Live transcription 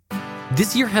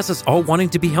This year has us all wanting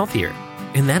to be healthier,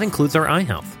 and that includes our eye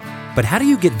health. But how do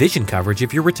you get vision coverage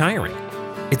if you're retiring?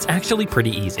 It's actually pretty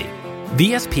easy.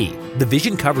 VSP, the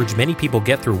vision coverage many people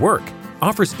get through work,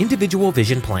 offers individual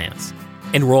vision plans.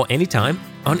 Enroll anytime,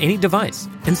 on any device,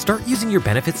 and start using your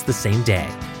benefits the same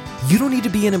day. You don't need to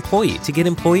be an employee to get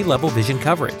employee-level vision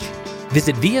coverage.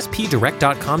 Visit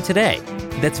vspdirect.com today.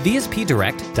 That's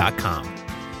vspdirect.com.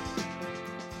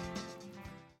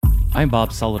 I'm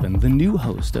Bob Sullivan, the new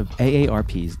host of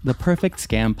AARP's The Perfect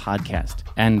Scam podcast.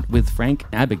 And with Frank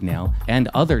Abagnale and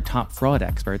other top fraud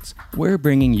experts, we're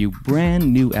bringing you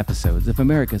brand new episodes of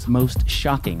America's most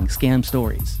shocking scam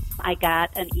stories. I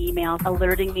got an email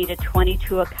alerting me to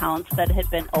 22 accounts that had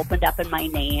been opened up in my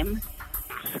name.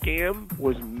 Scam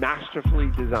was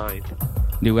masterfully designed.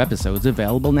 New episodes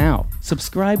available now.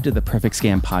 Subscribe to The Perfect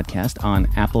Scam podcast on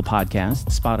Apple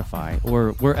Podcasts, Spotify,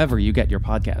 or wherever you get your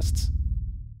podcasts.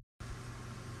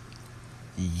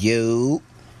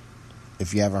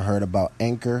 If you haven't heard about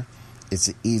Anchor, it's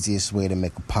the easiest way to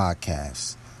make a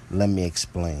podcast. Let me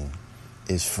explain.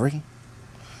 It's free.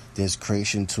 There's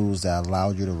creation tools that allow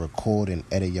you to record and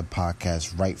edit your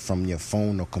podcast right from your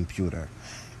phone or computer.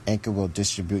 Anchor will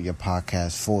distribute your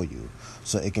podcast for you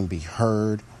so it can be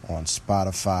heard on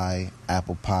Spotify,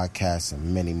 Apple Podcasts,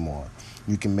 and many more.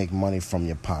 You can make money from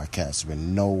your podcast with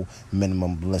no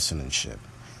minimum listenership.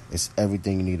 It's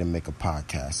everything you need to make a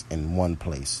podcast in one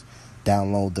place.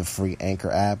 Download the free Anchor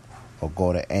app or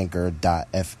go to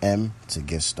anchor.fm to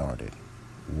get started.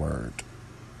 Word.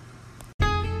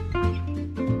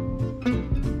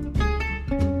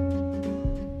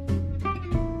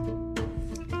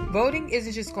 Voting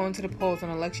isn't just going to the polls on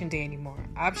election day anymore.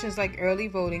 Options like early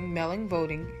voting, mail-in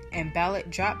voting, and ballot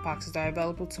drop boxes are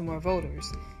available to more voters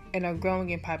and are growing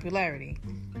in popularity.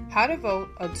 How to Vote,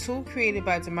 a tool created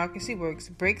by Democracy Works,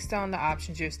 breaks down the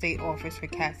options your state offers for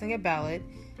casting a ballot,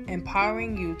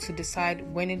 empowering you to decide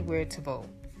when and where to vote.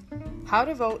 How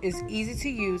to Vote is easy to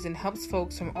use and helps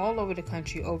folks from all over the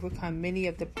country overcome many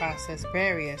of the process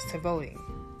barriers to voting.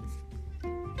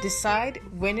 Decide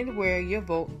when and where you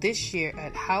vote this year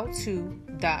at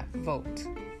howto.vote.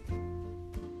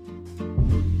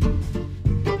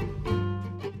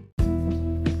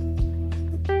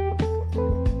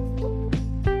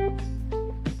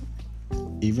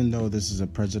 Even though this is a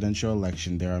presidential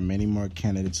election, there are many more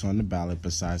candidates on the ballot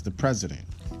besides the president.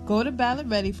 Go to Ballot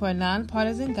Ready for a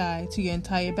nonpartisan guide to your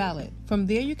entire ballot. From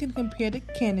there, you can compare the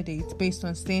candidates based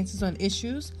on stances on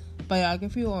issues,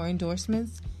 biography, or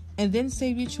endorsements, and then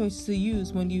save your choices to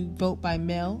use when you vote by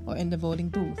mail or in the voting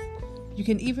booth. You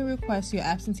can even request your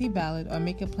absentee ballot or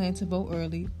make a plan to vote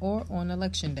early or on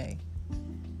election day.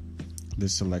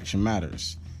 This election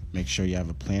matters. Make sure you have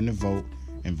a plan to vote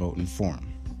and vote informed.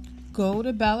 Go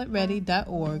to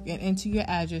ballotready.org and enter your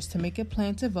address to make a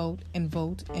plan to vote and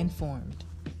vote informed.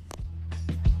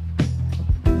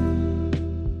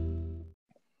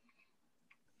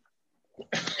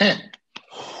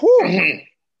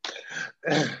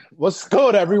 What's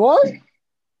good, everyone?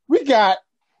 We got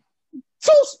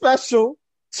two special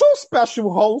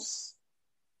hosts.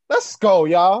 Let's go,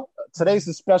 y'all. Today's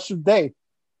a special day.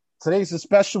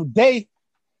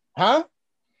 Huh?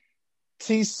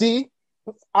 TC,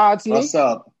 Audley. What's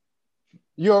up?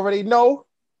 You already know.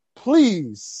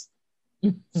 Please,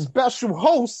 special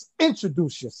host,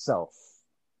 introduce yourself.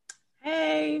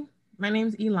 Hey, my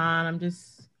name's Elon. I'm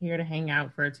just here to hang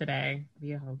out for today.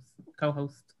 Be a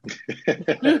co-host.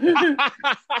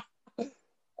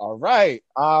 All right.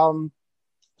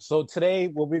 So today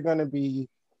what we're going to be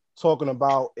talking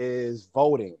about is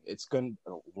voting.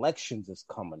 Elections is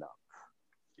coming up.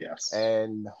 Yes.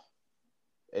 And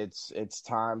it's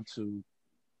time to,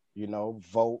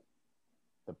 vote,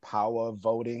 the power of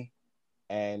voting,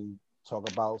 and talk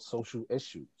about social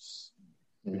issues.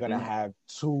 We're going to have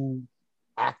two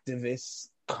activists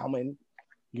coming,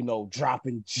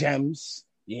 dropping gems.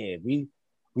 Yeah, we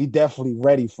definitely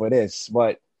ready for this.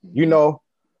 But,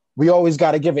 we always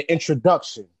got to give an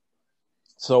introduction.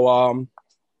 So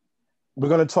we're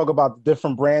going to talk about the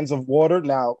different brands of water.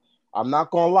 Now, I'm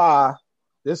not going to lie.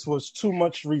 This was too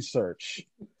much research.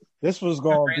 This was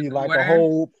going to be like a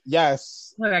whole,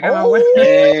 yes. Look, I got my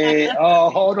Hey,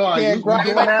 hold on. Yeah, You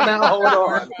doing that now? Hold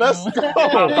on.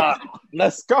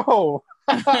 Let's go.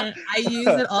 I use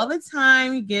it all the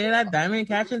time. You get it at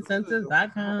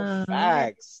diamondcatchingsenses.com.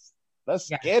 Facts.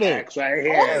 Let's get it. Facts right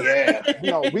here.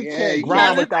 Yeah. We can't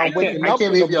grind without waking up. I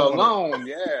can't leave you alone.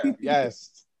 Yeah.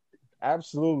 Yes.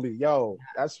 Absolutely. Yo,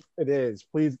 that's what it is.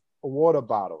 Please, a water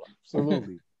bottle.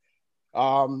 Absolutely.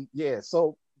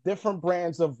 So different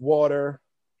brands of water.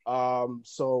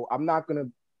 So I'm not going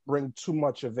to bring too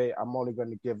much of it. I'm only going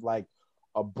to give like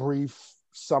a brief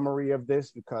summary of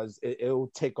this because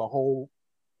it'll take a whole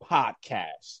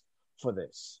podcast for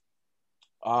this.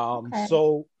 Okay.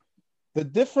 So the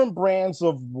different brands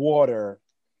of water,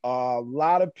 a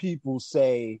lot of people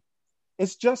say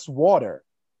it's just water,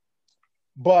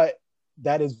 but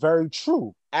that is very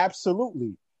true.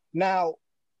 Absolutely. Now,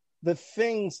 the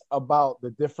things about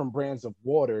the different brands of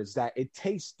water is that it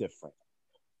tastes different.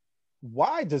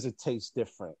 Why does it taste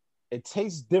different? It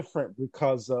tastes different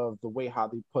because of the way how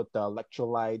they put the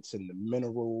electrolytes and the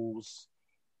minerals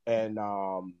and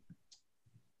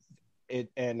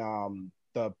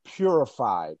the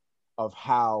purified of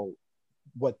how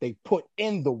what they put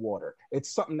in the water.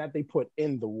 It's something that they put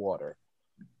in the water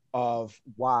of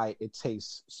why it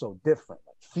tastes so different.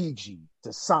 Like Fiji,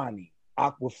 Dasani,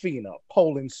 Aquafina,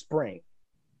 Poland Spring.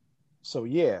 So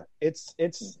yeah, it's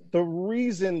the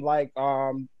reason. Like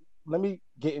let me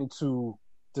get into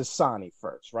Dasani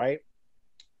first, right?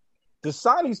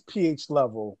 Dasani's pH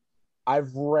level,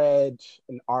 I've read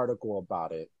an article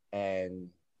about it, and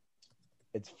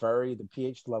the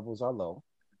pH levels are low,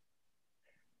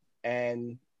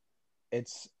 and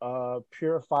it's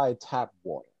purified tap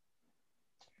water.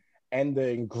 And the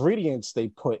ingredients they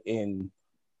put in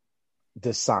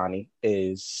Dasani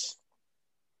is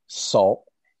salt,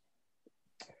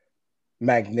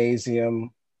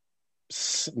 magnesium,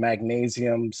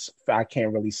 I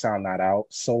can't really sound that out,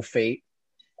 sulfate,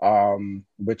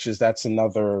 that's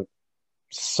another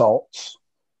salt.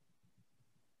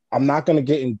 I'm not going to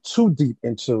get in too deep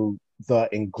into the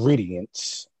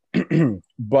ingredients,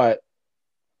 but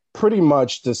pretty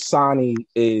much Dasani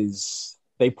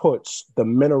they put the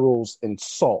minerals and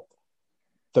salt,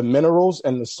 the minerals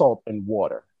and the salt in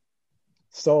water.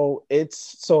 So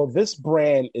this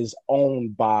brand is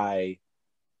owned by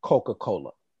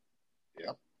Coca-Cola.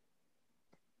 Yep.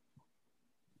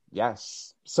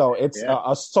 Yes. So it's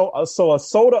a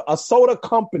soda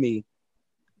company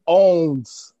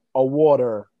owns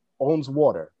water.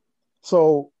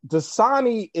 So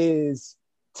Dasani is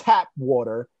tap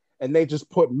water, and they just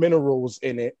put minerals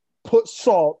in it, put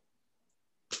salt,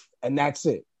 and that's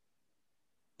it.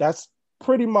 That's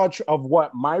pretty much of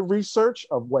what my research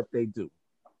of what they do.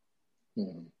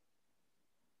 Hmm.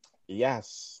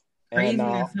 Yes. Crazy And,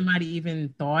 that somebody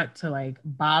even thought to like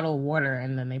bottle water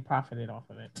and then they profited off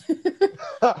of it.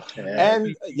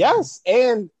 And yes,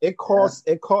 and it costs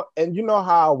and you know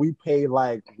how we pay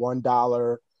like $1,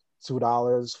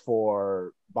 $2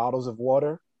 for bottles of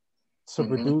water to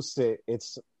produce it,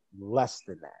 it's less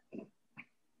than that.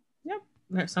 Yep.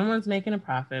 Someone's making a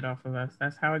profit off of us.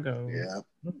 That's how it goes. Yeah.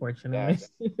 Unfortunately.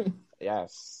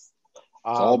 Yes. It's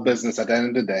all business at the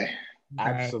end of the day.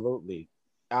 Absolutely.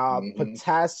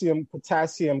 Potassium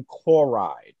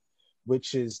chloride,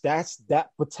 which is that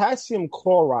potassium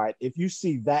chloride. If you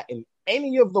see that in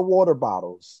any of the water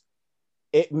bottles,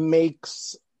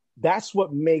 that's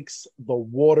what makes the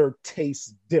water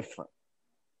taste different.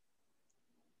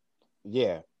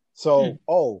 Yeah. So,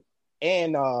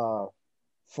 and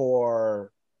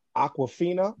for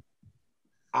Aquafina,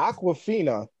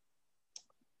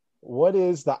 what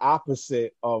is the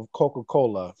opposite of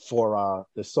Coca-Cola for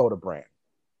the soda brand?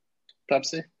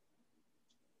 Pepsi.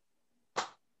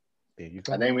 There you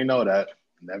go. I think we know that.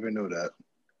 Never knew that.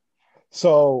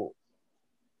 So,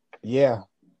 yeah,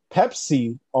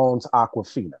 Pepsi owns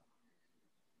Aquafina.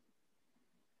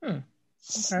 Okay.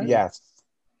 Yes.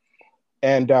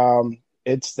 And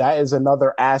that is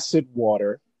another acid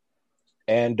water,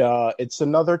 and it's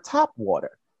another tap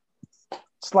water.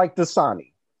 It's like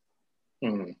Dasani.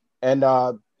 Mm-hmm. And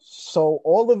so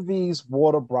all of these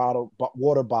water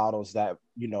bottles that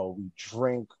we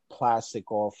drink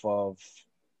plastic off of,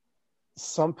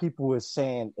 some people are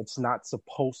saying it's not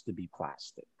supposed to be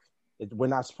plastic. We're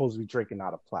not supposed to be drinking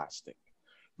out of plastic.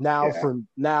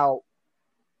 Now,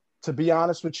 to be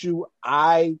honest with you,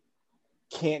 I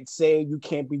can't say you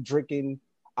can't be drinking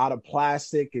out of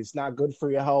plastic. It's not good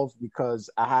for your health because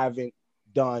I haven't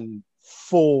done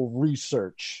full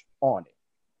research on it.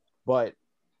 But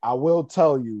I will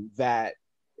tell you that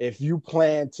if you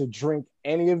plan to drink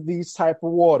any of these type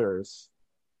of waters,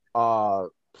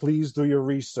 please do your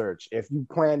research. If you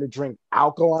plan to drink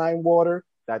alkaline water,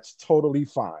 that's totally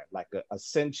fine. Like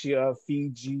Essentia,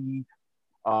 Fiji.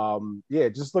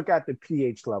 Just look at the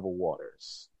pH level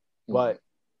waters. But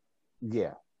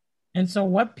yeah. And so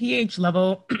what pH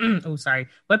level,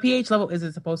 what pH level is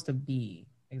it supposed to be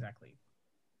exactly?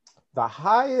 The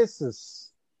highest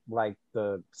is like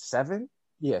the 7.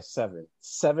 Yeah, 7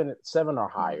 or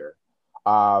higher.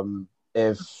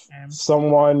 If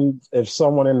someone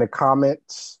in the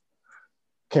comments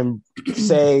can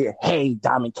say, "Hey,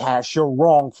 Diamond Cash, you're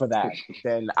wrong for that,"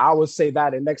 then I would say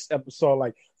that in next episode,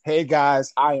 like, hey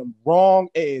guys, I am wrong.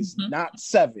 It is not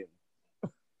 7.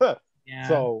 Yeah.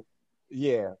 So,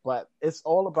 yeah, but it's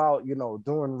all about,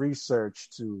 doing research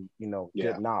to,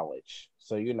 get knowledge.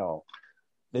 So,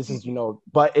 this is,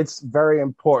 but it's very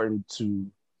important to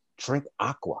drink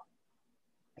aqua.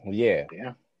 Yeah.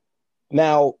 Yeah.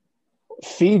 Now,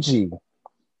 Fiji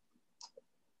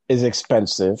is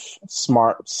expensive.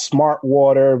 Smart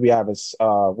water. We have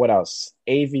what else?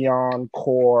 Avion,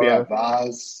 Core. We have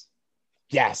Vaz.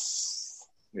 Yes.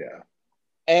 Yeah.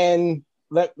 And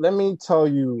let me tell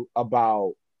you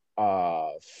about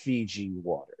Fiji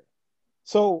water.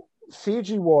 So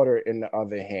Fiji water, in the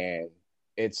other hand,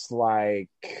 it's like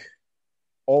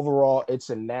overall, it's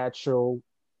a natural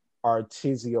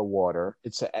artesia water.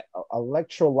 It's an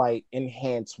electrolyte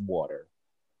enhanced water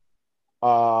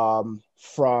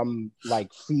from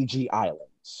like Fiji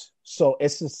Islands. So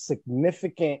it's a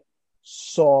significant,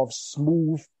 soft,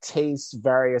 smooth taste,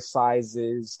 various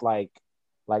sizes, like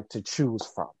to choose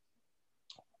from.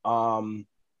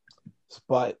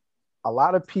 But a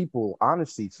lot of people,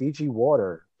 honestly, Fiji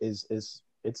water is it's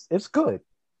good.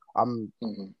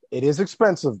 It is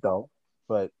expensive though,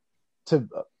 but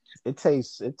it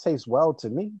tastes well to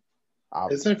me.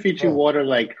 Isn't Fiji water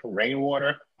like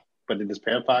rainwater, but it is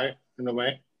purified in a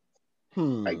way?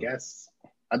 I guess.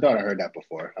 I thought I heard that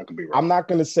before. I could be wrong. I'm not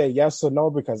gonna say yes or no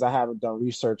because I haven't done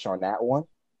research on that one.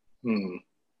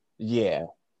 Yeah.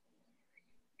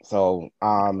 So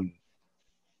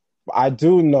I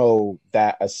do know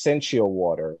that essential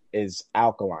water is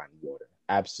alkaline water.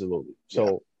 Absolutely.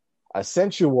 So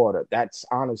essential water, that's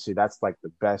like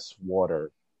the best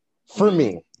water for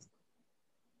me.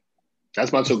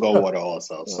 That's much of gold water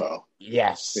also. So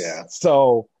yes. Yeah.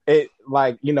 So it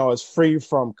it's free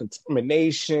from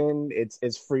contamination.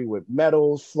 It's free with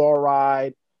metals,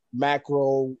 fluoride,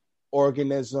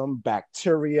 macroorganism,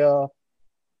 bacteria,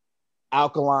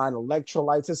 alkaline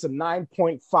electrolytes. It's a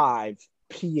 9.5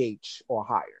 pH or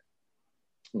higher.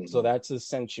 So that's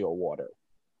essential water.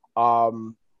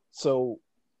 So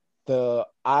the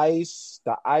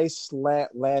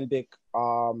Icelandic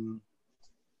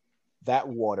that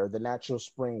water, the natural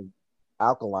spring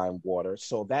alkaline water,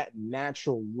 so that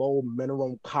natural low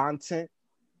mineral content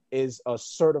is a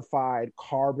certified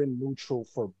carbon neutral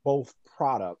for both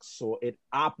products. So it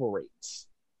operates,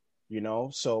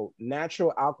 so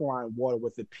natural alkaline water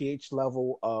with a pH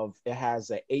level of, it has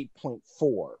a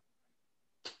 8.4.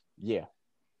 Yeah.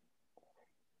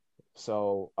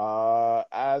 So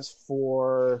as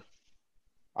for,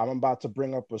 I'm about to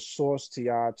bring up a source to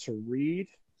y'all to read,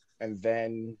 and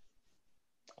then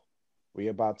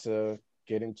we're about to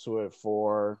get into it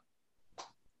for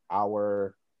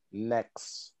our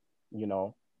next,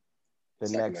 the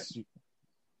segment. next.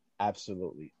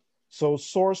 Absolutely. So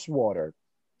source water.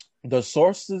 The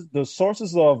sources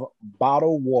of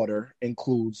bottled water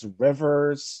includes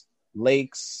rivers,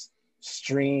 lakes,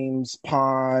 streams,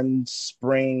 ponds,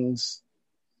 springs,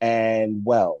 and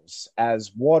wells.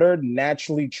 As water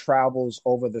naturally travels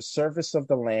over the surface of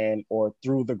the land or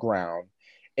through the ground,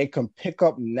 it can pick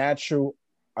up natural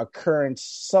occurrence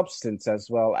substance as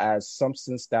well as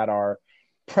substance that are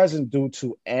present due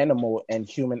to animal and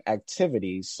human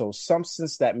activities. So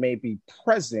substance that may be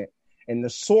present in the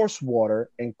source water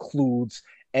includes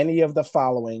any of the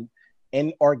following.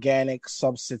 Inorganic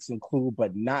substances include,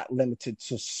 but not limited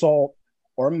to, salt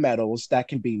or metals that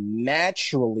can be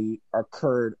naturally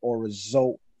occurred or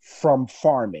result from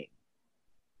farming.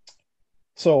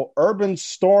 So urban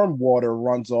stormwater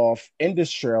runs off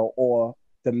industrial or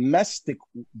domestic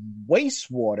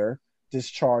wastewater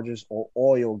discharges or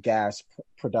oil gas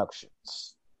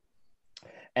productions.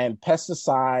 And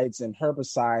pesticides and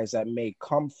herbicides that may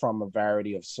come from a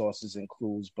variety of sources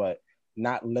includes, but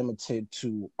not limited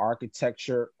to,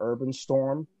 architecture, urban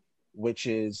storm, which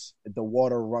is the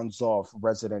water runs off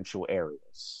residential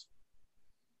areas.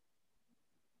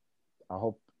 I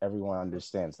hope everyone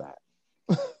understands that.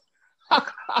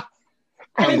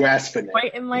 I'm grasping it.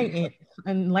 Quite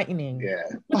enlightening. Yeah.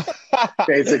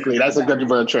 Basically, that's a good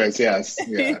word choice. Yes.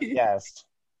 Yeah. Yes.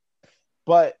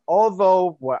 But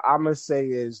although what I'm going to say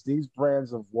is these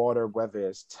brands of water, whether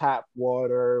it's tap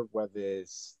water, whether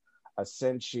it's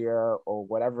Essentia or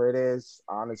whatever it is,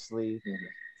 honestly,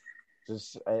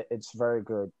 just it's very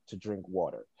good to drink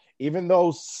water. Even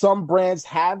though some brands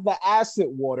have the acid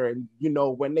water, and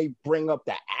when they bring up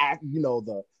the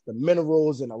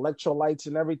minerals and electrolytes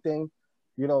and everything,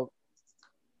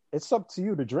 it's up to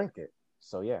you to drink it.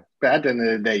 So yeah. But at the end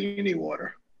of the day, you need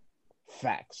water.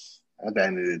 Facts. At the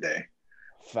end of the day.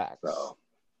 Facts. So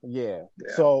yeah.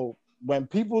 So when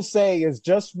people say it's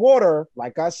just water,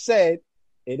 like I said,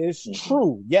 it is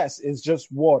true. Yes, it's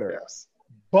just water. Yes.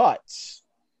 But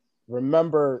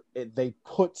remember they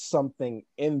put something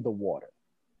in the water.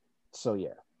 So yeah.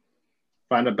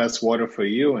 Find the best water for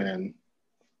you and,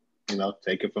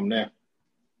 take it from there.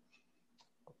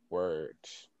 Word.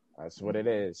 That's what it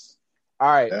is. All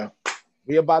right. Yeah.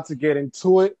 We about to get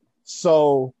into it.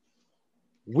 So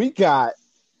we got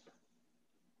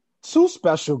two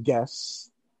special guests.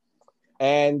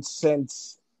 And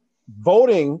since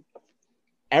voting,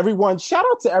 shout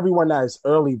out to everyone that is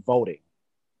early voting.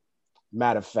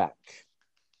 Matter of fact,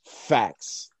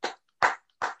 facts.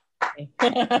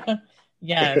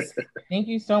 Yes. Thank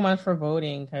you so much for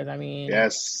voting. Because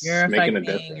yes, you're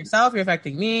affecting yourself, you're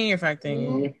affecting me, you're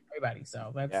affecting everybody.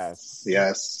 So that's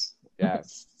yes.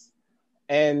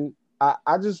 And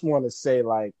I just want to say,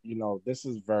 this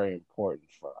is very important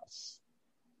for us.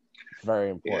 Very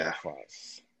important for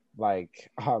us.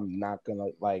 I'm not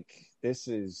gonna this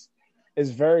is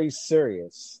very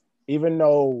serious. Even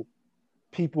though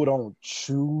people don't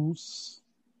choose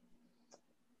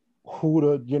who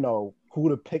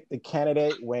to pick the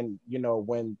candidate when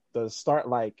the start,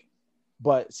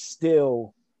 but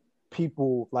still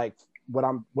people what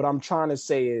I'm trying to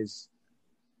say is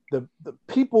the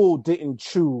people didn't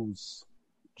choose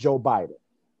Joe Biden.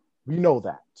 We know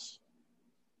that.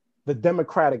 The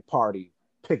Democratic Party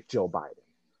picked Joe Biden.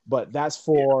 But that's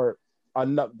for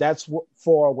that's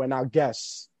for when our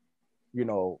guest,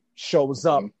 shows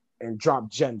up and drop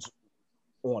gems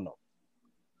on them.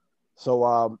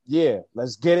 So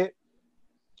let's get it.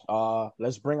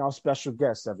 Let's bring our special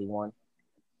guest, everyone.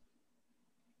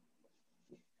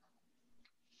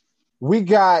 We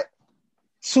got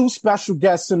two special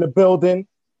guests in the building.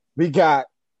 We got,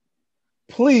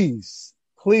 please,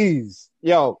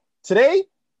 today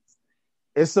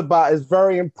it's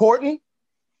very important.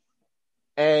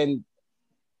 And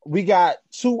we got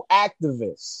two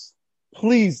activists.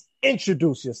 Please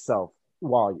introduce yourself.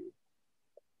 Who are you?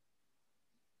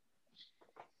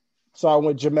 Starting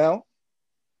with Jamell.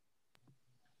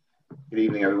 Good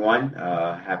evening, everyone.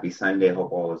 Happy Sunday.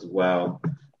 Hope all is well.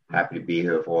 Happy to be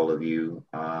here with all of you.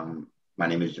 My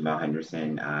name is Jamell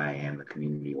Henderson. I am a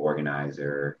community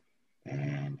organizer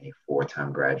and a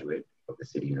 4-time graduate of the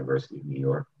City University of New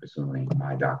York, pursuing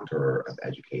my Doctor of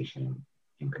Education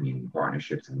in Community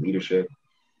Partnerships and Leadership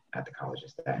at the College of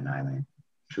Staten Island.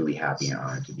 Truly happy and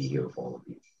honored to be here with all of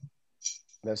you.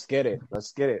 Let's get it.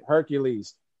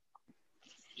 Hercules.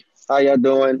 How y'all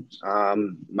doing?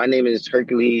 My name is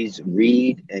Hercules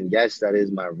Reed, and yes, that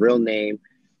is my real name.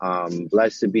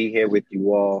 Blessed to be here with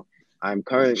you all. I'm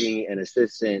currently an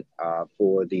assistant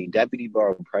for the Deputy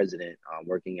Borough President,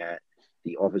 working at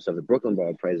the Office of the Brooklyn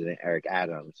Borough President, Eric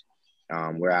Adams,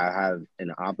 where I have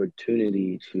an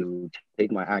opportunity to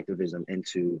take my activism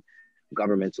into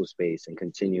governmental space and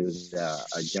continue the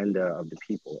agenda of the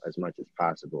people as much as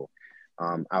possible.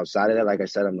 Outside of that, like I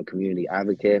said, I'm a community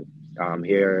advocate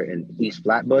here in East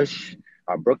Flatbush,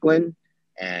 Brooklyn,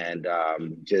 and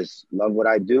just love what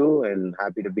I do and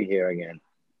happy to be here again.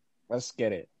 Let's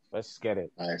get it.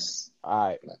 Nice. All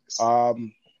right. Nice.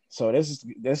 So this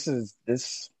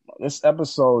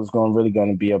episode is really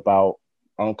going to be about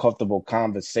uncomfortable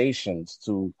conversations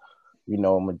to,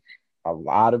 a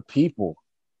lot of people.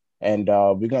 And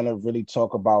we're going to really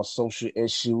talk about social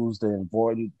issues, the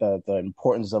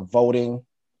importance of voting.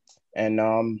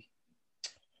 And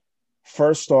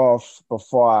first off,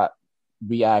 before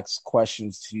we ask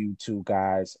questions to you two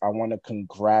guys, I want to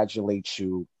congratulate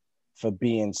you for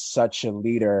being such a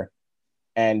leader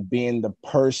and being the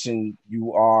person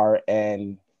you are,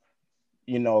 and,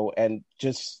 and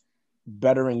just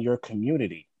bettering your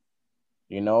community,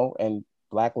 and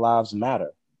Black Lives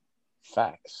Matter.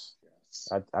 Facts.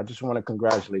 I just want to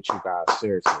congratulate you guys,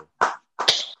 seriously.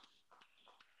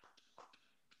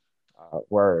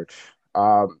 Word.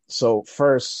 So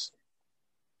first,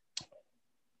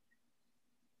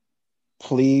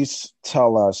 please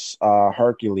tell us,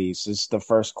 Hercules, this is the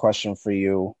first question for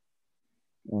you.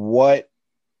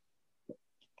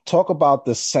 Talk about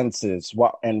the census,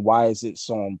 and why is it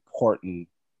so important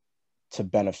to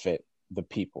benefit the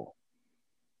people?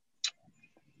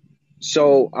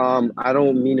 So I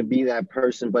don't mean to be that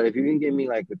person, but if you can give me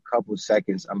like a couple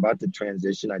seconds, I'm about to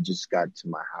transition. I just got to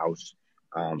my house.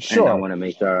 Sure. And I want to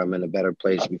make sure I'm in a better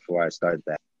place before I start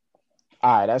that.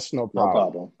 All right, that's no problem. No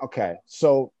problem. Okay,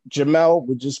 so Jamell,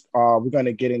 we're going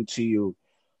to get into you.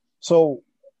 So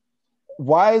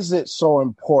why is it so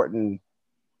important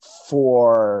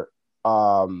for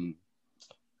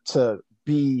to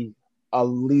be a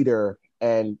leader,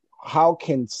 and how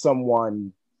can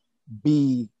someone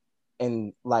be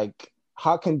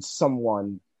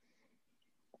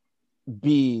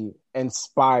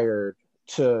inspired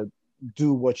to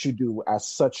do what you do as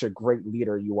such a great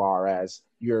leader you are, as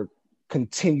you're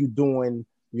continue doing,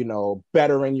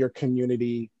 bettering your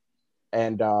community,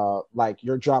 and like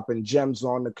you're dropping gems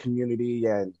on the community,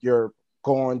 and you're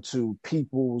going to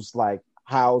people's like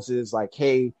houses, like,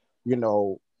 hey,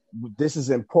 this is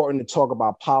important to talk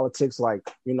about politics. Like,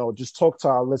 just talk to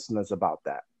our listeners about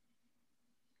that.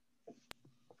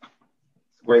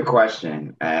 Great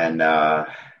question. And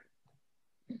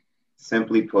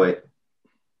simply put,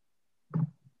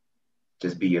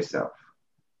 just be yourself.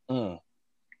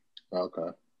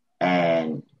 Okay.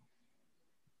 And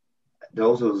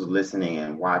those who's listening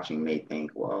and watching may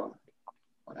think, well,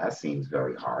 that seems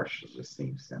very harsh. It just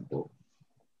seems simple.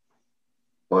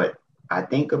 But I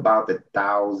think about the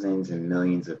thousands and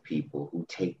millions of people who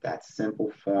take that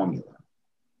simple formula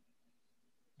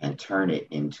and turn it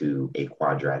into a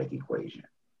quadratic equation.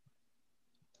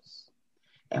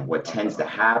 And what tends to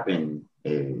happen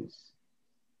is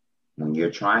when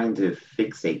you're trying to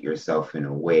fixate yourself in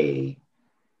a way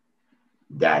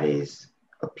that is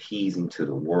appeasing to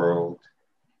the world,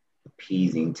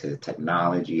 appeasing to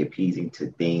technology, appeasing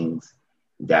to things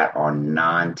that are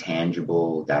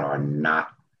non-tangible, that are not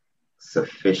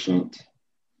sufficient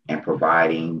and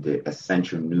providing the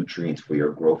essential nutrients for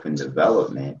your growth and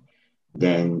development,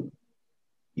 then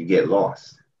you get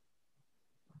lost.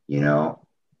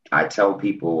 I tell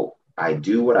people I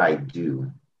do what I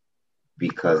do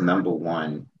because, number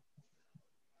one,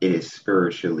 it is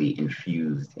spiritually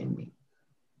infused in me,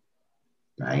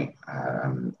 right?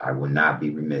 I will not be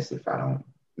remiss if I don't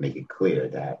make it clear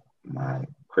that my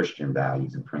Christian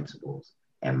values and principles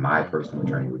and my personal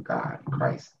journey with God,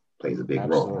 Christ, plays a big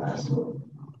role.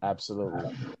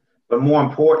 Absolutely. But more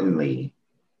importantly,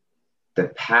 the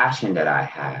passion that I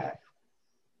have,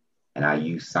 and I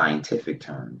use scientific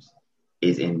terms,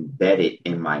 is embedded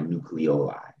in my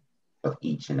nucleoli of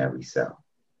each and every cell.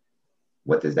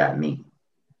 What does that mean?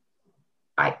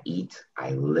 I eat, I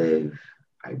live,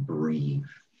 I breathe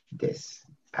this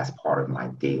as part of my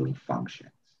daily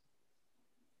functions.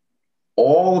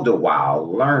 All the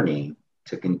while learning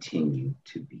to continue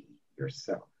to be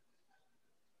yourself.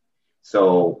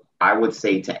 So I would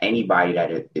say to anybody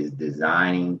that is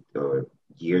designing or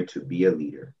geared to be a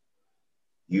leader,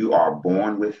 you are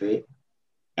born with it.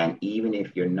 And even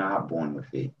if you're not born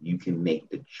with it, you can make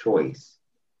the choice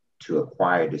to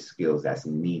acquire the skills that's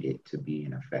needed to be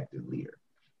an effective leader.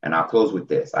 And I'll close with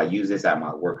this. I use this at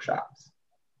my workshops.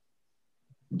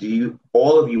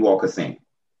 All of you all can sing.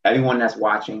 Everyone that's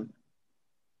watching,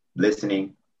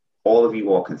 listening, all of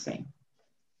you all can sing.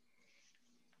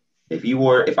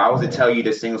 If I was to tell you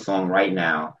to sing a song right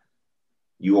now,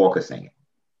 you all could sing it,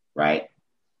 right?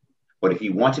 But if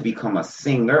you want to become a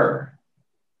singer,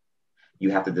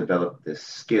 you have to develop the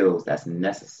skills that's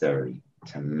necessary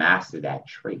to master that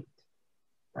trait,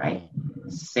 right?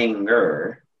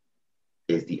 Singer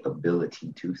is the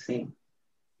ability to sing,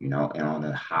 and on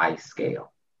a high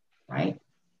scale, right?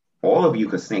 All of you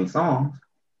could sing songs,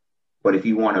 but if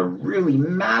you want to really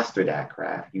master that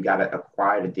craft, you got to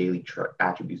acquire the daily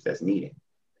attributes that's needed.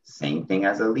 Same thing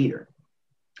as a leader.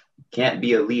 You can't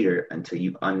be a leader until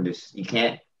you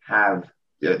can't have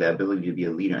the ability to be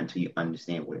a leader until you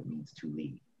understand what it means to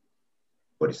lead.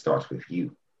 But it starts with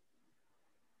you.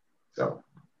 So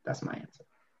that's my answer.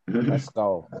 Let's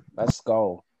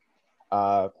go.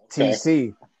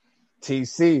 TC,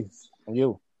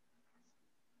 you.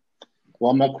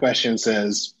 One more question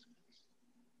says,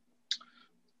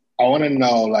 I want to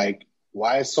know,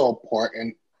 why it's so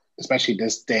important, especially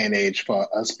this day and age, for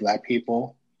us Black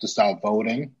people to start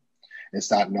voting and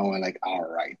start knowing,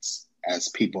 our rights as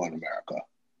people in America.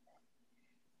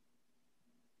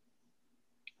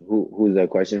 Who's that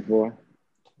question for?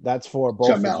 That's for both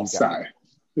Jamell, of you guys. sorry.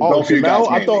 Oh, both of you guys,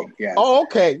 Jamell? I thought. Yes. Oh,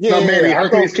 okay. Yeah. No, maybe yeah.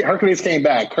 Hercules came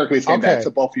back. Back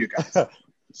to both of you guys.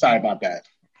 Sorry about that.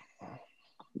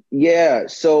 Yeah.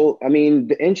 So,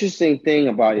 the interesting thing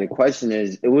about your question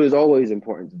is it was always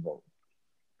important to vote.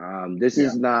 This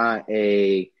is not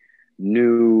a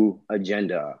new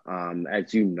agenda.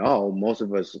 As you know, most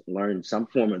of us learned some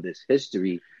form of this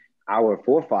history. Our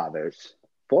forefathers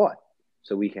fought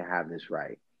so we can have this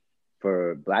right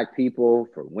for Black people,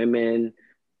 for women,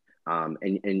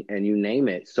 and you name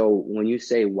it. So when you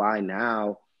say why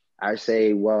now, I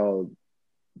say, well,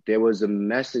 there was a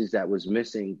message that was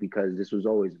missing because this was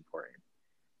always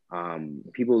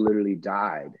important. People literally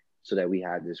died so that we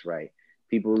had this right.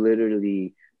 People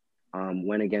literally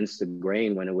went against the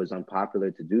grain when it was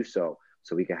unpopular to do so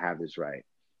we could have this right.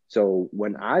 So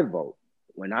when I vote,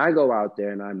 when I go out there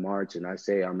and I march and I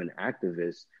say I'm an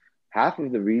activist, half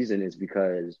of the reason is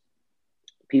because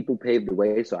people paved the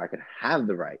way so I could have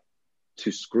the right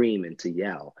to scream and to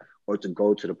yell or to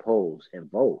go to the polls and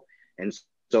vote. And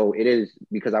so it is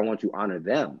because I want to honor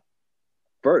them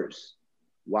first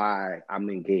why I'm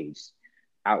engaged.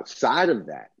 Outside of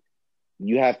that,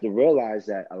 you have to realize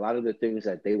that a lot of the things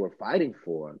that they were fighting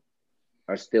for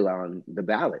are still on the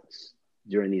ballots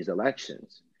during these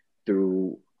elections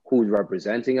through who's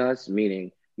representing us,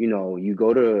 meaning, you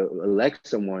go to elect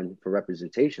someone for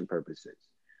representation purposes,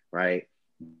 right?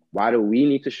 Why do we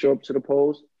need to show up to the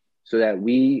polls? So that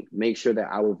we make sure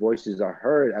that our voices are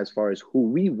heard as far as who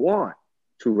we want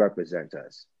to represent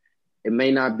us. It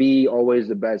may not be always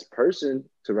the best person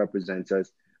to represent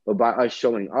us, but by us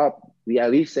showing up, we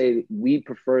at least say we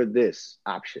prefer this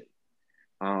option.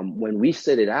 When we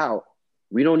sit it out,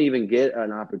 we don't even get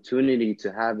an opportunity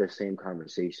to have the same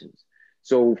conversations.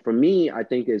 So for me, I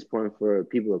think it's important for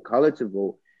people of color to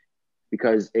vote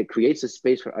because it creates a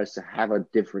space for us to have a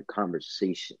different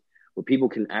conversation where people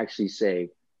can actually say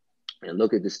and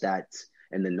look at the stats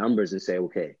and the numbers and say,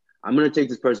 okay, I'm going to take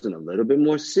this person a little bit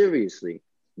more seriously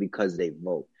because they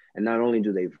vote. And not only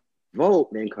do they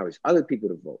vote, they encourage other people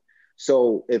to vote.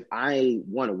 So if I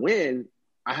want to win,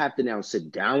 I have to now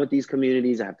sit down with these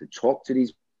communities. I have to talk to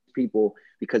these people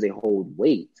because they hold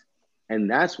weight. And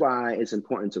that's why it's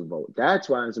important to vote. That's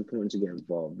why it's important to get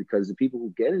involved, because the people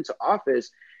who get into office,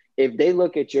 if they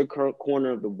look at your current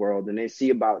corner of the world and they see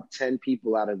about 10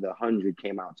 people out of the 100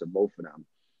 came out to vote for them,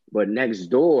 but next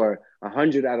door,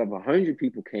 100 out of 100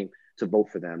 people came to vote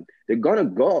for them, they're going to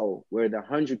go where the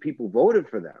 100 people voted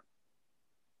for them.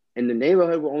 In the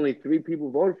neighborhood where only 3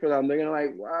 people voted for them, they're going to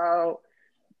like, wow,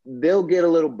 they'll get a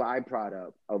little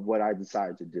byproduct of what I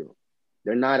decided to do.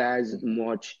 They're not as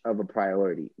much of a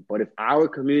priority. But if our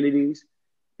communities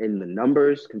and the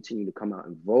numbers continue to come out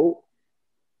and vote,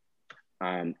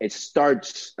 it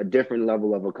starts a different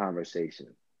level of a conversation.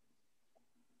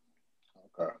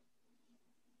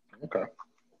 Okay.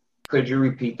 Could you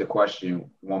repeat the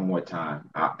question one more time?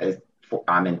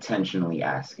 I'm intentionally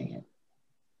asking it.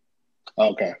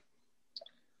 Okay.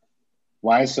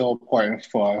 Why is it so important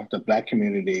for the Black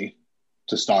community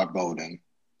to start voting,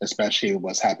 especially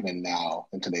what's happening now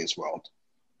in today's world?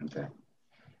 Okay.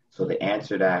 So to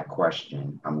answer that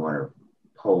question, I'm going to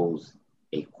pose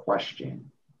a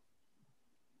question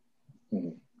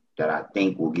that I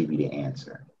think will give you the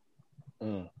answer.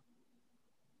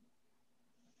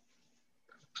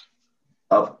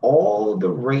 Of all the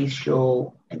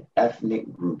racial and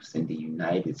ethnic groups in the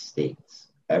United States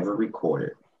ever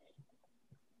recorded,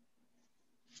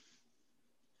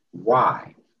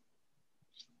 why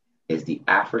is the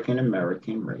African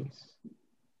American race,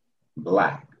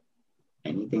 Black,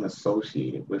 anything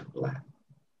associated with Black,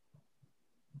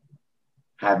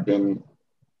 have been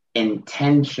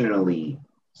intentionally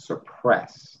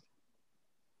suppressed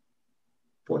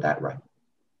for that right?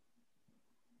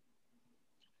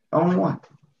 The only one.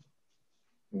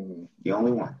 The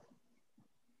only one.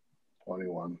 Only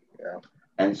one, yeah.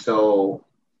 And so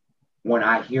when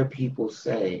I hear people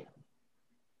say,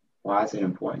 why is it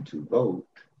important to vote?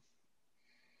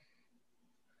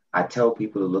 I tell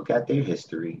people to look at their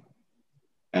history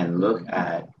and look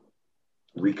at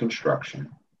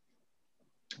Reconstruction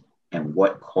and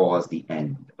what caused the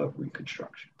end of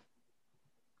Reconstruction.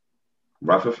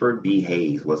 Rutherford B.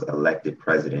 Hayes was elected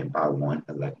president by one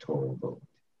electoral vote,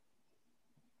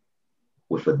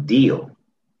 with a deal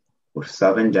with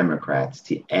Southern Democrats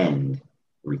to end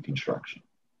Reconstruction.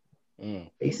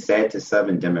 They said to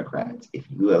Southern Democrats, if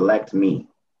you elect me,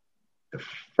 the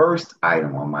first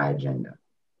item on my agenda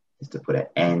is to put an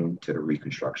end to the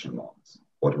Reconstruction laws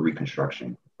or the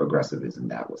Reconstruction progressivism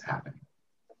that was happening,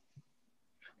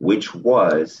 which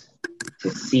was to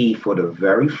see for the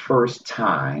very first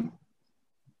time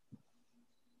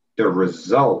the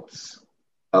results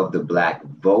of the Black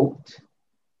vote,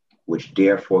 which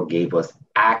therefore gave us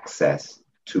access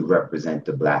to represent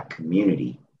the Black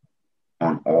community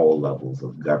on all levels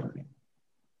of government.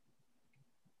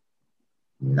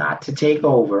 Not to take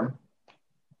over,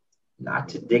 not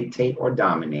to dictate or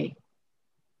dominate,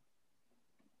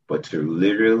 but to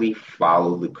literally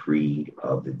follow the creed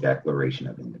of the Declaration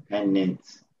of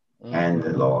Independence and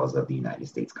the laws of the United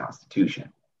States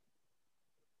Constitution.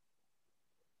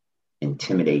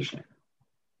 Intimidation.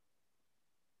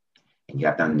 And you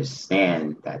have to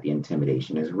understand that the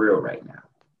intimidation is real right now.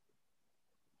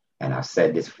 And I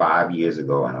said this 5 years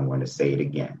ago, and I'm going to say it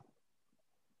again.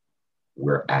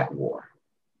 We're at war.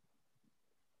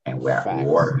 And we're at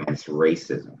war against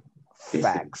racism. This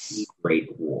is a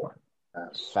great war.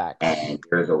 Facts. And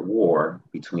there's a war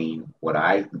between what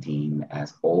I deem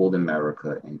as old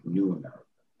America and new America.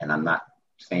 And I'm not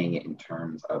saying it in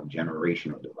terms of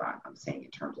generational divide. I'm saying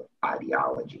in terms of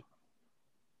ideology.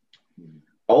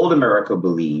 Old America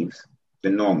believes the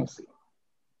normalcy.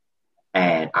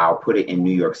 And I'll put it in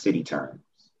New York City terms,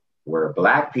 where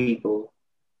Black people,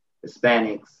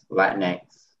 Hispanics, Latinx,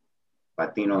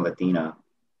 Latino, Latina,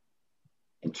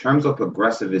 in terms of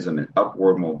progressivism and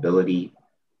upward mobility,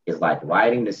 is like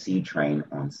riding the C train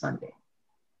on Sunday.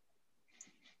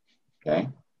 Okay?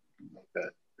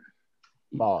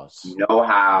 Boss. You know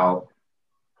how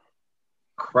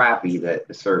crappy that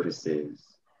the service is.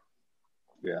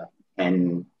 Yeah.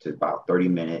 10 to about 30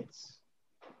 minutes.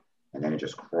 And then it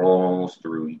just crawls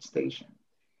through each station.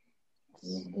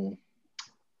 Mm-hmm.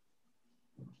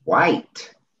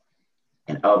 White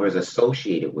and others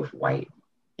associated with white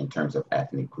in terms of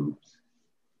ethnic groups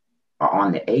are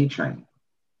on the A train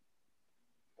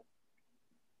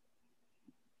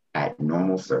at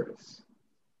normal service.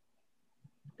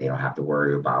 They don't have to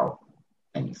worry about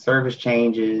any service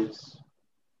changes.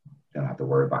 They don't have to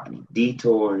worry about any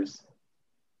detours.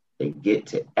 They get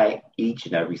to each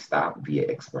and every stop via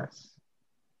express.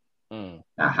 Now,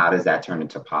 how does that turn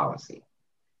into policy?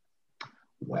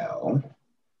 Well,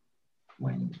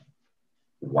 when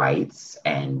whites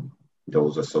and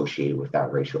those associated with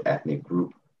that racial ethnic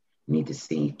group need to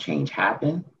see change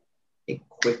happen, it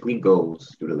quickly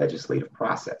goes through the legislative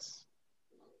process.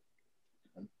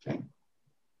 Okay.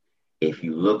 If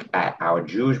you look at our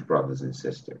Jewish brothers and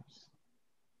sisters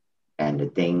and the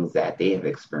things that they have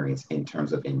experienced in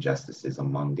terms of injustices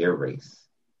among their race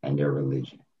and their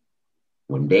religion,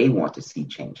 when they want to see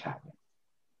change happen,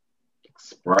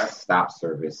 express stop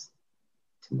service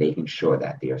to making sure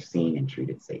that they are seen and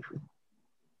treated safely.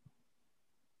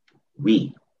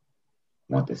 We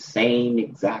want the same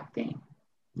exact thing,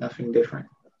 nothing different.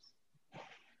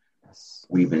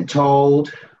 We've been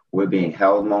told we're being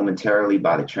held momentarily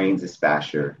by the train's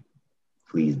dispatcher.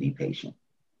 Please be patient.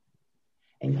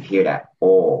 And you hear that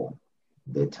all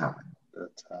the time.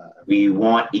 We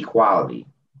want equality.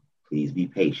 Please be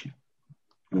patient.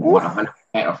 We want 100%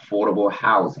 affordable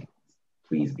housing.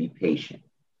 Please be patient.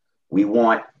 We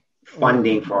want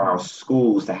funding for our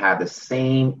schools to have the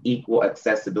same equal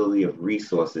accessibility of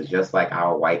resources, just like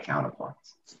our white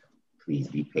counterparts. Please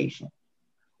be patient.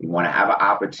 We want to have an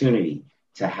opportunity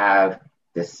to have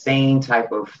the same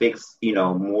type of fixed,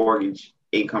 mortgage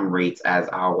income rates as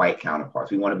our white counterparts.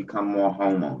 We want to become more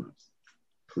homeowners.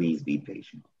 Please be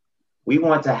patient. We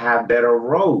want to have better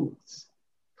roads.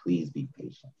 Please be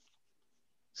patient.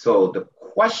 So the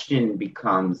question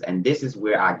becomes, and this is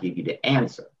where I give you the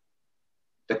answer.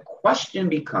 The question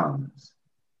becomes,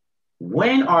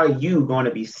 when are you going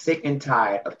to be sick and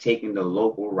tired of taking the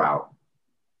local route?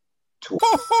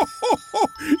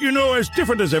 As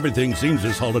different as everything seems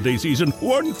this holiday season,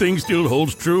 one thing still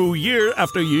holds true year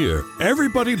after year.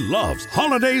 Everybody loves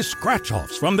holiday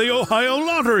scratch-offs from the Ohio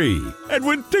Lottery. And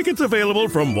with tickets available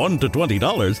from $1 to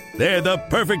 $20, they're the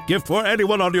perfect gift for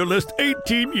anyone on your list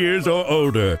 18 years or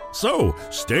older. So,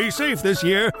 stay safe this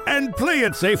year and play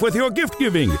it safe with your gift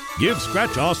giving. Give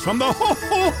scratch-offs from the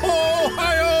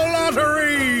Ohio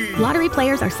Lottery! Lottery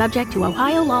players are subject to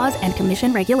Ohio laws and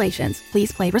commission regulations.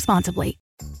 Please play responsibly.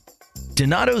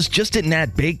 Donato's just didn't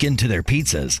add bacon to their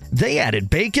pizzas. They added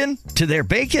bacon to their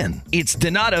bacon. It's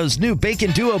Donato's new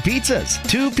Bacon Duo pizzas.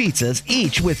 2 pizzas,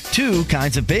 each with 2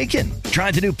 kinds of bacon. Try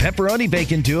the new Pepperoni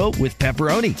Bacon Duo with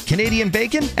pepperoni, Canadian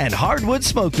bacon, and hardwood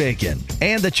smoked bacon.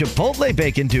 And the Chipotle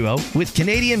Bacon Duo with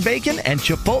Canadian bacon and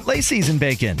Chipotle seasoned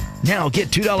bacon. Now get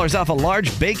 $2 off a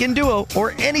large Bacon Duo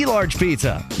or any large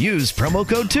pizza. Use promo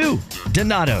code 2.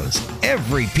 Donato's.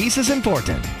 Every piece is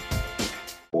important.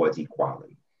 Towards equality.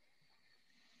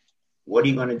 What are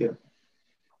you going to do?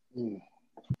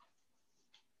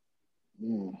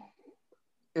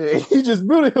 He just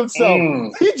muted himself.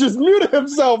 He just muted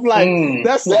himself like,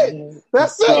 that's it.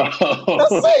 That's it.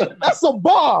 That's it. That's a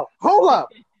bar. Hold up.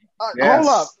 Hold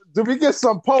up. Do we get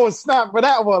some poet snap for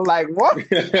that one? Like, what?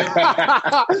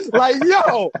 Like,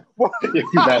 yo. Yo.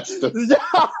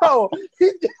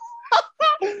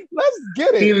 Let's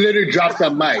get it. He literally dropped the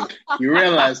mic. You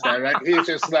realize that, right? He's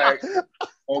just like,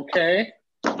 okay.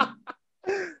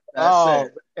 That's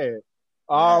it.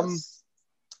 Man.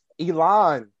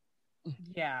 Elon.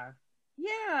 Yeah.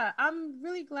 I'm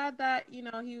really glad that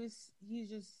he's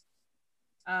just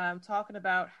talking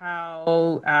about how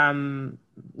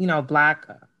Black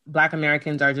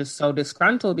Americans are just so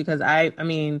disgruntled because I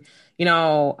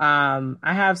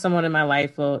have someone in my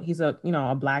life. Well, he's a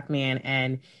Black man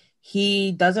and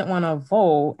he doesn't want to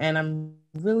vote, and I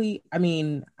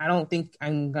don't think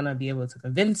I'm gonna be able to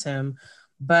convince him.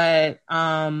 But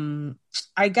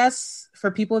I guess for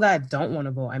people that don't want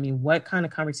to vote, what kind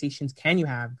of conversations can you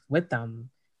have with them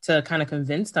to kind of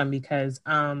convince them? Because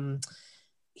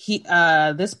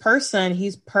this person,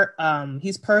 he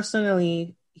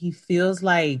feels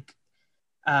like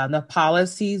the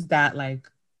policies that like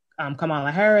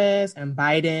Kamala Harris and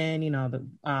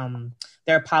Biden,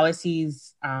 their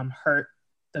policies hurt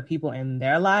the people in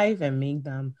their life and make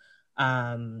them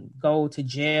go to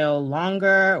jail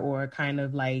longer, or kind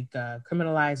of like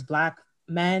criminalize Black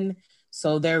men.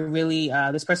 So they're really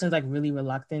this person's like really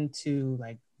reluctant to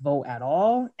like vote at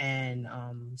all. And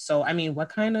so I mean, what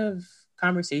kind of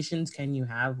conversations can you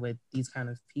have with these kind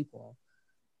of people?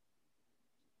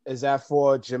 Is that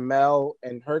for Jamell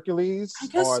and Hercules,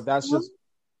 or that's just?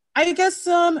 I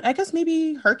guess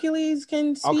maybe Hercules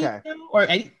can speak, okay, or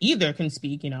either can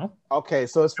speak. Okay,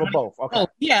 so it's for both. Okay, oh,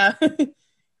 yeah,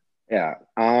 yeah.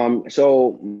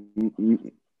 So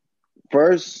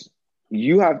first,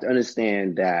 you have to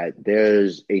understand that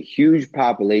there's a huge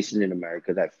population in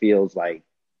America that feels like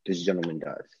this gentleman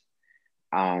does.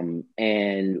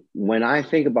 And when I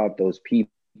think about those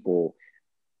people,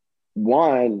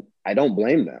 one, I don't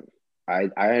blame them.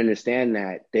 I understand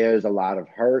that there's a lot of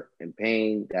hurt and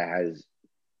pain that has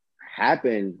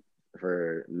happened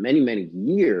for many, many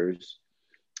years.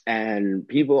 And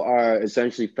people are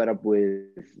essentially fed up with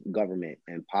government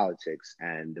and politics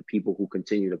and the people who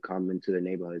continue to come into the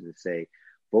neighborhoods and say,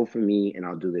 vote for me and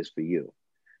I'll do this for you.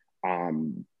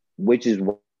 Which is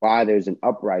why there's an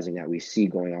uprising that we see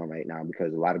going on right now,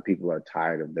 because a lot of people are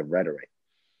tired of the rhetoric.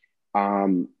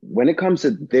 When it comes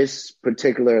to this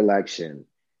particular election,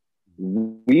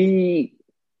 we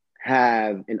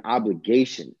have an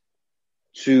obligation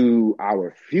to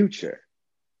our future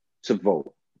to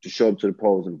vote, to show up to the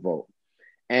polls and vote.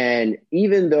 And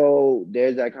even though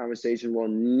there's that conversation, well,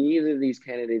 neither of these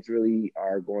candidates really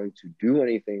are going to do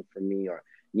anything for me, or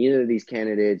neither of these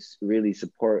candidates really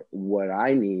support what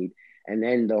I need. And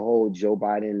then the whole Joe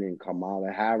Biden and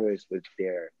Kamala Harris with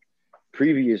their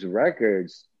previous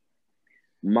records,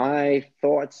 my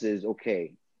thoughts is,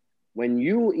 okay, when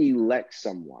you elect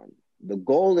someone, the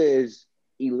goal is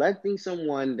electing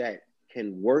someone that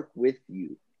can work with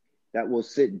you, that will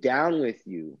sit down with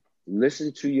you,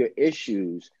 listen to your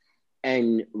issues,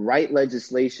 and write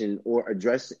legislation or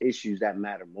address the issues that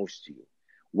matter most to you.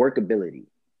 Workability.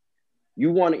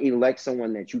 You want to elect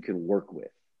someone that you can work with.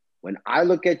 When I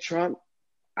look at Trump,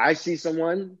 I see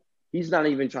someone, he's not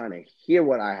even trying to hear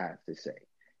what I have to say.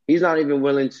 He's not even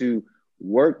willing to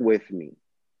work with me.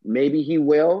 Maybe he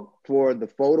will for the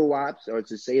photo ops, or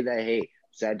to say that, hey,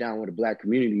 sat down with a Black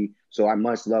community, so I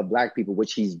must love Black people,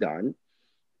 which he's done.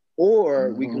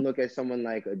 Or we can look at someone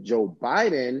like a Joe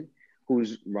Biden,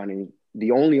 who's running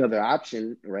the only other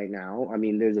option right now. I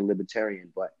mean, there's a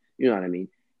libertarian, but you know what I mean?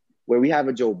 Where we have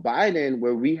a Joe Biden,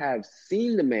 where we have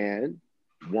seen the man,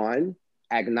 one,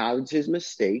 acknowledge his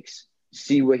mistakes,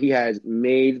 see where he has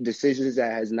made decisions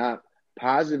that has not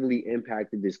positively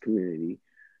impacted this community.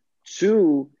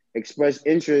 Two, express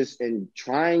interest in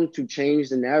trying to change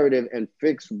the narrative and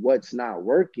fix what's not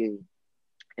working.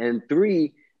 And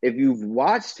three, if you've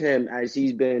watched him as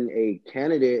he's been a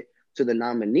candidate to the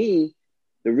nominee,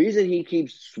 the reason he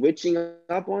keeps switching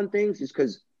up on things is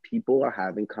because people are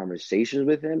having conversations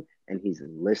with him and he's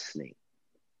listening.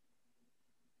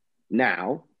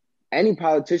 Now, any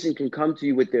politician can come to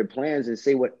you with their plans and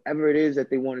say whatever it is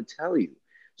that they want to tell you.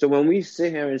 So when we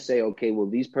sit here and say, okay, well,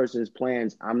 these person's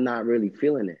plans, I'm not really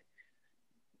feeling it.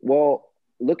 Well,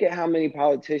 look at how many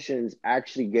politicians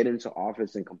actually get into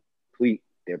office and complete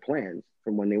their plans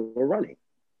from when they were running.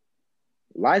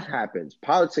 Life happens,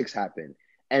 politics happen.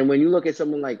 And when you look at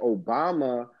someone like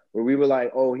Obama, where we were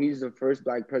like, oh, he's the first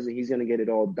Black president, he's going to get it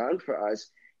all done for us.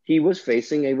 He was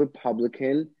facing a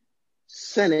Republican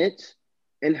Senate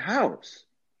and House.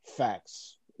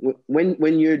 Facts.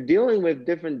 When you're dealing with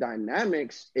different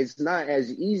dynamics, it's not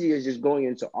as easy as just going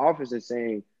into office and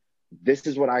saying, this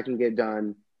is what I can get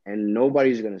done and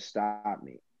nobody's going to stop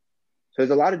me. So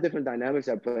there's a lot of different dynamics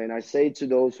at play. And I say to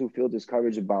those who feel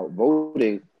discouraged about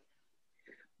voting,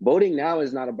 voting now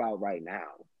is not about right now.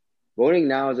 Voting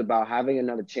now is about having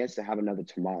another chance to have another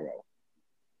tomorrow.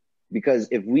 Because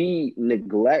if we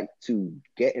neglect to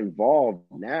get involved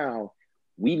now,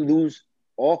 we lose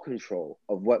all control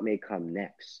of what may come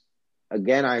next.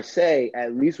 Again, I say,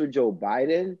 at least with Joe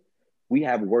Biden, we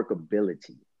have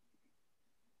workability.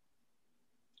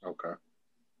 Okay.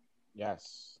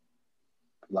 Yes.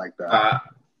 Like that.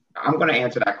 I'm going to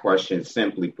answer that question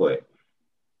simply put.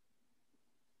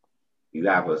 You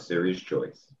have a serious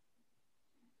choice.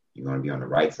 You're going to be on the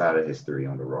right side of history,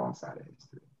 on the wrong side of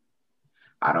history.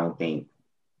 I don't think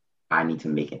I need to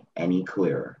make it any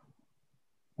clearer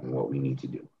on what we need to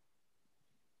do.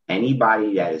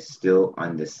 Anybody that is still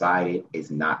undecided is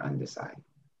not undecided.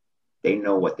 They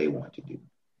know what they want to do.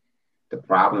 The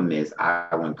problem is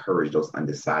I will encourage those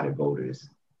undecided voters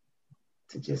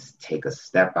to just take a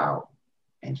step out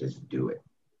and just do it.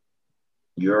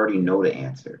 You already know the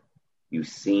answer. You've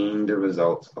seen the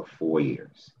results of 4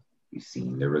 years. You've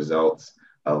seen the results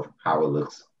of how it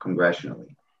looks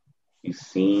congressionally. You've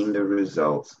seen the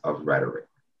results of rhetoric.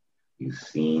 You've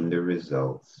seen the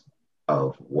results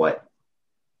of what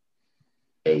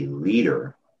a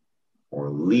leader or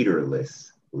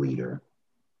leaderless leader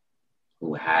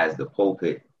who has the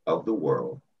pulpit of the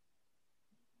world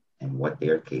and what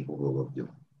they're capable of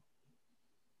doing.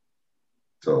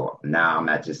 So now I'm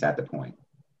not just at the point.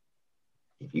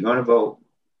 If you're going to vote,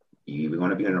 you're either going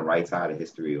to be on the right side of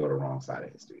history or the wrong side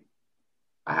of history.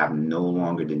 I have no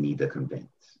longer the need to convince.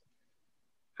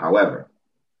 However,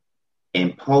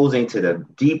 in posing to the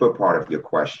deeper part of your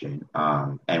question,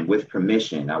 and with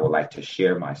permission, I would like to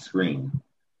share my screen.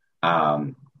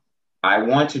 I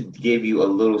want to give you a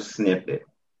little snippet.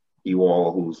 You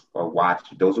all who are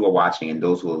watching, those who are watching and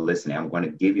those who are listening, I'm going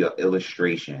to give you an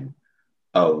illustration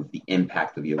of the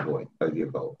impact of your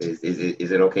vote. Is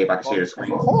it okay if I can share the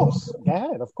screen? Of course. Go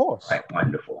ahead, of course. All right,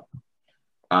 wonderful.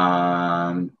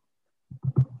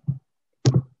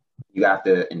 You have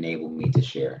to enable me to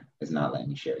share. It's not letting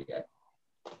me share yet.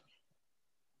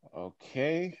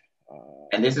 Okay.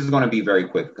 And this is going to be very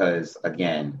quick because,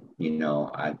 again,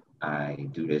 I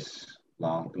do this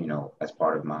long, as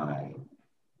part of my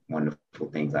wonderful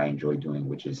things I enjoy doing,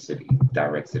 which is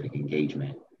direct civic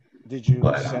engagement. Did you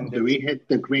send it? Do we hit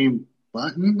the green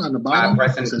button on the bottom?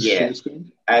 Yeah.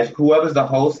 As whoever's the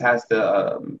host has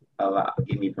to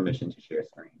give me permission to share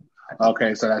screen.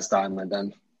 Okay, so that's done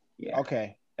then. Yeah.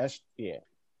 Okay. Yeah.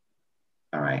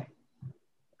 All right.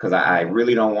 Because I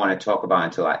really don't want to talk about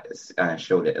until I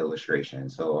show the illustration.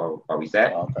 So are we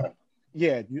set? Okay.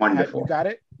 Yeah. Wonderful. You got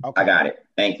it? Okay. I got it.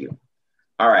 Thank you.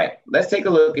 All right. Let's take a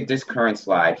look at this current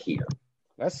slide here.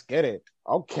 Let's get it.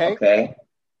 Okay. Okay.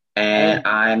 And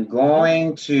I'm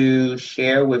going to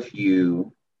share with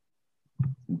you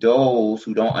those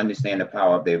who don't understand the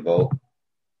power of their vote.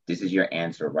 This is your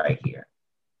answer right here.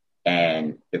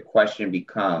 And the question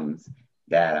becomes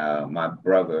that my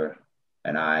brother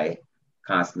and I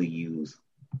constantly use,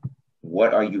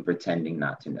 what are you pretending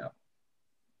not to know?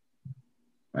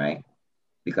 Right?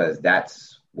 Because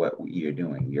that's what you're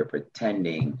doing. You're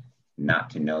pretending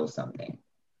not to know something.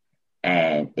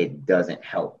 And it doesn't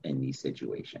help in these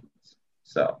situations.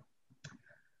 So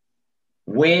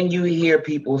when you hear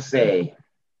people say,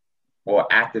 or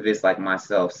activists like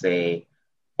myself say,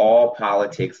 all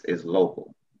politics is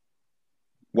local,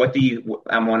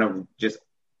 I'm going to just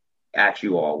ask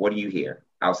you all, what do you hear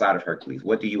outside of Hercules?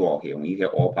 What do you all hear when you hear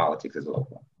all politics is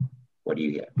local? What do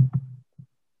you hear?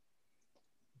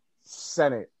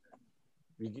 Senate,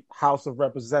 House of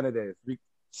Representatives,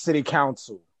 City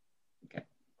Council. Okay,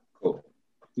 cool.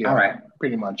 Yeah, all right.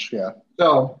 Pretty much, yeah.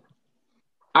 So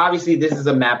obviously this is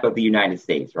a map of the United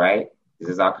States, right? This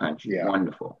is our country. Yeah.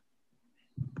 Wonderful.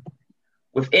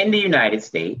 Within the United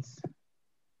States,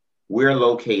 we're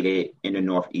located in the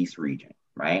Northeast region,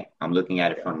 right? I'm looking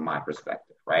at it from my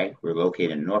perspective, right? We're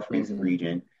located in the Northeast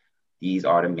region. These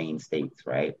are the main states,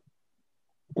 right?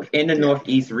 Within the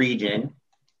Northeast region,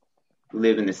 we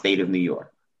live in the state of New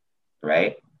York,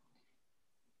 right?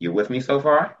 You're with me so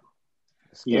far?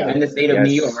 Yeah. In the state of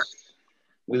New York,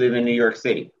 we live in New York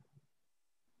City.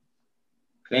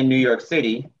 In New York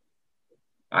City,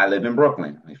 I live in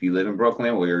Brooklyn. If you live in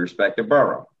Brooklyn, we're your respective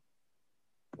borough.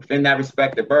 Within that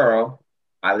respective borough,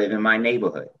 I live in my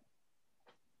neighborhood.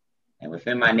 And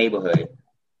within my neighborhood,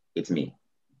 it's me.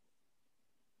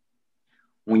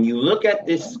 When you look at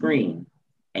this screen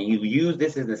and you use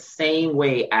this in the same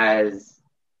way as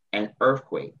an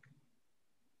earthquake,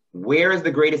 where is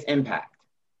the greatest impact?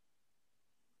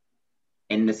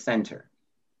 In the center,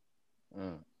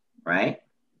 right?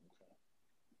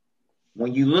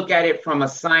 When you look at it from a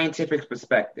scientific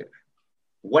perspective,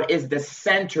 what is the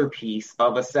centerpiece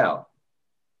of a cell?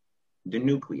 The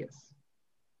nucleus.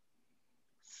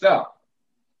 So,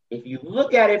 if you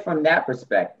look at it from that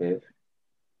perspective,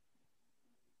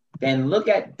 then look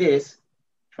at this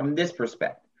from this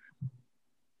perspective.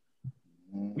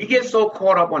 We get so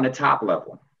caught up on the top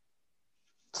level.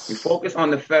 We focus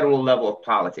on the federal level of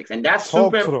politics, and that's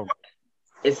super important,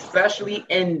 especially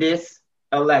in this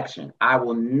election. I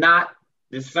will not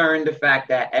discern the fact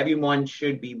that everyone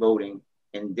should be voting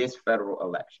in this federal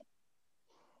election.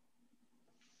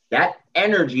 That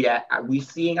energy that we're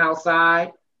seeing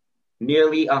outside,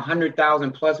 nearly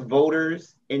 100,000 plus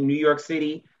voters in New York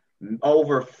City,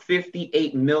 over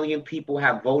 58 million people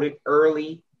have voted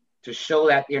early to show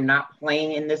that they're not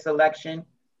playing in this election.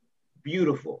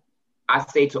 Beautiful. I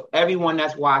say to everyone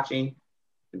that's watching,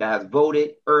 that has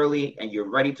voted early and you're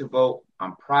ready to vote,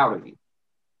 I'm proud of you.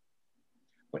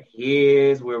 But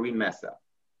here's where we mess up.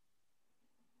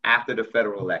 After the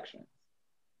federal election,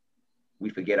 we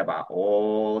forget about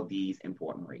all these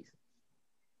important races.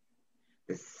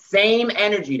 The same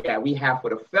energy that we have for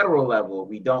the federal level,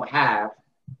 we don't have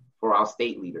for our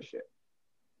state leadership.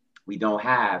 We don't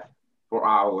have for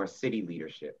our city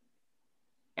leadership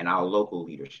and our local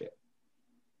leadership.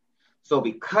 So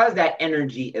because that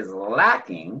energy is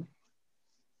lacking,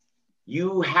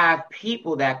 you have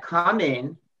people that come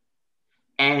in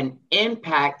and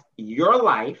impact your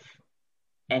life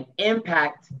and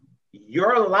impact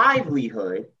your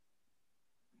livelihood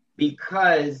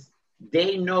because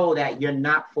they know that you're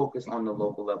not focused on the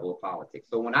local level of politics.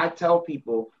 So when I tell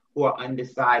people who are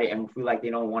undecided and who feel like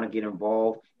they don't want to get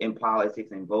involved in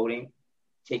politics and voting,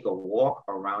 take a walk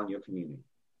around your community.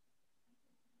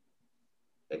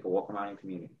 Take a walk around your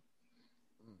community.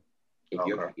 If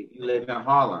you live in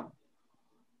Harlem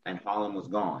and Harlem was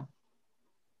gone,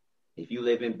 if you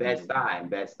live in Bed-Stuy and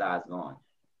Bed-Stuy's gone,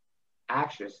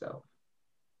 ask yourself,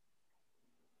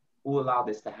 who allowed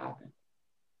this to happen?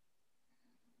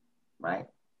 Right?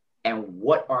 And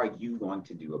what are you going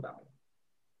to do about it?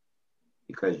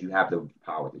 Because you have the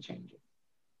power to change it.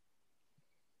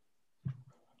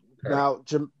 Okay. Now,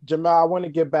 Jamell, I want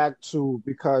to get back to,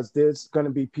 because there's going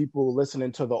to be people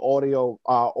listening to the audio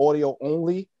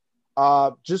only.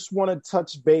 Just want to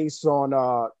touch base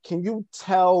on, can you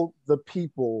tell the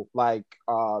people like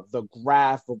the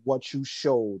graph of what you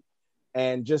showed,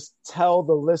 and just tell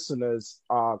the listeners,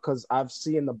 because I've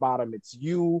seen the bottom, it's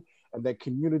you and the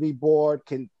community board.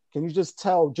 Can you just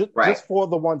tell, just for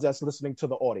the ones that's listening to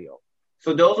the audio?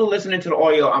 So those who are listening to the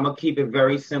audio, I'm going to keep it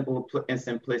very simple and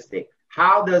simplistic.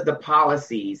 How does the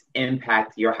policies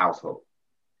impact your household?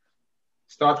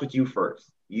 Starts with you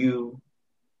first. You,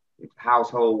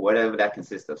 household, whatever that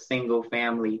consists of, single,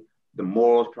 family, the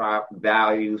morals,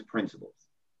 values, principles.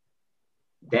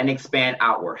 Then expand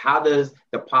outward. How does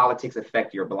the politics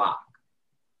affect your block?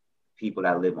 People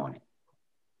that live on it.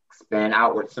 Expand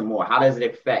outward some more. How does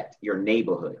it affect your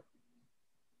neighborhood?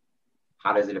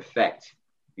 How does it affect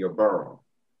your borough,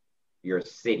 your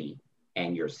city,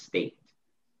 and your state?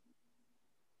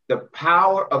 The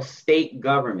power of state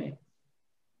government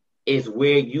is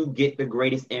where you get the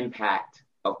greatest impact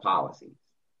of policies.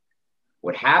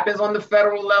 What happens on the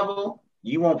federal level,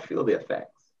 you won't feel the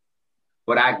effects.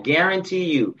 But I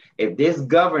guarantee you, if this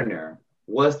governor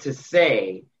was to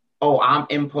say, oh, I'm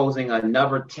imposing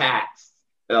another tax,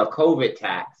 a COVID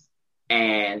tax,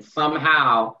 and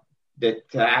somehow the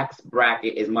tax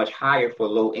bracket is much higher for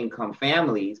low-income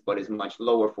families, but is much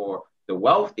lower for the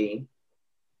wealthy,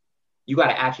 you got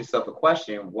to ask yourself a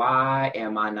question: why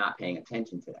am I not paying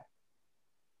attention to that?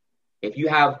 If you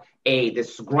have a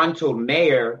disgruntled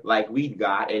mayor like we've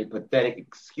got, a pathetic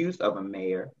excuse of a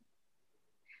mayor,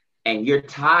 and you're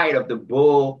tired of the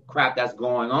bull crap that's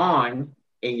going on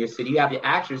in your city, you have to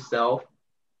ask yourself,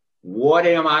 what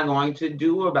am I going to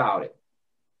do about it?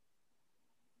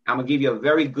 I'm going to give you a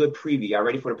very good preview. Y'all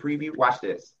ready for the preview? Watch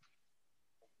this.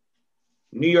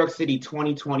 New York City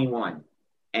 2021,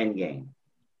 Endgame.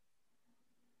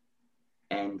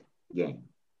 Endgame.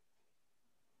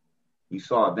 You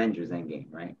saw Avengers Endgame,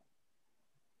 right?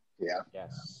 Yeah.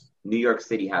 Yes. New York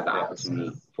City has the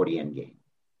opportunity for the Endgame.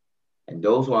 And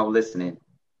those who are listening,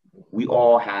 we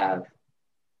all have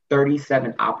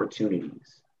 37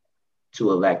 opportunities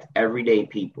to elect everyday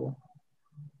people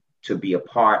to be a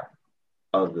part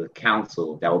of the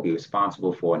council that will be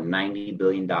responsible for a $90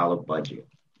 billion budget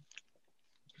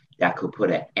that could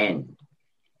put an end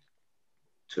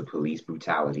to police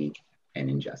brutality and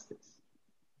injustice.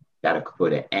 That could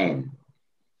put an end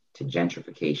to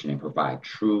gentrification and provide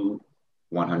true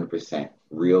 100%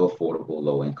 real affordable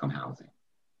low-income housing.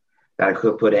 That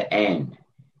could put an end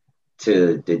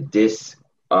to the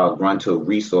disgruntled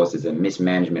resources and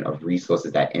mismanagement of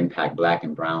resources that impact Black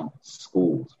and brown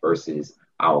schools versus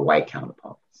our white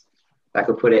counterparts. That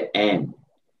could put an end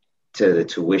to the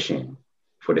tuition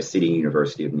for the City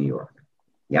University of New York.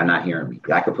 Y'all not hearing me.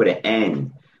 That could put an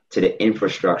end to the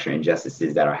infrastructure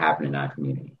injustices that are happening in our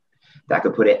community. That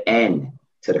could put an end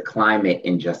to the climate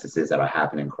injustices that are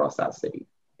happening across our city.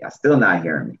 Y'all still not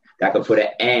hearing me. That could put an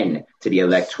end to the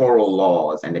electoral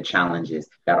laws and the challenges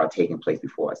that are taking place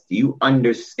before us. Do you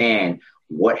understand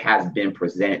what has been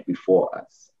presented before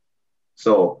us?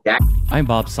 I'm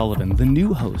Bob Sullivan, the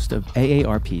new host of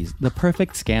AARP's The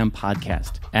Perfect Scam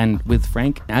podcast. And with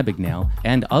Frank Abagnale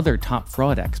and other top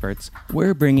fraud experts,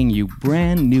 we're bringing you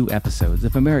brand new episodes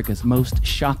of America's most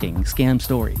shocking scam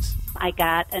stories. I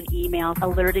got an email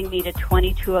alerting me to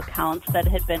 22 accounts that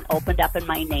had been opened up in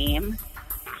my name.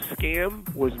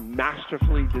 scam was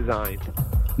masterfully designed.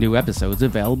 New episodes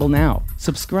available now.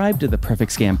 Subscribe to the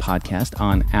Perfect Scam podcast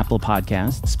on Apple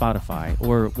Podcasts, Spotify,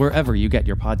 or wherever you get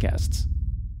your podcasts.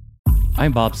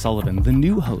 I'm Bob Sullivan, the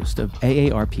new host of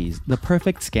AARP's The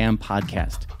Perfect Scam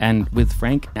podcast. And with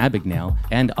Frank Abagnale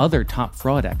and other top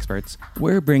fraud experts,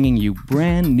 we're bringing you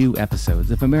brand new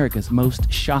episodes of America's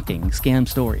most shocking scam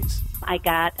stories. I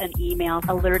got an email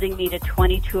alerting me to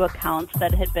 22 accounts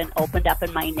that had been opened up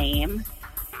in my name.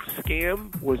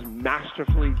 Scam was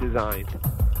masterfully designed.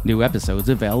 New episodes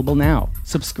available now.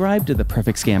 Subscribe to the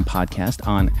Perfect Scam podcast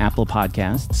on Apple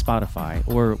Podcasts, Spotify,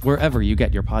 or wherever you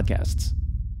get your podcasts.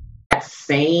 That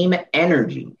same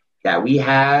energy that we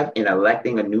have in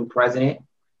electing a new president,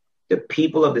 the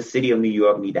people of the city of New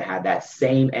York need to have that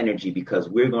same energy, because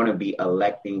we're going to be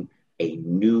electing a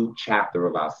new chapter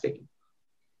of our city.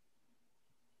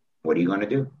 What are you going to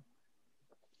do?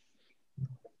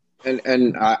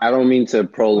 And I don't mean to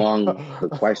prolong the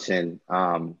question,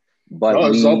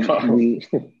 but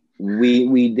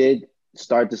we did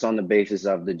start this on the basis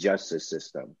of the justice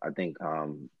system. I think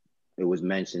it was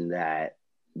mentioned that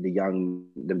the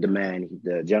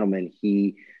gentleman,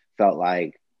 he felt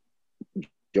like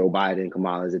Joe Biden,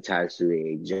 Kamala, is attached to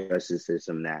a justice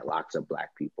system that locks up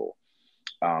Black people.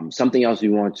 Something else we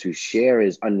want to share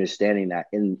is understanding that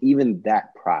in even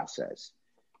that process,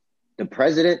 the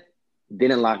president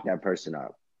didn't lock that person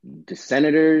up. The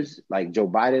senators, like Joe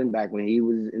Biden, back when he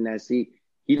was in that seat,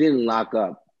 he didn't lock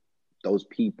up those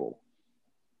people.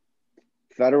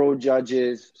 Federal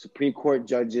judges, Supreme Court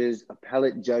judges,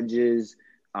 appellate judges,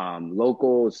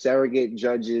 local surrogate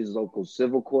judges, local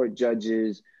civil court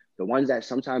judges, the ones that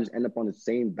sometimes end up on the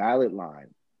same ballot line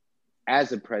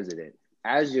as a president,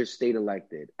 as your state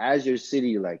elected, as your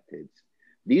city elected.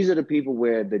 These are the people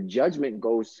where the judgment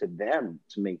goes to them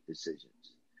to make decisions.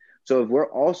 So if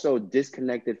we're also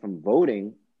disconnected from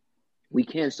voting, we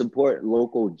can't support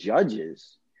local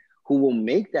judges who will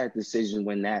make that decision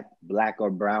when that Black or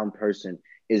brown person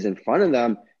is in front of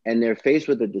them and they're faced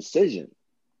with a decision.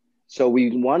 So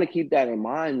we want to keep that in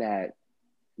mind, that,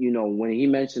 you know, when he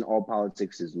mentioned all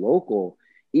politics is local,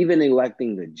 even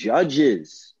electing the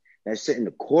judges that sit in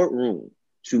the courtroom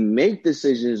to make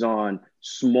decisions on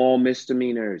small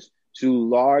misdemeanors to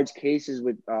large cases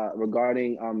with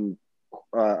regarding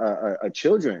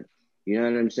children. You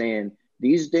know what I'm saying?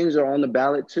 These things are on the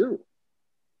ballot too.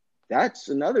 That's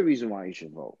another reason why you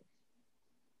should vote.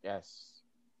 Yes.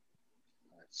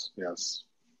 Yes.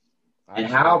 And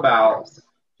how about,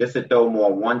 just to throw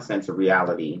more one sense of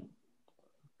reality,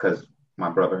 because my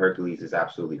brother Hercules is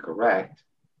absolutely correct.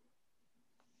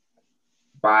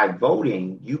 By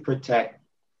voting, you protect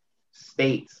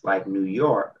states like New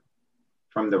York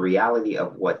from the reality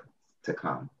of what's to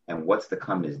come. And what's to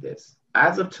come is this.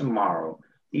 As of tomorrow,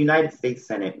 the United States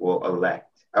Senate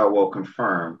will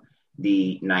confirm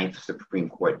the 9th Supreme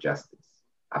Court Justice.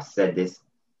 I've said this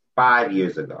 5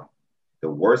 years ago. The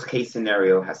worst case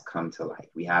scenario has come to light.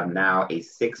 We have now a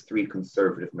 6-3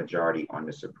 conservative majority on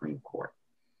the Supreme Court.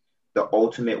 The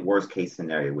ultimate worst case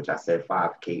scenario, which I said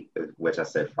 5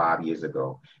 years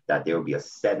ago, that there will be a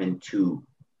 7-2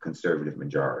 conservative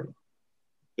majority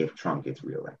if Trump gets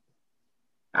reelected.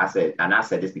 I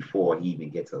said this before he even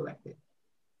gets elected,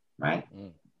 right?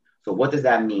 So what does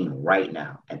that mean right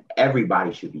now? And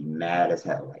everybody should be mad as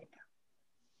hell right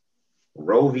now.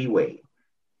 Roe v. Wade,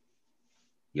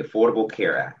 the Affordable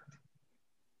Care Act,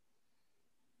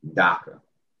 DACA,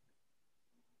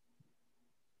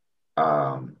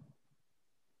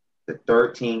 the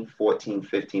 13th, 14th,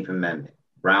 15th Amendment,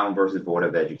 Brown versus Board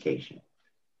of Education,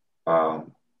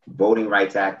 Voting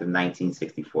Rights Act of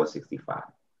 1964-65,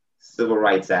 Civil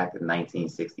Rights Act of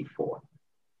 1964,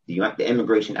 the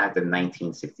Immigration Act of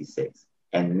 1966,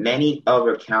 and many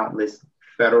other countless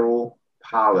federal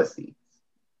policies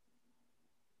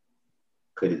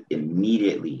could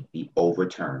immediately be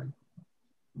overturned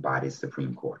by the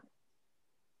Supreme Court.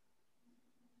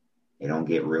 They don't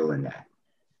get real in that.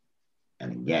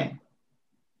 And again,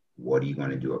 what are you going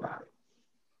to do about it?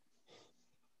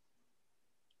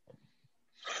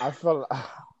 I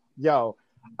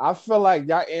feel like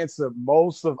y'all answered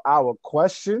most of our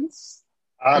questions.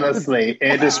 Honestly,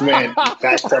 it just went back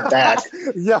to back.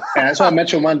 Yeah. And I just want to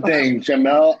mention one thing,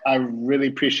 Jamell. I really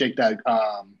appreciate that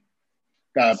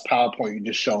that PowerPoint you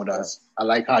just showed us. I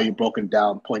like how you broke it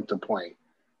down point to point.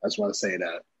 I just want to say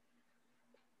that.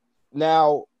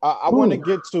 Now, I want to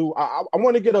get to. I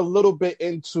want to get a little bit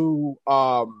into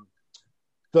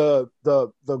the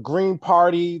Green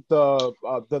Party,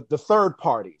 the third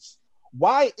parties.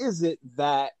 Why is it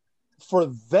that for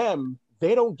them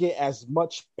they don't get as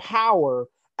much power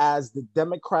as the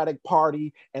Democratic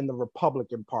Party and the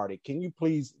Republican Party? Can you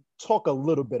please talk a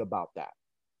little bit about that.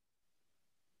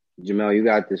 Jamell, you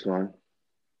got this one.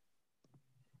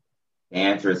 The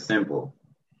answer is simple.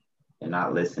 They're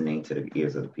not listening to the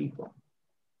ears of the people.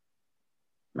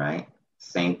 Right?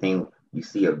 Same thing. You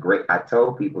see I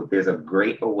tell people there's a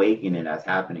great awakening that's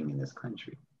happening in this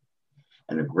country.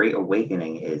 And the great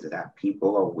awakening is that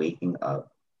people are waking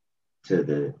up to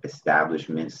the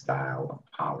establishment style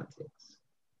of politics.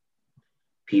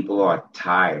 People are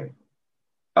tired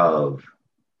of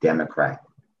Democrat,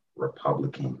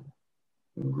 Republican,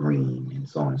 Green, and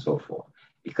so on and so forth,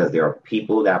 because there are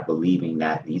people that believing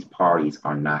that these parties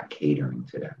are not catering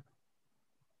to them,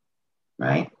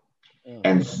 right?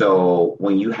 And so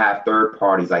when you have third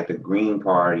parties like the Green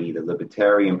Party, the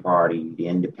Libertarian Party, the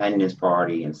Independence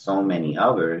Party, and so many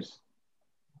others,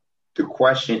 the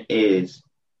question is,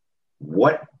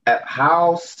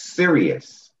 how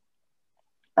serious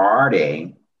are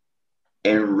they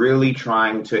in really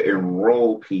trying to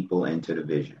enroll people into the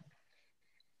vision,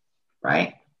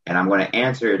 right? And I'm going to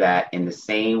answer that in the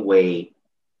same way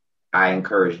I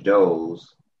encourage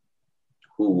those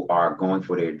who are going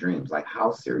for their dreams. Like,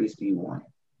 how serious do you want it?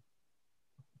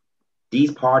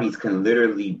 These parties can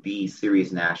literally be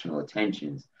serious national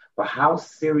attentions, but how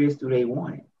serious do they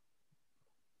want it?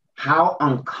 How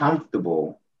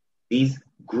uncomfortable these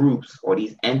groups or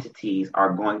these entities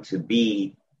are going to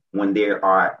be when they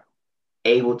are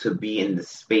able to be in the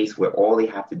space where all they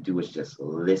have to do is just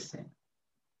listen,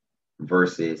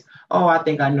 versus, oh, I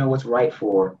think I know what's right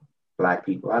for Black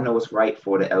people. I know what's right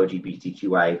for the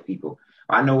LGBTQIA people.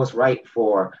 I know what's right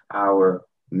for our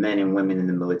men and women in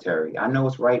the military. I know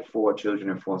what's right for children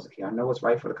in foster care. I know what's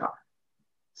right for the car.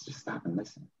 Let's just stop and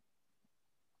listen,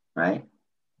 right?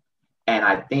 And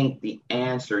I think the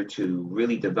answer to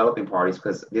really developing parties,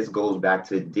 because this goes back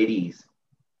to Diddy's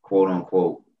quote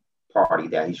unquote party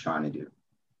that he's trying to do.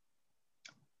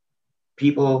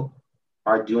 People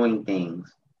are doing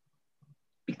things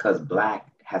because Black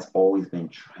has always been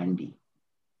trendy.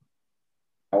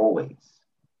 Always.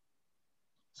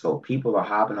 So people are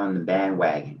hopping on the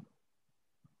bandwagon,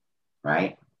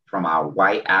 right? From our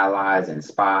white allies and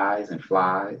spies and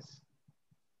flies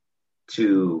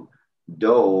to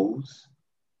those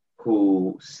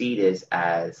who see this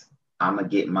as, I'm going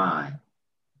to get mine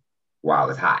while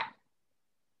it's hot.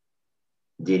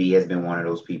 Diddy has been one of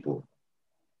those people,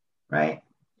 right?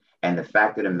 And the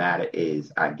fact of the matter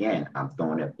is, again, I'm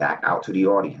throwing it back out to the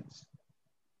audience.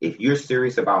 If you're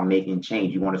serious about making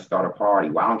change, you want to start a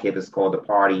party. Well, I don't care if it's called the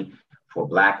Party for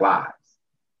Black Lives.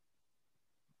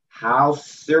 How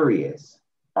serious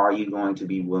are you going to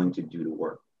be willing to do the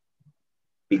work?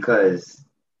 Because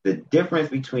the difference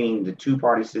between the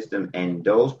two-party system and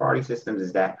those party systems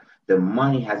is that the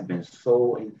money has been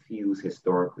so infused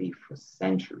historically for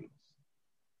centuries.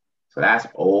 So that's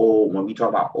old. When we talk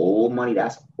about old money,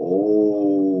 that's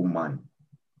old money.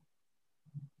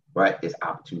 But there's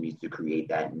opportunities to create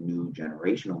that new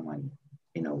generational money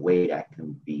in a way that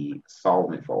can be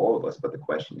solvent for all of us. But the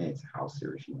question is, how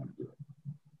serious you want to do it?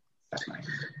 That's my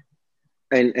answer.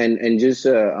 And just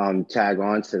to tag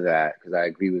on to that, because I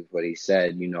agree with what he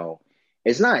said, you know,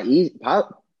 it's not easy.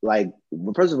 Like,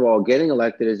 first of all, getting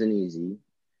elected isn't easy.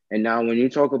 And now when you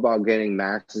talk about getting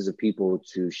masses of people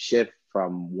to shift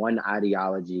from one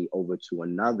ideology over to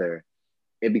another,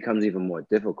 it becomes even more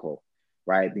difficult,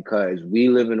 right? Because we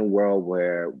live in a world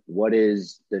where what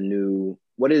is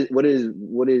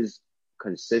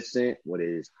consistent, what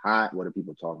is hot, what are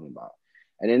people talking about?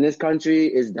 And in this country,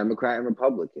 it's Democrat and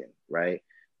Republican, right?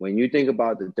 When you think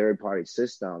about the third party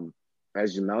system,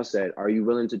 as Jamell said, are you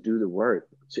willing to do the work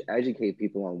to educate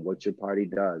people on what your party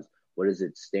does? What does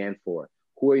it stand for?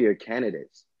 Who are your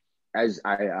candidates? As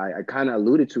I kind of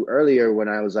alluded to earlier when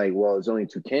I was like, well, there's only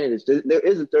two candidates. There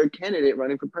is a third candidate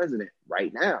running for president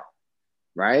right now,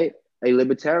 right? A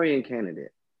libertarian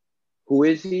candidate. Who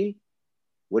is he?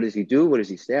 What does he do? What does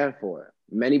he stand for?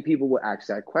 Many people will ask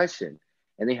that question,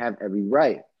 and they have every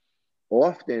right.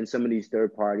 Often, some of these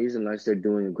third parties, unless they're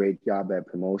doing a great job at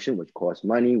promotion, which costs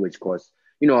money, which costs,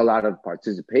 a lot of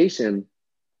participation,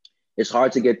 it's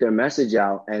hard to get their message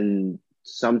out. And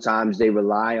sometimes they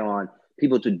rely on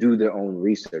people to do their own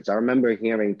research. I remember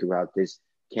hearing throughout this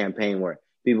campaign where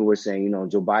people were saying,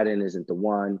 Joe Biden isn't the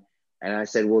one. And I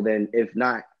said, well, then if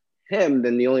not him,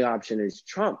 then the only option is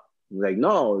Trump. Like,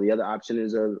 no, the other option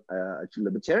is a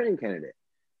libertarian candidate.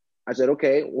 I said,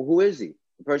 okay, well, who is he?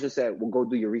 The person said, well, go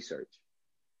do your research.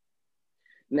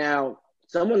 Now,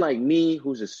 someone like me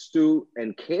who's astute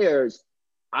and cares,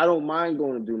 I don't mind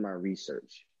going to do my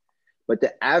research. But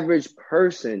the average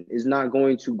person is not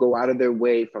going to go out of their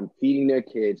way from feeding their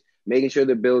kids, making sure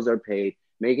their bills are paid,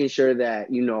 making sure that,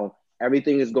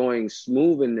 everything is going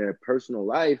smooth in their personal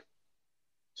life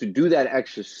to do that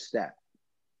extra step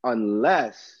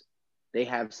unless they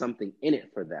have something in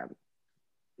it for them,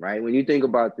 right? When you think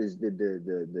about this,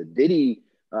 the Diddy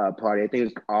party, I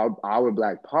think it's our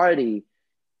Black Party.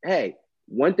 Hey,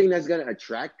 one thing that's going to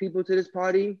attract people to this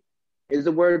party is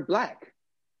the word Black.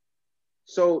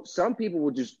 So some people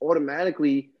will just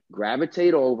automatically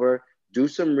gravitate over, do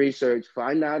some research,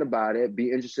 find out about it,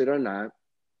 be interested or not.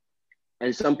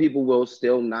 And some people will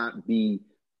still not be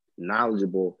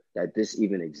knowledgeable that this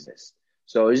even exists.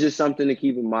 So it's just something to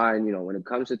keep in mind, you know, when it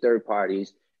comes to third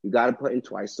parties, you got to put in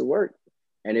twice the work.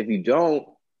 And if you don't,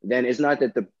 then it's not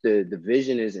that the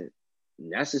vision isn't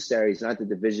necessary. It's not that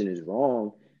the vision is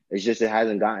wrong. It's just it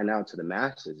hasn't gotten out to the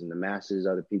masses, and the masses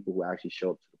are the people who actually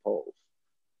show up to the polls.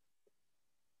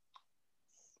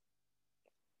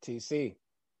 TC.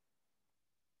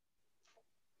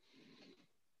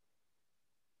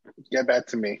 Get back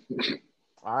to me.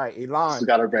 All right, Elon. She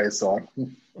got a great song.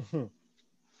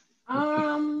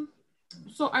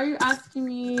 So are you asking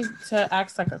me to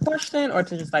ask like a question or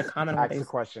to just like comment on Ask a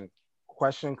question,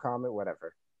 comment,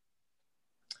 whatever.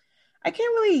 I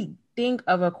can't really think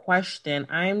of a question.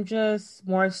 I'm just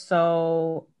more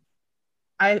so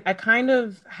I kind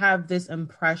of have this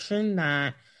impression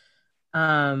that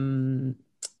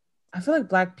I feel like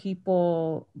Black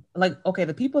people, like, okay,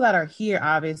 the people that are here,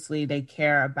 obviously they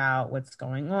care about what's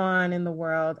going on in the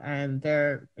world, and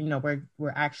they're, you know,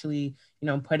 we're actually, you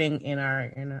know, putting in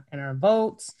our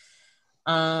votes,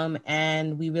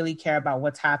 and we really care about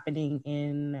what's happening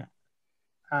in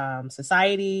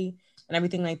society and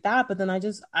everything like that. But then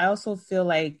I also feel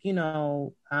like, you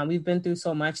know, we've been through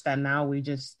so much that now we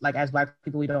just, like, as Black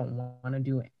people, we don't want to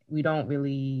do it. We don't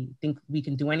really think we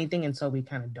can do anything, and so we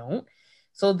kind of don't.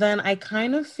 So then I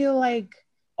kind of feel like,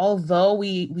 although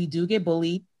we do get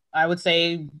bullied, I would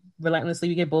say relentlessly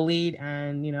we get bullied,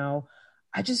 and, you know,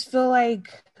 I just feel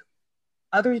like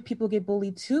other people get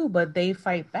bullied too, but they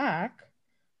fight back.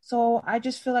 So I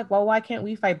just feel like, well, why can't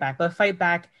we fight back? But fight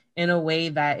back in a way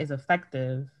that is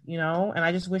effective, you know? And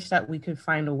I just wish that we could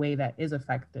find a way that is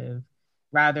effective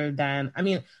rather than, I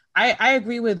mean, I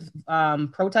agree with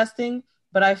protesting,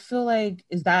 but I feel like,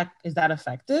 is that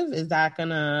effective? Is that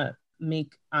gonna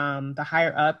make the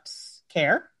higher ups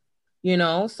care, you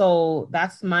know? So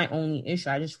that's my only issue.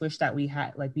 I just wish that we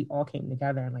all came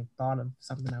together and like thought of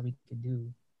something that we could do,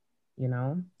 you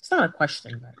know? It's not a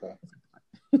question, but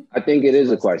I think it is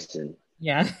a question.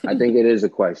 Yeah. I think it is a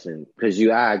question, because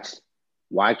you asked,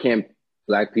 why can't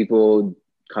Black people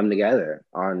come together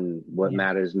on what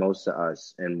matters most to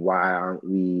us, and why aren't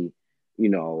we, you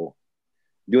know,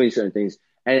 doing certain things?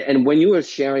 And when you were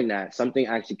sharing that, something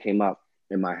actually came up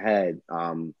in my head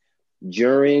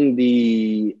during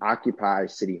the Occupy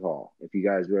City Hall. If you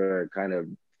guys were kind of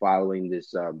following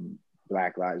this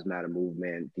Black Lives Matter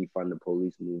movement, defund the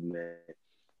police movement,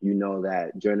 you know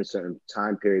that during a certain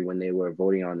time period when they were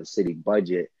voting on the city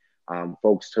budget,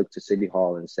 folks took to City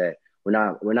Hall and said, we're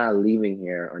not leaving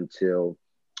here until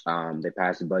they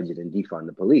pass the budget and defund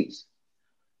the police.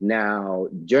 Now,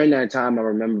 during that time, I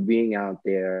remember being out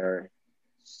there,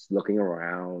 looking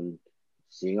around,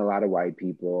 seeing a lot of white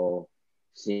people,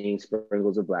 seeing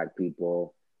sprinkles of Black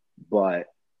people,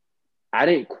 but I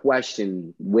didn't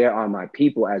question where are my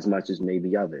people as much as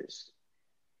maybe others.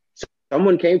 So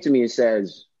someone came to me and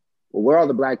says, well, where are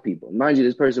the Black people? Mind you,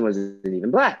 this person wasn't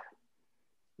even Black.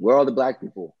 Where are the Black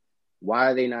people? Why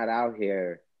are they not out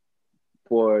here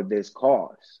for this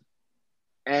cause?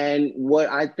 And what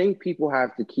I think people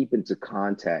have to keep into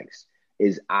context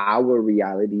is our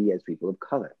reality as people of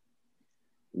color.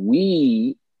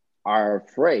 We are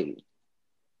afraid.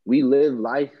 We live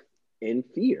life in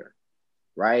fear,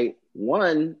 right?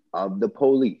 One, of the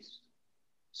police.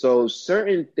 So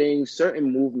certain things,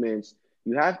 certain movements,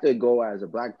 you have to go as a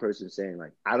Black person saying,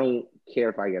 like, I don't care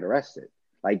if I get arrested.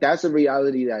 Like, that's a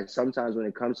reality that sometimes when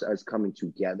it comes to us coming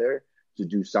together to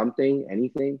do something,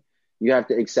 anything, you have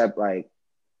to accept, like,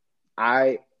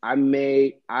 I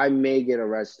may get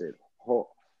arrested. Hold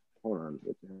on.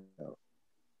 What the hell?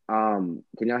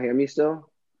 Can y'all hear me still?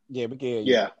 Yeah, we can hear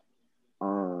you. Yeah.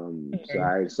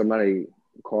 Sorry, somebody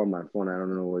called my phone. I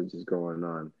don't know what's just going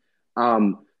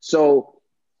on. So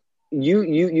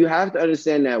you have to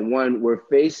understand that, one, we're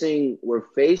facing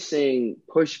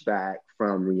pushback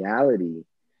from reality.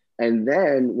 And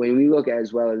then when we look at,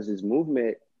 as well as this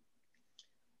movement,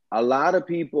 a lot of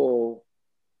people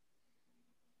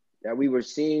that we were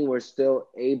seeing were still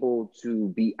able to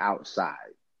be outside,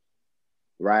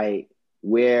 right?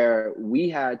 Where we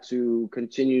had to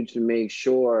continue to make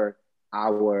sure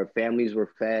our families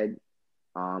were fed.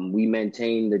 We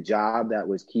maintained the job that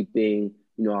was keeping,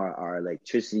 you know, our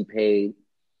electricity paid.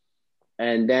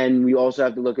 And then we also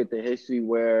have to look at the history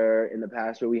where in the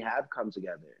past where we have come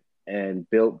together and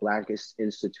built Black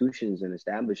institutions and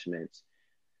establishments.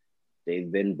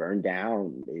 They've been burned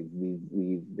down.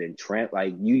 We've been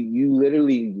like you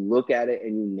literally look at it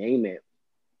and you name it,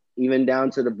 even down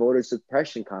to the voter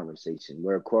suppression conversation,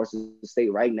 where across the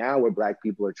state right now, where Black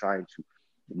people are trying to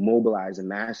mobilize the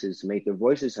masses to make their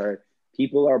voices heard,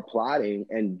 people are plotting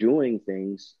and doing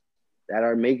things that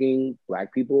are making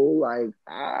Black people like,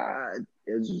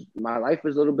 my life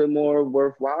is a little bit more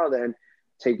worthwhile than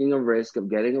taking a risk of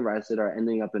getting arrested or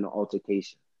ending up in an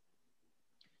altercation.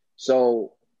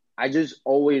 So I just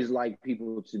always like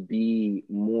people to be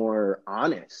more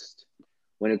honest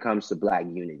when it comes to Black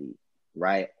unity,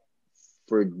 right?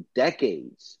 For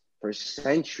decades, for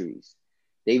centuries,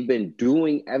 they've been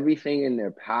doing everything in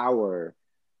their power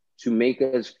to make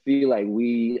us feel like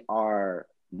we are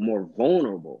more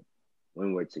vulnerable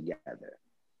when we're together.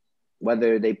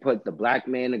 Whether they put the Black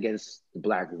man against the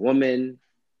Black woman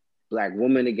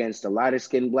against the lighter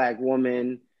skinned Black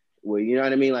woman, where, you know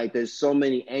what I mean? Like, there's so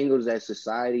many angles that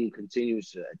society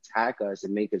continues to attack us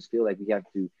and make us feel like we have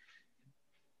to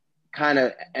kind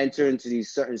of enter into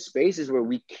these certain spaces where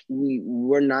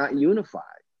we're not unified.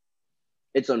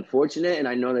 It's unfortunate, and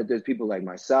I know that there's people like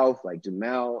myself, like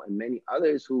Jamell, and many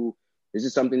others who this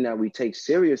is something that we take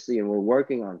seriously and we're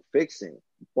working on fixing.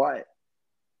 But,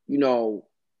 you know,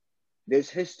 there's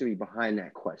history behind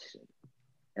that question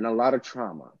and a lot of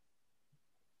trauma.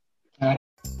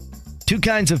 Two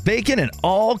kinds of bacon and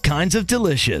all kinds of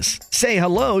delicious. Say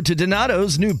hello to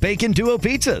Donato's new Bacon Duo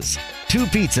pizzas. 2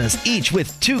 pizzas, each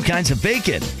with 2 kinds of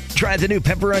bacon. Try the new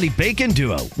Pepperoni Bacon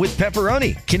Duo with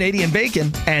pepperoni, Canadian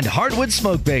bacon, and hardwood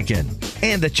smoked bacon.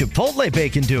 And the Chipotle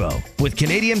Bacon Duo with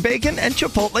Canadian bacon and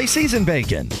Chipotle seasoned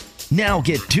bacon. Now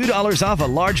get $2 off a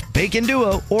large Bacon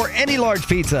Duo or any large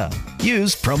pizza.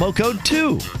 Use promo code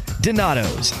 2.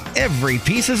 Donato's. Every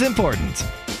piece is important.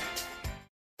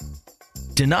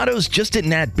 Donato's just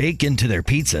didn't add bacon to their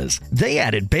pizzas. They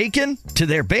added bacon to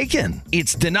their bacon.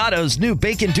 It's Donato's new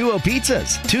Bacon Duo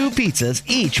pizzas. 2 pizzas,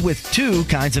 each with 2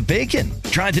 kinds of bacon.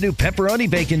 Try the new Pepperoni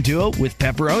Bacon Duo with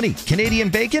pepperoni, Canadian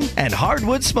bacon, and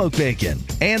hardwood smoked bacon.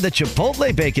 And the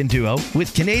Chipotle Bacon Duo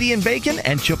with Canadian bacon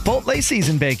and Chipotle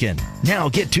seasoned bacon. Now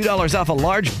get $2 off a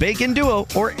large Bacon Duo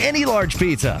or any large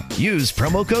pizza. Use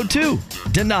promo code 2.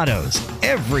 Donato's.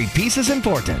 Every piece is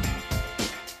important.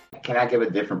 Can I give a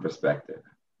different perspective?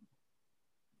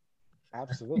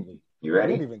 Absolutely. You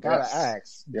ready? You don't even gotta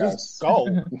ask. Yes. Just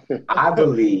go. I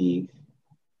believe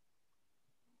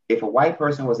if a white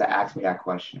person was to ask me that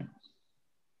question,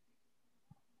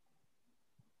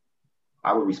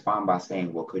 I would respond by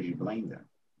saying, well, could you blame them?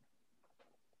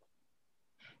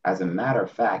 As a matter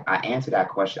of fact, I answered that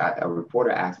question. A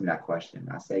reporter asked me that question.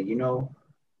 I said, you know,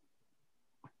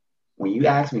 when you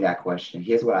ask me that question,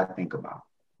 here's what I think about.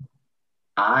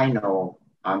 I know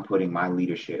I'm putting my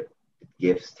leadership,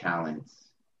 gifts, talents,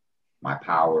 my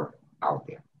power out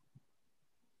there.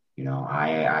 You know,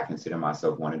 I consider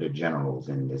myself one of the generals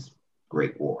in this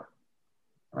great war,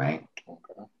 right?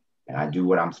 Okay. And I do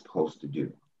what I'm supposed to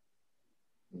do.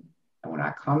 And when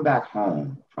I come back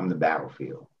home from the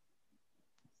battlefield,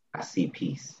 I see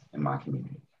peace in my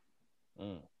community.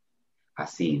 I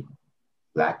see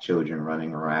Black children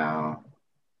running around.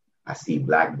 I see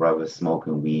Black brothers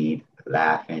smoking weed,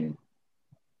 laughing.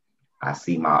 I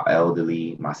see my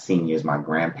elderly, my seniors, my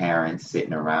grandparents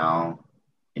sitting around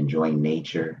enjoying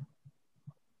nature.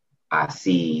 I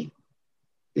see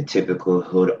the typical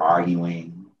hood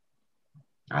arguing.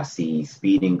 I see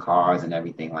speeding cars and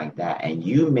everything like that. And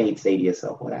you may say to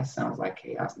yourself, well, that sounds like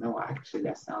chaos. No, actually,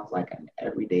 that sounds like an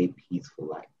everyday peaceful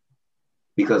life.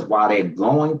 Because while they're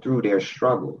going through their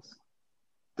struggles,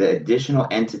 the additional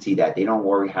entity that they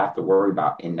don't have to worry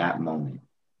about in that moment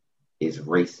is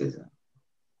racism,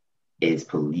 is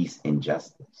police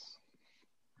injustice.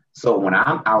 So when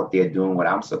I'm out there doing what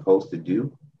I'm supposed to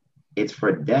do, it's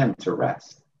for them to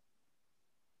rest.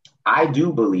 I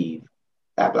do believe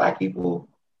that Black people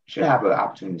should have an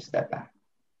opportunity to step back.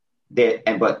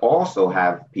 But also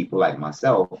have people like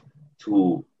myself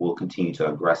who will continue to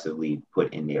aggressively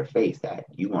put in their face that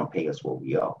you won't pay us what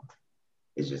we owe.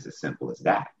 It's just as simple as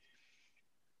that.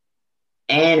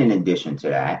 And in addition to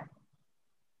that,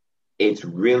 it's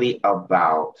really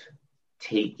about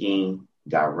taking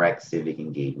direct civic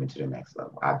engagement to the next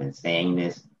level. I've been saying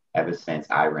this ever since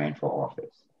I ran for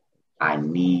office. I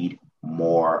need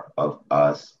more of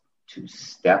us to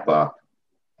step up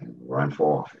and run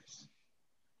for office.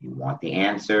 You want the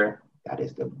answer? That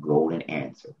is the golden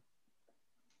answer.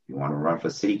 You want to run for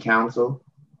city council?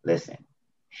 Listen,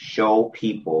 show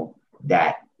people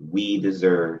that we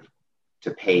deserve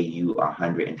to pay you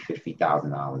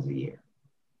 $150,000 a year.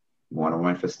 You want to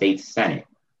run for state senate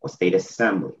or state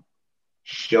assembly,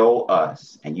 show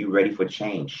us, and you ready for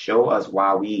change, show us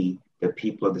why we, the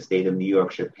people of the state of New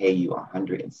York, should pay you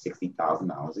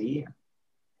 $160,000 a year.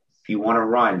 If you want to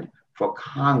run for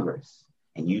Congress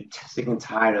and you sick and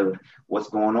tired of what's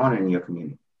going on in your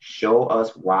community, show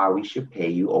us why we should pay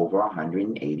you over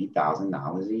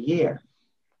 $180,000 a year.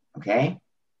 Okay?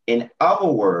 In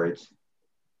other words,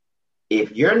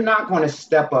 if you're not going to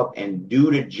step up and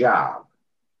do the job,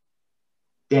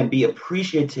 then be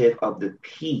appreciative of the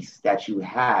peace that you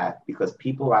have, because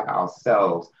people like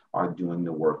ourselves are doing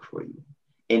the work for you.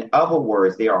 In other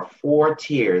words, there are 4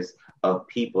 tiers of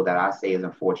people that I say is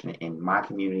unfortunate in my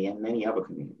community and many other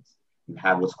communities. You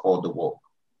have what's called the woke,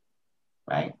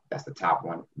 right? That's the top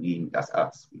one. That's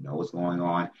us. We know what's going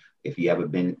on. If you ever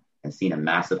been and seen a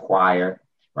massive choir,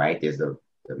 right? There's a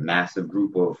massive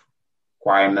group of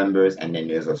choir members, and then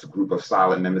there's a group of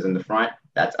solid members in the front.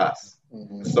 That's us,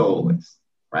 the soloists,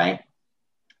 right?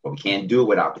 But we can't do it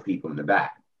without the people in the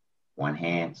back. One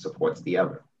hand supports the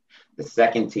other. The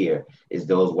second tier is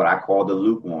those what I call the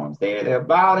lukewarms. They're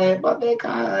about it, but they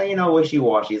kind of,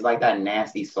 wishy-washy. It's like that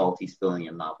nasty, salty spill in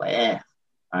your mouth. Like,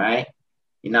 all right?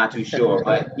 You're not too sure,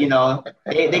 but, they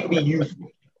can be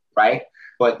useful, right?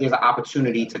 But there's an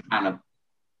opportunity to kind of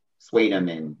sway them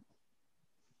in,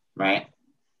 right?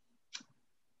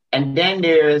 And then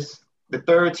there's the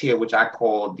third tier, which I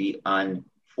call the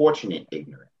unfortunate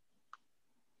ignorant.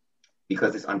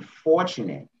 Because it's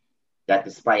unfortunate that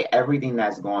despite everything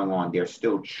that's going on, they're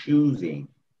still choosing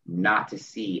not to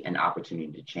see an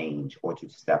opportunity to change or to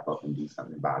step up and do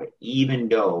something about it, even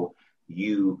though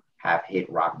you have hit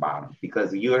rock bottom.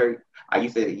 Because I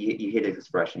used to, you hear this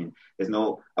expression, there's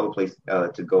no other place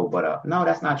to go but up. No,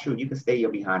 that's not true. You can stay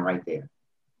your behind right there.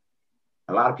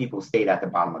 A lot of people stayed at the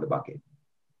bottom of the bucket.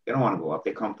 They don't want to go up.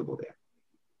 They're comfortable there.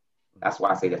 That's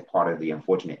why I say that's part of the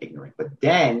unfortunate ignorant. But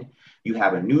then you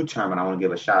have a new term, and I want to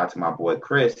give a shout out to my boy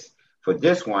Chris for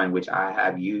this one, which I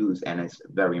have used, and it's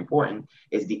very important,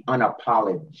 is the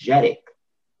unapologetic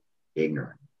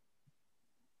ignorant.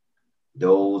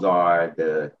 Those are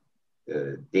the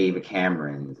David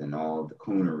Camerons and all the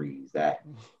cooneries that,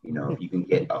 if you can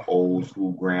get an old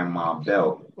school grandma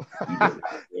belt, you just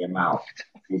wear them out.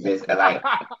 It's just like,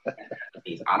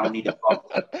 I don't need to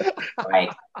talk to you.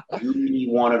 Like, you need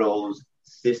one of those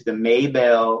Sister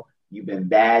Maybell, you've been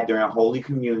bad during Holy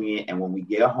Communion, and when we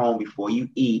get home before you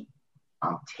eat,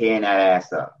 I'm tearing that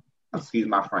ass up. Excuse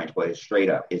my French, but it's straight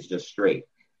up. It's just straight.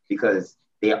 Because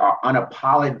they are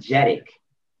unapologetic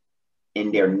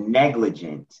in their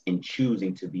negligence in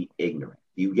choosing to be ignorant.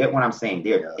 Do you get what I'm saying?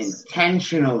 They're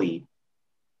intentionally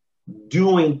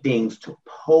doing things to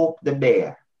poke the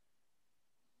bear.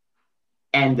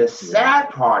 And the sad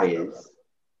part is,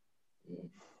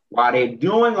 while they're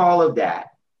doing all of that,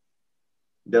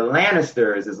 the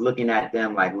Lannisters is looking at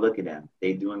them like, look at them.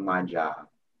 They're doing my job.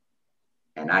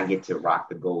 And I get to rock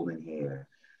the golden hair,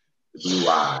 the blue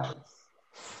eyes,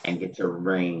 and get to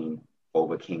reign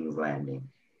over King's Landing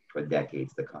for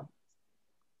decades to come.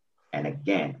 And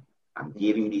again, I'm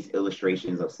giving these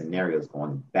illustrations of scenarios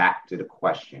going back to the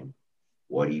question,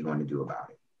 what are you going to do about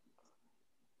it?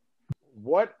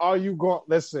 What are you going,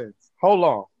 listen, hold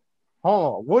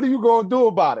on. What are you going to do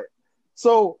about it?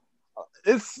 So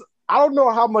I don't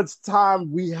know how much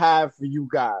time we have for you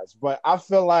guys, but I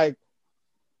feel like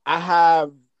I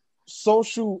have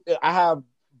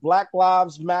Black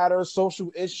Lives Matter,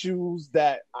 social issues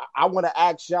that I want to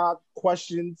ask y'all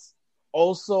questions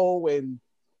also. And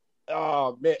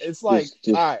man, it's like,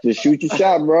 just shoot your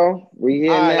shot, bro. We here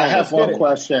now. I have one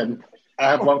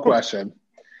question.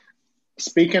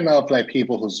 Speaking of like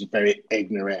people who's very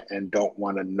ignorant and don't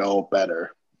want to know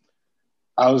better,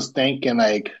 I was thinking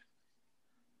like,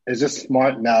 is it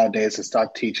smart nowadays to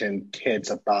start teaching kids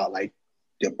about like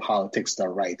their politics, the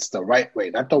right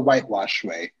way, not the whitewash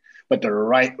way, but the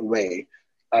right way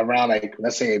around like,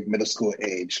 let's say middle school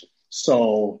age.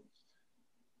 So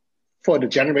for the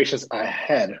generations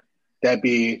ahead, that'd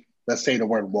be, let's say the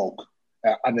word woke,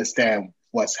 understand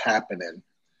what's happening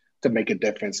to make a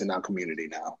difference in our community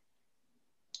now.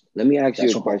 Let me ask you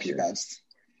a question. Let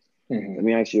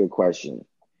me ask you a question.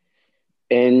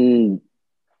 In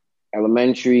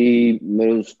elementary,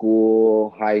 middle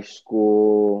school, high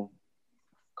school,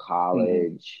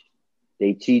 college,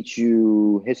 they teach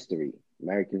you history,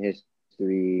 American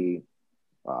history,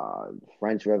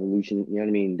 French Revolution. You know what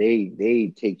I mean?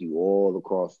 They take you all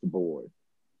across the board.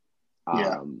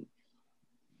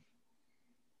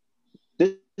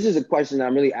 This is a question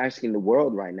I'm really asking the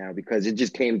world right now because it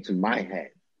just came to my head.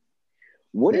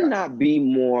 Would it not be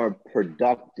more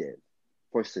productive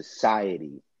for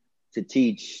society to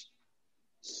teach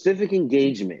civic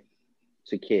engagement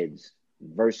to kids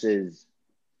versus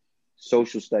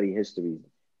social study history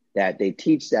that they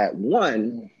teach that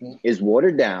one is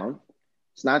watered down.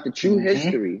 It's not the true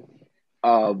history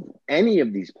of any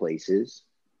of these places.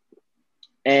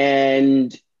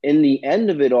 And in the end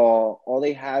of it all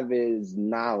they have is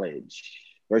knowledge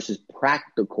versus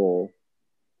practical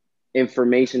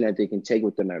information that they can take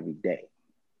with them every day.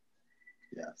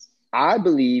 Yes. I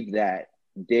believe that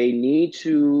they need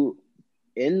to,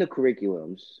 in the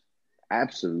curriculums,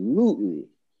 absolutely,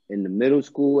 in the middle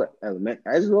school,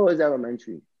 as well as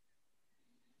elementary,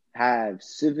 have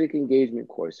civic engagement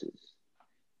courses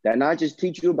that not just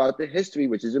teach you about the history,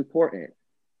 which is important,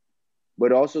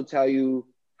 but also tell you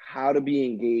how to be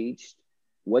engaged,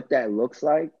 what that looks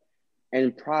like,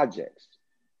 and projects.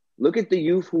 Look at the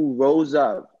youth who rose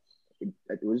up. It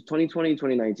was 2020,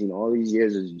 2019, all these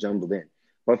years is jumbled in.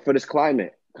 But for this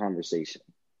climate conversation,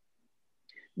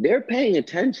 they're paying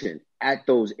attention at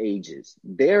those ages.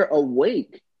 They're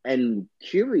awake and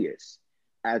curious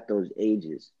at those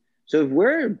ages. So if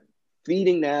we're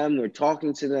feeding them, we're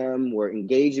talking to them, we're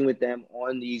engaging with them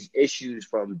on these issues,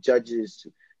 from judges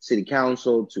to city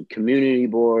council to community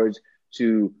boards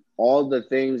to all the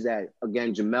things that,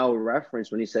 again, Jamell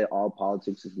referenced when he said all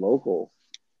politics is local.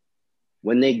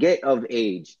 When they get of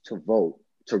age to vote,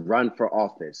 to run for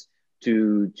office,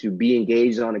 to be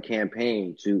engaged on a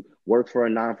campaign, to work for a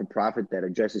non-for-profit that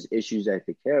addresses issues that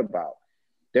they care about,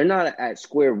 they're not at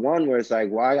square one where it's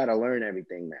like, well, I got to learn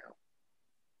everything now.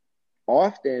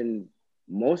 Often,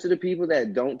 most of the people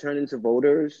that don't turn into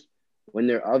voters when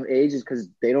they're of age is because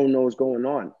they don't know what's going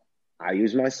on. I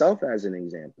use myself as an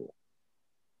example.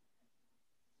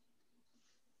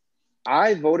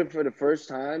 I voted for the first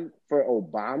time for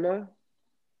Obama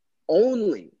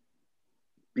only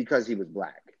because he was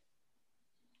Black.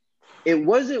 It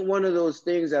wasn't one of those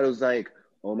things that was like,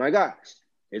 oh my gosh,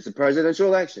 it's a presidential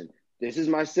election. This is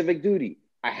my civic duty.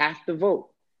 I have to vote,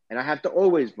 and I have to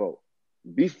always vote.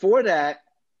 Before that,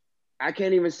 I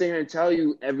can't even sit here and tell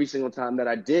you every single time that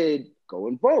I did go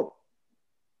and vote.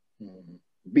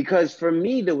 Because for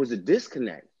me, there was a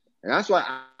disconnect. And that's why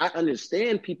I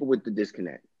understand people with the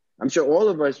disconnect. I'm sure all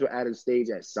of us were at a stage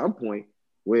at some point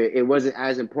where it wasn't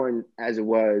as important as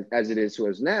it is to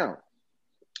us now.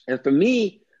 And for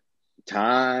me,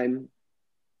 time,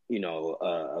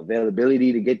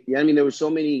 availability to get, there were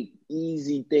so many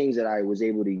easy things that I was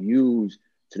able to use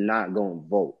to not go and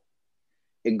vote.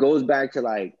 It goes back to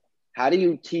like, how do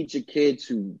you teach a kid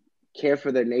to care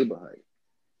for their neighborhood?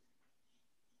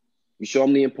 You show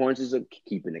them the importance of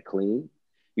keeping it clean.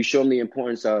 You show them the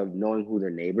importance of knowing who their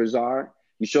neighbors are.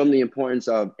 You show them the importance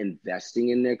of investing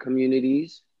in their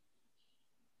communities.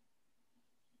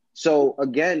 So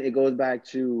again, it goes back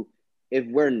to, if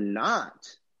we're not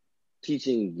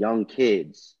teaching young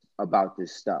kids about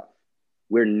this stuff,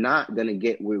 we're not going to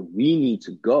get where we need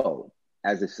to go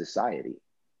as a society.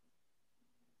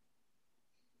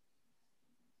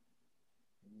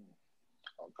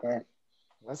 Okay.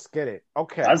 Let's get it.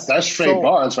 Okay. That's straight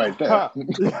bars right there.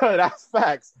 Yeah, that's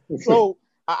facts. So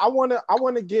I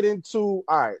wanna get into,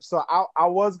 all right. So I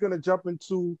was gonna jump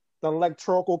into the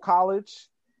electoral college,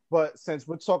 but since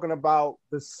we're talking about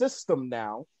the system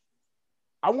now,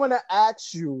 I want to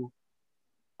ask you,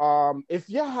 if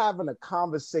you're having a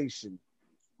conversation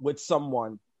with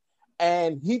someone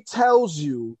and he tells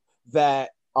you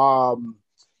that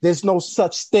there's no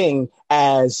such thing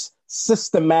as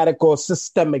systematic or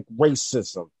systemic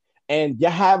racism, and you're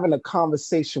having a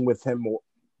conversation with him,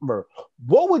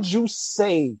 what would you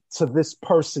say to this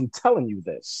person telling you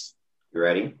this? You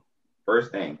ready?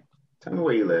 First thing, tell me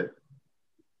where you live.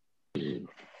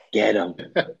 Get him.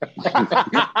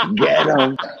 Get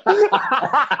him.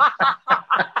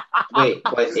 Wait,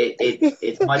 but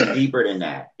it's much deeper than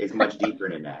that. It's much deeper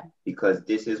than that, because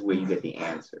this is where you get the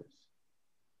answers.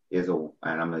 And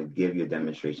I'm going to give you a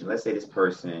demonstration. Let's say this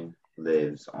person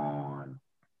lives on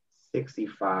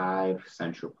 65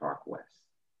 Central Park West,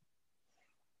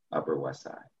 Upper West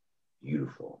Side.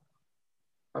 Beautiful,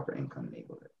 upper income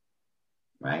neighborhood,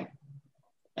 right?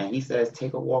 And he says,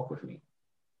 take a walk with me,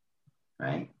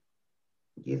 right?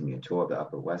 He gives me a tour of the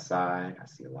Upper West Side. I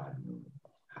see a lot of new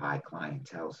high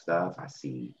clientele stuff. I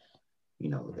see,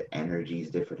 the energy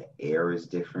is different. The air is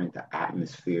different. The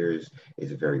atmosphere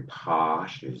is very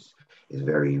posh, is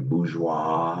very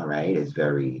bourgeois, right? It's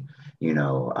very,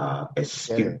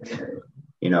 astute,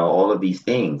 all of these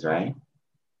things, right?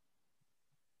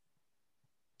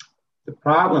 The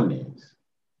problem is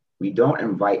we don't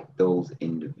invite those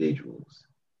individuals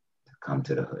to come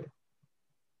to the hood.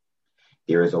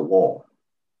 There is a wall.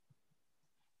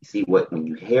 You see, when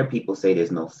you hear people say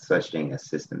there's no such thing as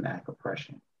systematic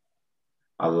oppression,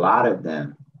 a lot of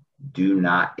them do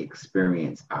not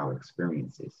experience our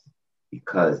experiences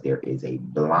because there is a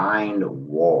blind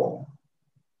wall.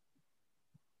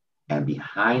 And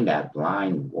behind that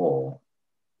blind wall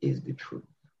is the truth.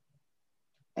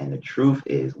 And the truth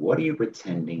is, what are you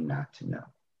pretending not to know?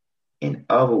 In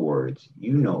other words,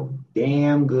 you know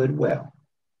damn good well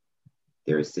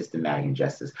there is systematic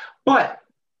injustice. But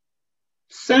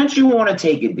since you want to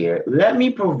take it there, let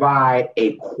me provide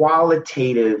a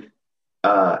qualitative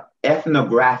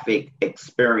ethnographic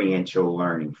experiential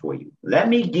learning for you. Let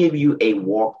me give you a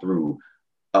walkthrough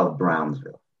of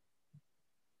Brownsville.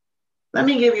 Let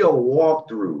me give you a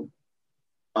walkthrough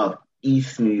of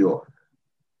East New York.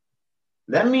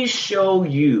 Let me show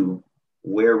you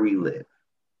where we live.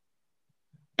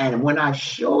 And when I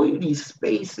show you these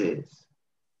spaces,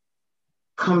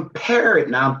 compare it.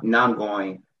 Now I'm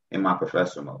going in my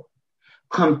professor mode.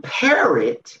 Compare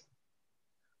it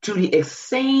to the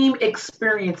same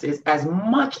experiences as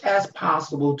much as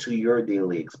possible to your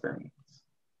daily experience.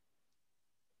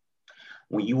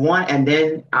 When you want, and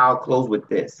then I'll close with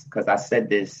this, because I said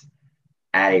this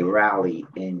at a rally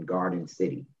in Garden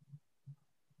City.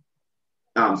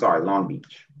 Long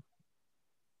Beach.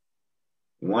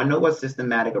 You want to know what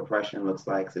systematic oppression looks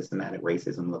like, systematic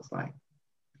racism looks like?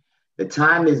 The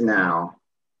time is now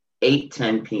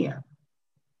 8:10 p.m.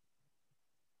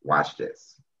 Watch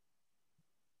this.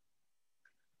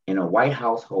 In a white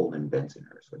household in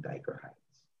Bensonhurst or Dyker Heights,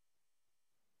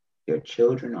 their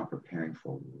children are preparing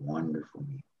for a wonderful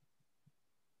meal.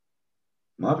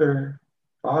 Mother,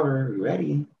 father, you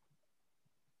ready?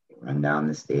 They run down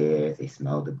the stairs. They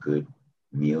smell the good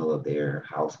meal of their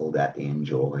household that they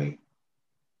enjoy.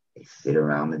 They sit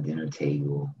around the dinner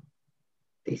table.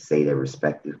 They say their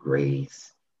respective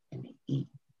grace and they eat.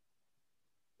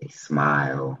 They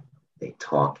smile. They're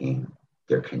talking.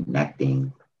 They're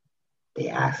connecting. They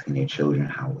asking their children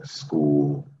how was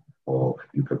school, or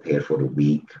you prepared for the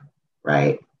week,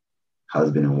 right?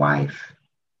 Husband and wife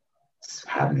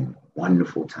having a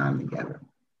wonderful time together,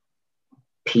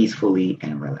 peacefully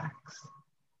and relaxed.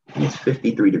 And it's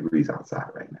 53 degrees outside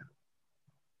right now.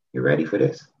 You ready for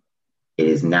this? It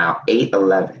is now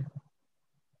 8:11,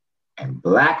 and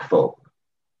Black folk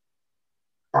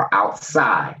are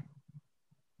outside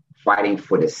fighting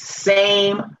for the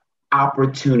same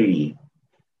opportunity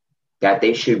that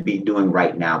they should be doing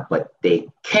right now, but they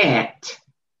can't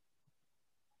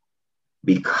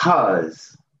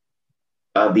because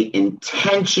of the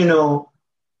intentional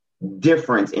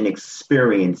difference in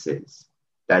experiences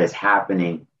that is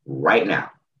happening right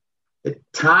now. The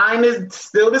time is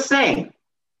still the same,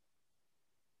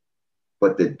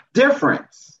 but the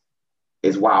difference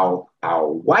is while our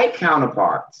white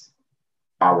counterparts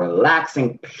are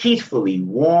relaxing peacefully,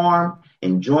 warm,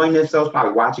 enjoying themselves,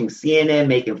 probably watching CNN,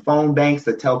 making phone banks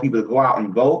to tell people to go out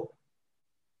and vote,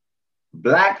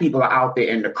 Black people are out there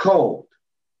in the cold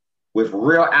with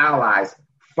real allies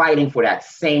fighting for that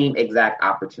same exact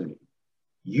opportunity.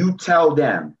 You tell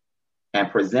them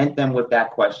and present them with that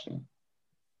question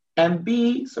and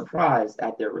be surprised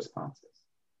at their responses.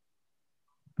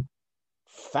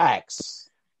 Facts.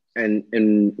 And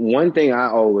one thing I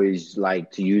always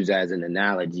like to use as an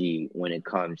analogy when it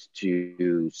comes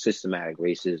to systematic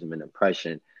racism and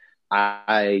oppression,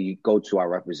 I go to our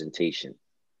representation.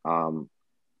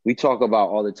 We talk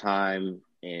about all the time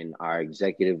in our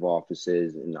executive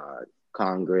offices, in our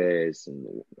Congress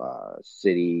and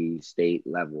city, state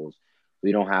levels,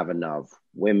 we don't have enough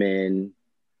women,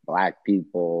 Black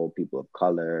people, people of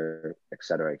color, et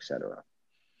cetera, et cetera.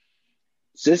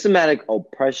 Systematic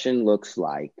oppression looks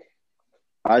like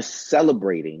us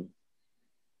celebrating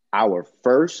our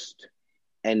first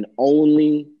and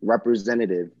only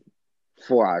representative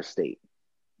for our state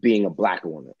being a Black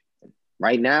woman.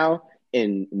 Right now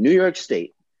in New York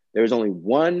State, there's only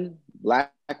one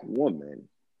Black woman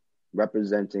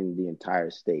representing the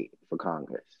entire state for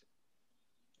Congress.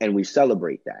 And we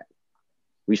celebrate that.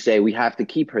 We say we have to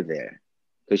keep her there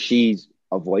because she's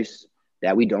a voice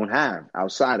that we don't have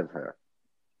outside of her.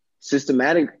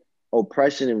 Systematic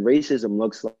oppression and racism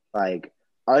looks like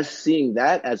us seeing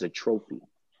that as a trophy.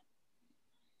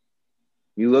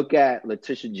 You look at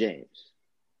Letitia James,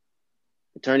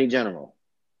 Attorney General,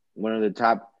 one of the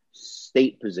top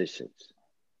state positions.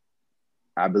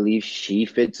 I believe she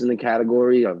fits in the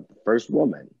category of first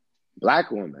woman,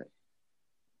 Black woman.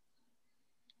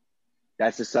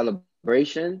 That's a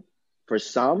celebration for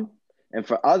some. And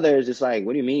for others, it's like,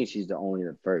 what do you mean she's the only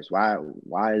the first? Why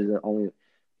is it only?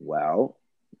 Well,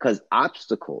 because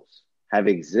obstacles have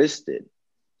existed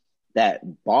that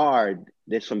barred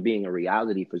this from being a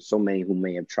reality for so many who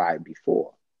may have tried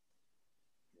before.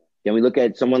 Then we look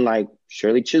at someone like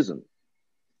Shirley Chisholm,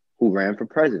 who ran for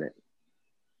president.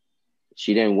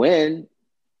 She didn't win,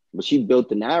 but she built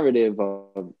the narrative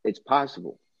of it's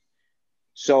possible.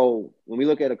 So when we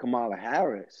look at a Kamala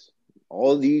Harris,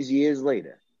 all these years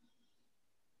later,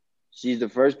 she's the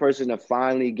first person to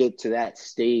finally get to that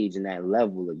stage and that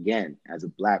level again as a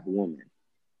Black woman.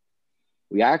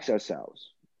 We ask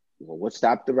ourselves, well, what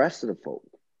stopped the rest of the folk?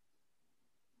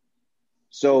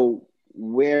 So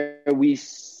where we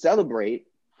celebrate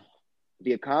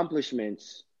the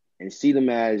accomplishments and see them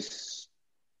as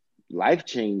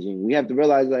life-changing, we have to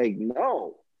realize, like,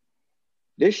 no,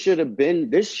 this should have been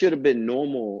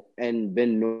normal and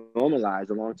been normalized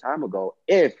a long time ago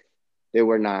if there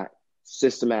were not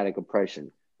systematic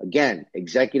oppression. Again,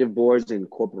 executive boards and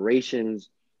corporations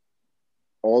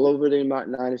all over the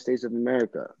United States of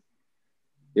America.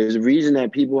 There's a reason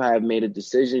that people have made a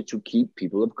decision to keep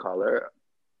people of color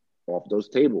off those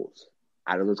tables,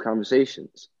 out of those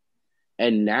conversations.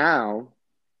 And now,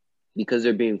 because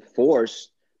they're being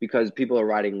forced, because people are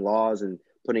writing laws and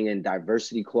putting in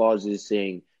diversity clauses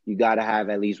saying you got to have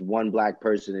at least one Black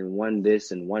person and one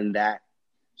this and one that.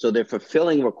 So they're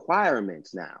fulfilling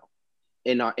requirements now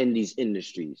in these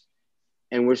industries.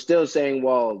 And we're still saying,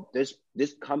 well, this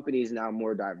company is now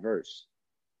more diverse,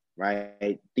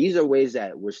 right? These are ways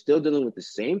that we're still dealing with the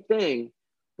same thing,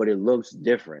 but it looks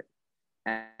different.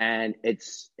 And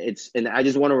and I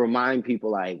just want to remind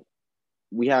people, like,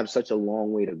 we have such a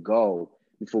long way to go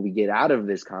before we get out of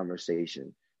this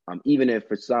conversation, even if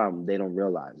for some, they don't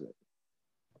realize it.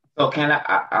 So can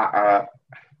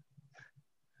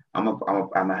I'm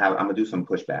gonna do some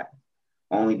pushback,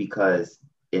 only because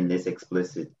in this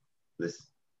explicit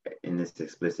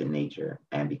nature,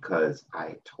 and because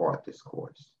I taught this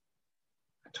course,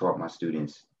 I taught my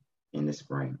students in the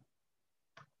spring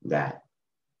that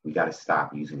we got to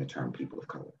stop using the term people of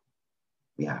color.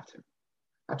 We have to.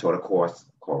 I taught a course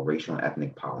called Racial and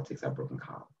Ethnic Politics at Brooklyn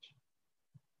College.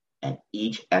 And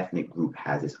each ethnic group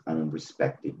has its own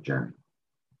respective journey.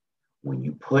 When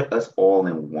you put us all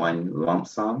in one lump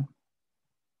sum,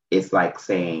 it's like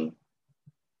saying,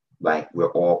 like,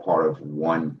 we're all part of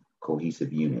one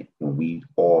cohesive unit when we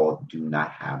all do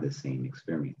not have the same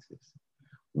experiences.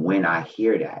 When I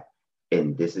hear that,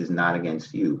 and this is not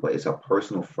against you, but it's a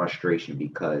personal frustration,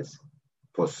 because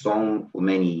for so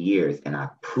many years, and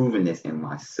I've proven this in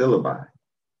my syllabi,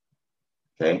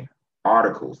 okay,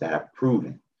 articles that have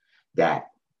proven that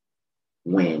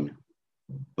when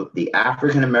the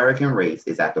African American race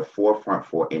is at the forefront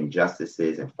for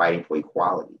injustices and fighting for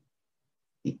equality,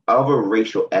 the other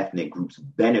racial ethnic groups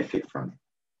benefit from it.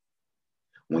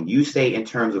 When you say in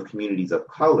terms of communities of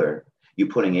color, you're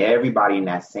putting everybody in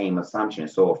that same assumption.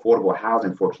 So affordable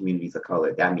housing for communities of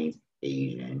color, that means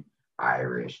Asian,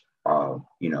 Irish,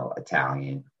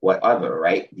 Italian, what other,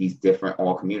 right? These different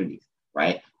all communities,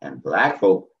 right? And Black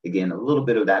folk, again, a little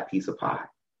bit of that piece of pie.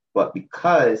 But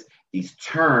because these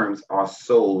terms are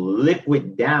so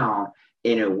liquid down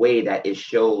in a way that it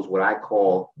shows what I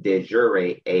call de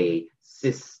jure a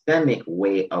systemic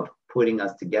way of putting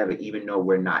us together, even though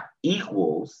we're not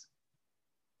equals,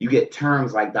 you get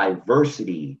terms like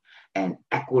diversity and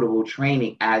equitable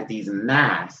training as these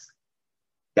masks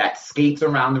that skates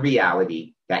around the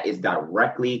reality that is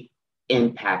directly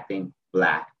impacting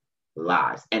Black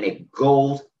lives. And it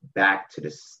goes back to the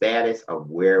status of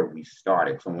where we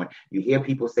started. So when you hear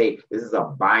people say this is a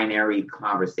binary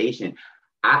conversation,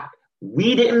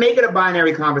 we didn't make it a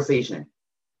binary conversation.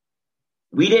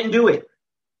 We didn't do it.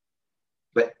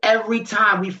 But every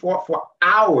time we fought for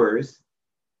hours,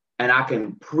 and I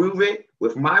can prove it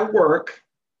with my work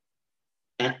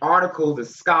and articles and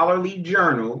scholarly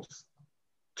journals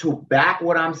to back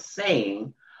what I'm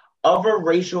saying, other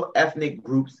racial ethnic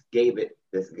groups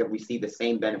received the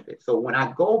same benefit. So when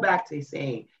I go back to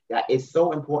saying that it's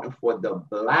so important for the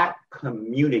Black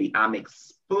community, I'm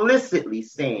explicitly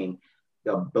saying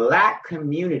the Black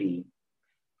community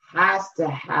has to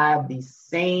have the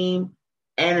same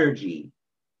energy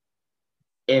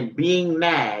and being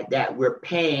mad that we're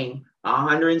paying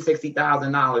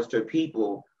 $160,000 to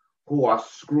people who are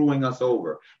screwing us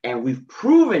over. And we've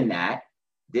proven that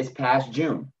this past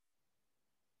June.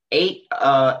 8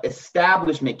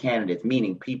 establishment candidates,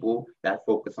 meaning people that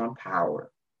focus on power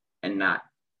and not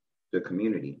the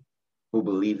community, who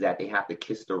believe that they have to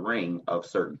kiss the ring of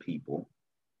certain people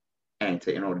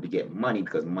in order to get money,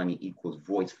 because money equals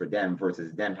voice for them,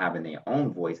 versus them having their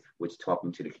own voice, which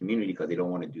talking to the community because they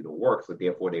don't want to do the work. So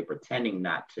therefore they're pretending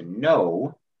not to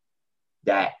know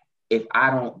that if I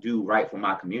don't do right for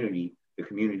my community, the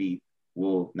community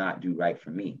will not do right for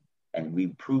me. And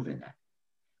we've proven that.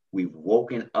 We've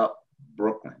woken up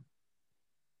Brooklyn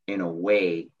in a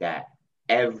way that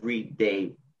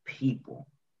everyday people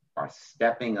are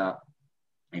stepping up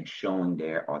and showing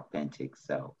their authentic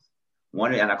selves.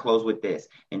 And I close with this.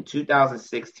 In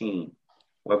 2016,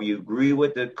 whether you agree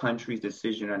with the country's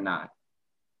decision or not,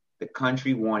 the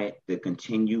country wanted the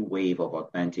continued wave of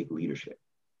authentic leadership.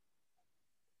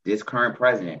 This current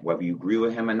president, whether you agree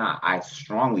with him or not, I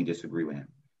strongly disagree with him.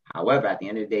 However, at the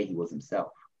end of the day, he was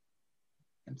himself.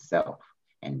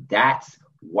 And that's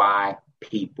why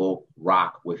people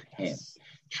rock with him.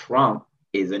 Trump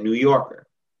is a New Yorker.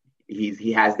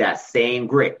 He has that same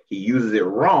grit. He uses it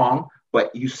wrong,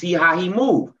 but you see how he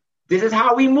moves. This is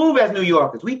how we move as New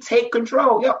Yorkers. We take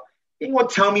control. Yo, you ain't gonna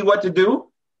tell me what to do.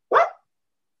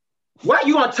 What?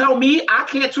 You gonna tell me I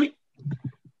can't tweet?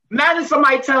 Imagine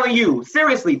somebody telling you,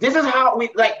 seriously, this is how we,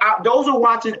 like, those who are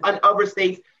watching in other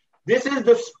states, this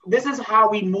is how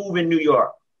we move in New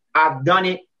York. I've done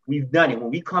it. We've done it.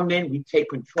 When we come in, we take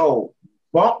control.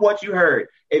 Bump what you heard.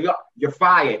 If you're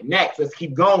fired, next, let's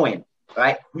keep going.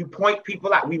 Right? We point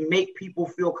people out. We make people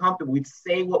feel comfortable. We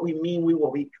say what we mean.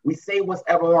 We say what's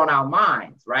ever on our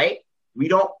minds. Right? We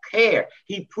don't care.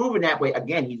 He's proven that way.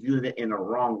 Again, he's using it in the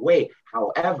wrong way.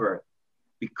 However,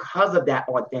 because of that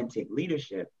authentic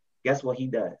leadership, guess what he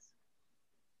does?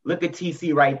 Look at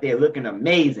TC right there, looking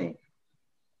amazing.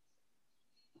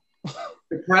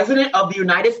 The president of the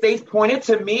United States pointed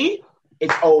to me.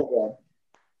 It's over.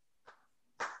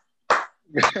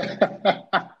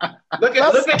 Look at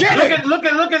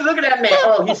that man.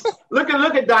 Oh, look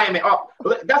at Diamond. Oh,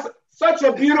 that's such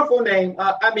a beautiful name.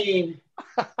 I mean,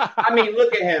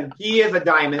 look at him. He is a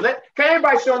diamond. Can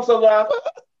everybody show him some love?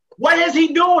 What is he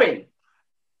doing?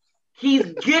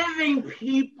 He's giving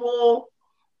people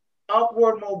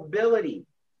upward mobility.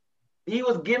 He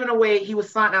was giving away. He was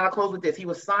signing. And I'll close with this. He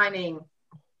was signing.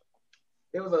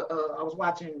 There was I was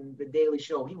watching the Daily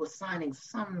Show. He was signing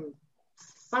something.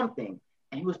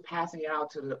 And he was passing it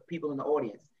out to the people in the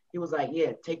audience. He was like,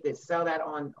 yeah, take this, sell that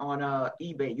on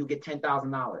eBay. You get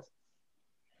 $10,000.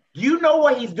 Do you know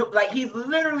what he's doing? Like, he's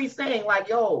literally saying, like,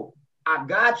 yo, I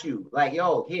got you. Like,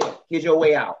 yo, here's your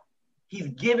way out. He's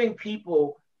giving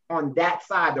people on that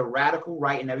side, the radical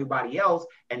right and everybody else,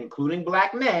 and including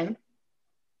black men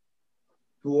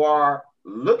who are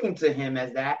looking to him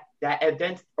as that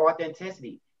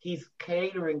authenticity. He's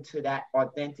catering to that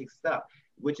authentic stuff,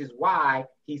 which is why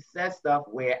he says stuff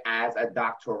where, as a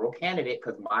doctoral candidate,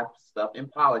 because my stuff in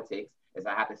politics is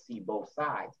I have to see both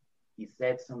sides, he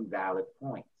said some valid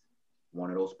points. One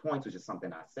of those points, which is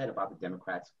something I said about the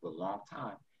Democrats for a long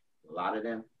time, a lot of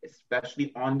them,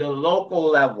 especially on the local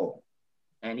level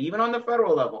and even on the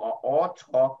federal level, are all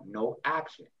talk, no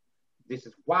action. This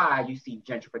is why you see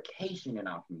gentrification in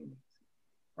our communities,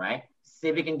 right?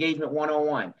 Civic engagement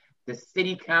 101. The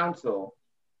city council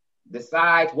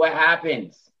decides what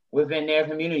happens within their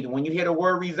community. When you hear the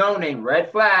word rezoning,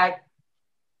 red flag,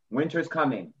 winter's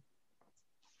coming.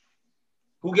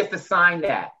 Who gets to sign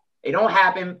that? It don't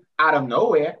happen out of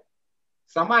nowhere.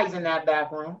 Somebody's in that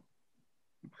back room.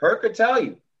 Herc could tell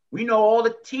you. We know all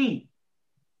the tea.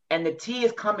 And the tea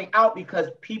is coming out because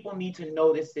people need to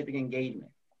know this civic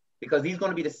engagement. Because these are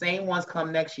going to be the same ones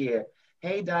come next year.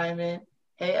 Hey, Diamond.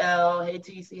 Hey, L. Hey,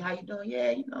 TC. How you doing?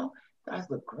 Yeah, you know, guys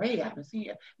look great. I haven't seen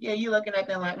you. Yeah, you looking at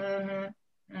them like,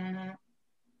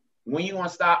 When you want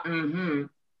to stop, and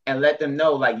let them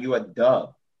know like you're a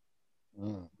dub.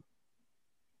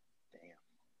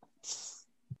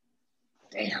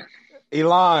 Damn.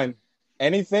 Elon,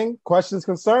 anything? Questions,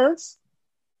 concerns?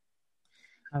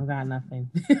 I've got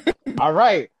nothing. All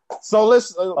right. So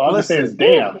let's listen.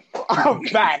 Damn.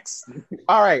 Facts.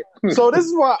 All right. So this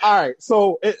is what. All right.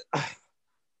 So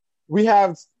we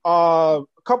have a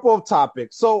couple of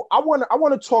topics. So I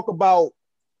want to talk about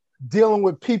dealing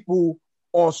with people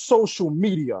on social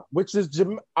media, which is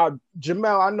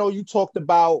Jamell. I know you talked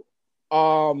about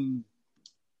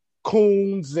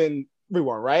coons and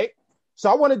everyone, right?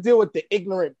 So I want to deal with the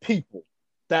ignorant people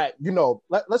that, you know,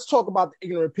 let's talk about the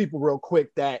ignorant people real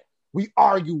quick that we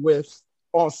argue with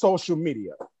on social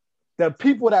media. The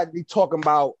people that be talking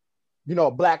about, you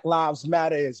know, Black Lives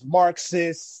Matter is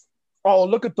Marxists. Oh,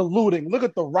 look at the looting. Look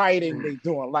at the rioting they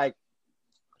doing. Like,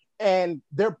 and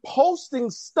they're posting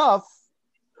stuff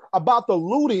about the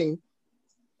looting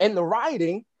and the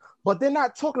rioting, but they're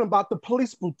not talking about the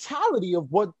police brutality of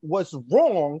what's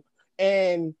wrong.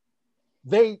 And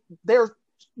they're,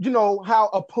 you know, how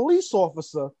a police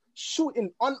officer shoot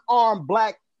an unarmed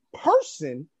Black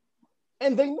person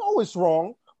and they know it's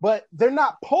wrong, but they're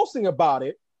not posting about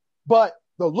it. But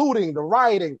the looting, the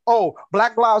rioting,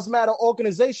 Black Lives Matter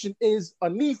organization is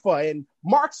Antifa and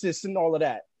Marxist and all of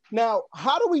that. Now,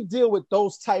 how do we deal with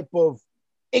those type of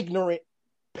ignorant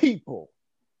people?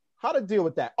 How to deal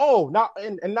with that? Oh, not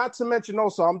and not to mention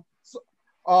also,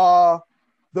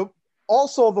 the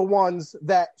ones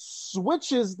that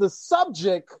switches the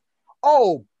subject.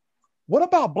 Oh, what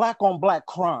about black on black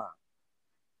crime?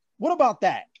 What about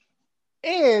that?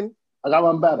 And I got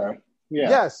one better. Yeah.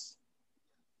 Yes.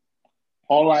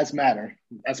 All lives matter.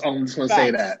 That's all I'm just going to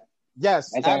say that.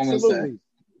 Yes, that's all absolutely. I'm gonna say.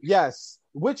 Yes,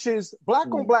 which is black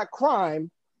on black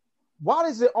crime. Why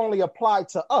does it only apply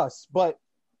to us? But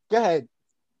go ahead.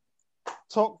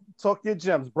 Talk your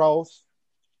gems, bros.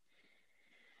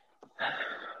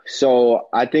 So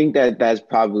I think that's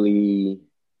probably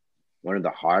one of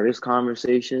the hardest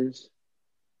conversations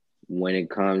when it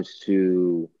comes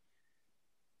to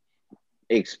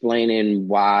explaining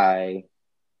why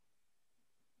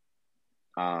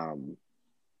I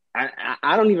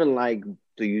don't even like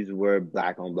to use the word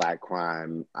black on black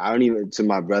crime. I don't even, to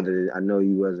my brother, I know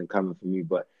you wasn't coming for me,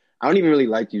 but I don't even really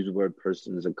like to use the word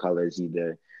persons of colors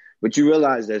either. But you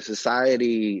realize that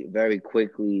society very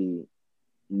quickly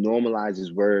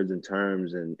normalizes words and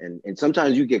terms, and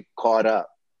sometimes you get caught up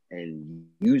in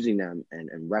using them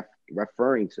and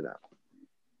referring to them.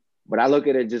 But I look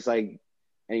at it just like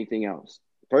anything else.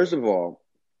 First of all,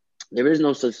 there is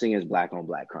no such thing as black on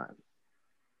black crime.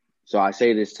 So I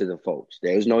say this to the folks.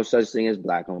 There is no such thing as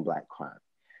black on black crime.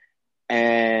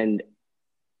 And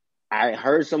I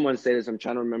heard someone say this, I'm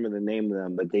trying to remember the name of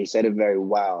them, but they said it very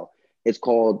well. It's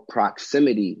called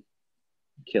proximity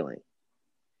killing.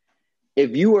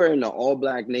 If you were in an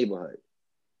all-black neighborhood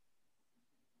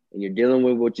and you're dealing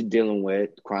with what you're dealing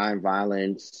with, crime,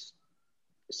 violence,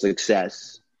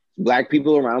 success, black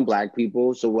people around black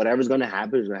people, so whatever's going to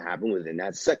happen is going to happen within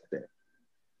that sector.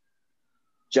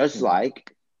 Just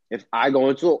like if I go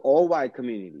into an all-white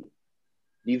community,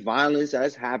 the violence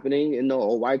that's happening in the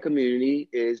all-white community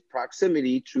is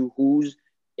proximity to who's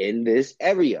in this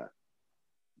area.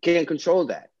 Can't control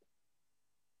that.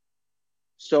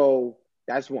 So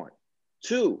that's one.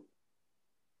 Two,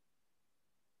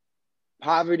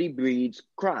 poverty breeds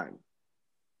crime.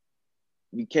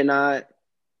 You cannot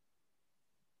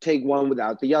take one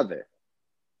without the other.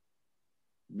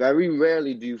 Very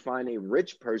rarely do you find a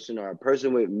rich person or a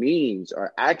person with means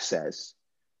or access.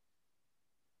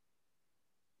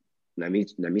 Let me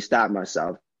stop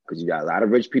myself, because you got a lot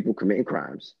of rich people committing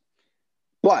crimes.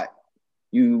 But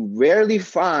you rarely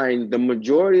find the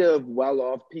majority of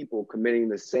well-off people committing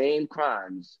the same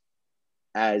crimes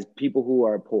as people who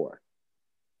are poor.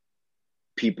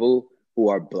 People who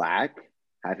are black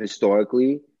have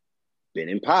historically been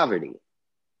in poverty,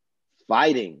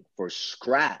 fighting for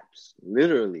scraps,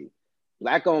 literally.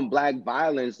 Black on black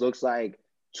violence looks like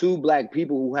two black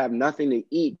people who have nothing to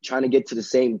eat trying to get to the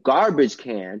same garbage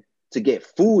can to get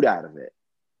food out of it.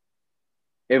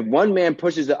 If one man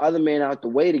pushes the other man out the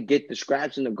way to get the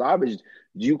scraps in the garbage,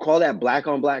 do you call that black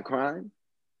on black crime?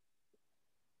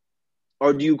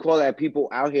 Or do you call that people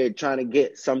out here trying to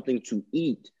get something to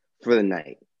eat for the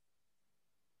night?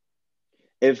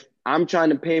 If I'm trying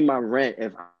to pay my rent,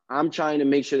 if I'm trying to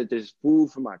make sure that there's food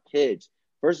for my kids,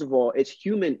 first of all, it's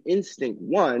human instinct,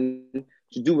 one,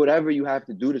 to do whatever you have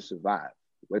to do to survive.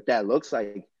 What that looks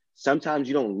like, sometimes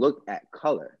you don't look at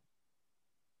color.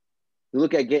 You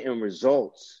look at getting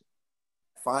results.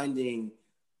 Finding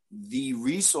the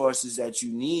resources that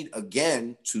you need,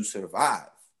 again, to survive.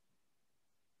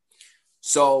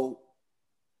 So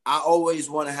I always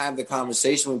want to have the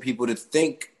conversation with people to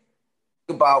think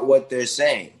about what they're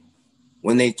saying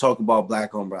when they talk about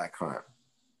black on black crime.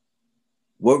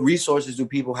 What resources do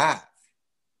people have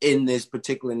in this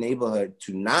particular neighborhood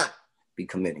to not be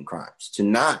committing crimes, to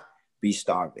not be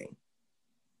starving?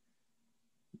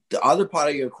 The other part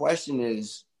of your question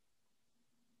is,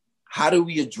 how do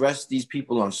we address these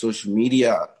people on social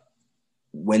media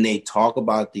when they talk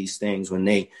about these things, when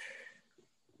they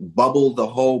bubble the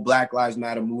whole Black Lives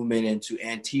Matter movement into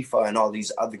Antifa and all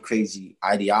these other crazy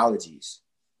ideologies?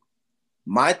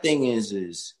 My thing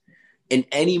is in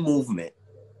any movement,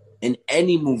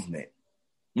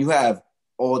 you have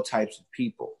all types of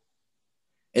people.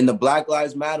 In the Black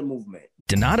Lives Matter movement,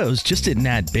 Donato's just didn't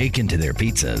add bacon to their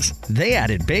pizzas. They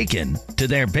added bacon to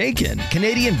their bacon.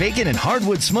 Canadian bacon and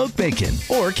hardwood smoked bacon,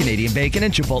 or Canadian bacon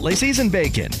and Chipotle seasoned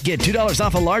bacon. Get $2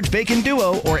 off a large bacon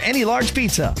duo or any large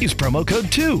pizza. Use promo code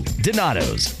 2.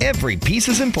 Donato's. Every piece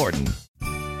is important.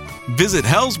 Visit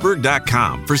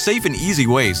Hellsberg.com for safe and easy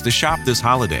ways to shop this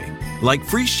holiday, like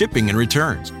free shipping and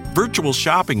returns, virtual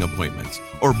shopping appointments,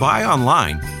 or buy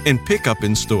online and pick up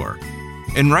in store.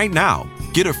 And right now,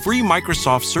 get a free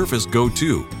Microsoft Surface Go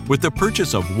 2 with the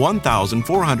purchase of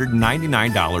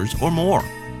 $1,499 or more.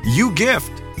 You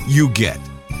gift, you get.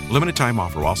 Limited time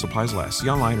offer while supplies last. See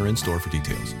online or in-store for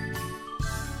details.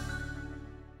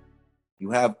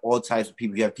 You have all types of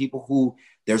people. You have people who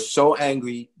they're so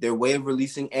angry, their way of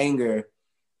releasing anger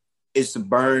is to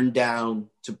burn down,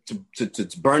 to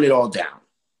burn it all down.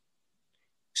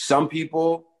 Some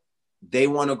people, they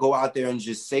want to go out there and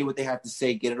just say what they have to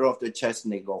say, get it off their chest,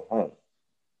 and they go home.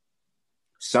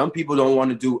 Some people don't want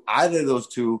to do either of those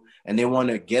two, and they want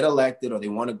to get elected, or they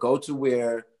want to go to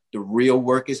where the real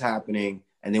work is happening,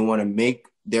 and they want to make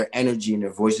their energy and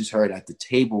their voices heard at the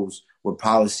tables where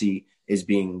policy is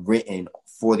being written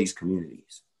for these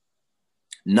communities.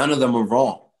 None of them are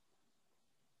wrong,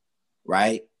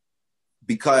 right?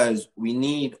 Because we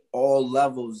need all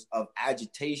levels of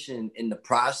agitation in the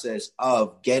process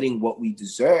of getting what we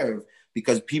deserve,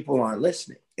 because people aren't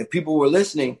listening. If people were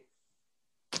listening,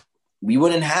 we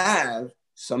wouldn't have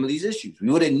some of these issues. We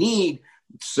wouldn't need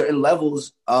certain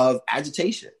levels of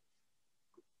agitation.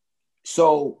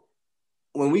 So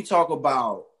when we talk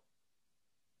about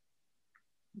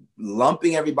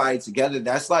lumping everybody together,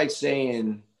 that's like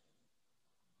saying,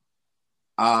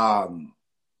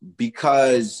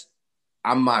 because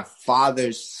I'm my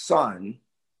father's son,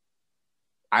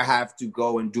 I have to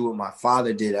go and do what my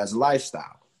father did as a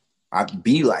lifestyle. I have to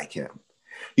be like him.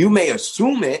 You may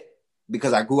assume it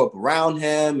because I grew up around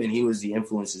him and he was the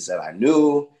influences that I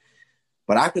knew,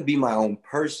 but I could be my own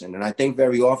person. And I think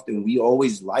very often we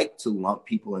always like to lump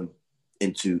people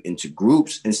into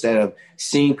groups instead of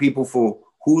seeing people for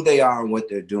who they are and what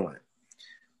they're doing.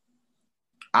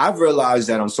 I've realized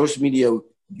that on social media,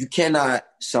 you cannot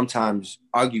sometimes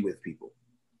argue with people.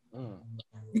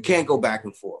 You can't go back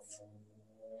and forth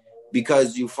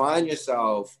because you find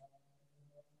yourself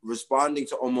responding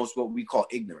to almost what we call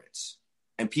ignorance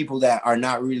and people that are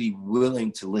not really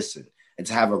willing to listen and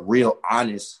to have a real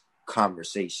honest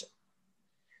conversation.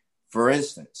 For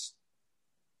instance,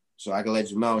 so I can let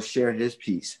Jamell share his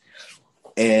piece.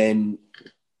 And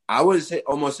I was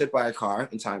almost hit by a car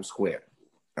in Times Square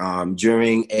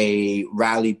during a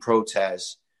rally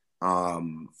protest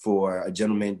for a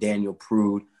gentleman, Daniel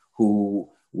Prude, who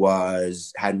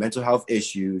had mental health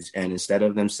issues, and instead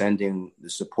of them sending the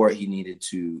support he needed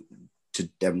to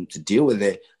them to deal with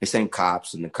it, they sent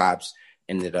cops, and the cops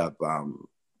ended up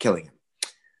killing him.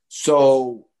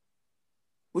 So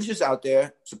was just out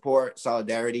there, support,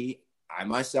 solidarity. I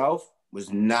myself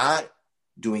was not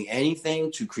doing anything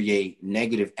to create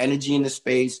negative energy in the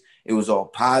space. It was all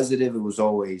positive. It was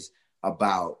always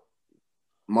about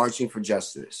marching for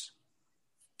justice.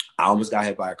 I almost got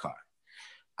hit by a car.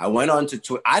 I went on to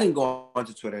Twitter. I didn't go on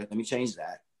to Twitter. Let me change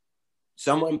that.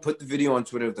 Someone put the video on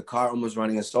Twitter of the car almost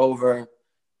running us over.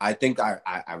 I think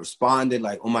I responded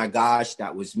like, oh my gosh,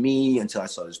 that was me, until I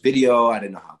saw this video. I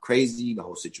didn't know how crazy the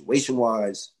whole situation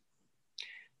was.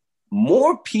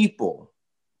 More people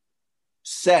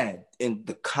said in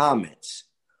the comments,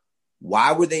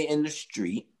 why were they in the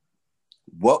street?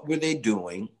 What were they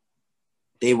doing?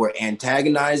 They were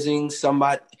antagonizing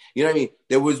somebody. You know what I mean?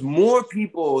 There was more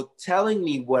people telling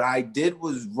me what I did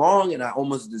was wrong and I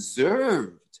almost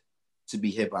deserved to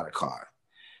be hit by the car.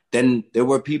 Then there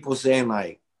were people saying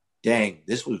like, dang,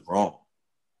 this was wrong.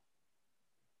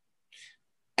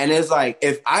 And it's like,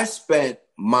 if I spent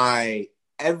my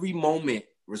every moment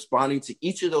responding to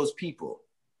each of those people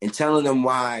and telling them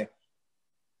why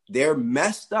they're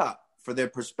messed up for their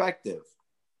perspective,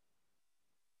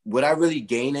 would I really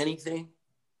gain anything?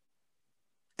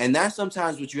 And that's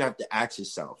sometimes what you have to ask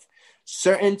yourself.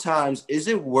 Certain times, is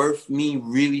it worth me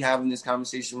really having this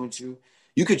conversation with you?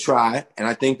 You could try, and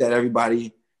I think that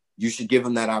everybody, you should give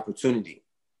them that opportunity.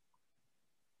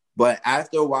 But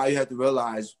after a while, you have to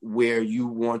realize where you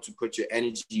want to put your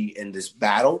energy in this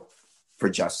battle for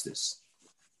justice.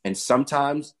 And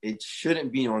sometimes it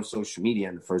shouldn't be on social media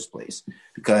in the first place,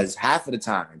 because half of the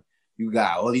time you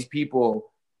got all these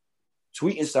people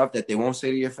tweeting stuff that they won't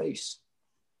say to your face.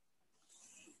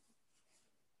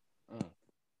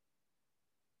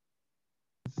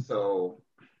 So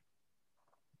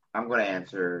I'm going to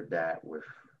answer that with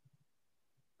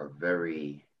a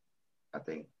very, I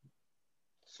think,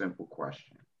 simple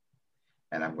question.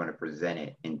 And I'm going to present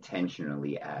it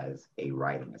intentionally as a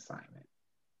writing assignment,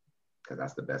 because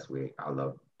that's the best way. I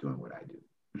love doing what I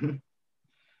do.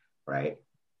 Right?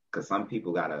 Because some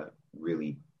people got to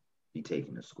really be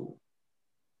taken to school.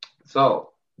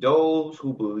 So those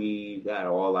who believe that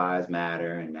all lives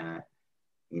matter and that,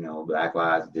 Black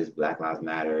Lives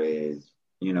Matter is,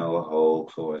 a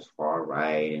hoax or it's far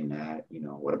right, and that,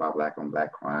 what about black on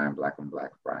black crime, black on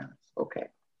black violence? Okay.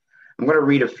 I'm going to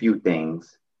read a few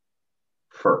things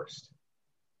first.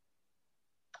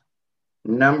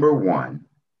 Number one,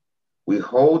 We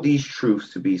hold these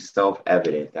truths to be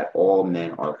self-evident that all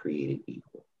men are created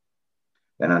equal,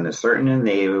 that under certain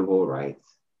inalienable rights,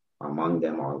 among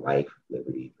them are life,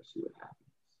 liberty, pursuit of happiness.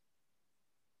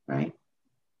 Right?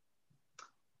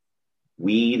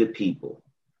 We, the people,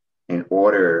 in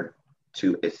order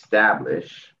to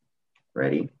establish,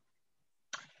 ready,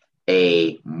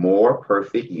 a more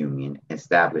perfect union,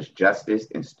 establish justice,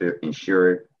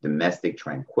 ensure domestic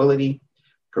tranquility,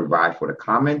 provide for the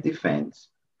common defense,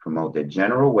 promote the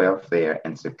general welfare,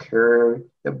 and secure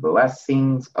the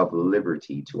blessings of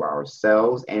liberty to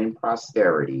ourselves and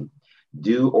posterity,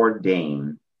 do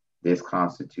ordain this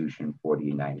Constitution for the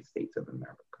United States of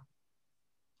America.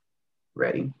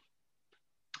 Ready?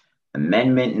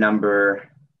 Amendment number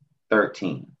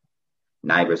 13.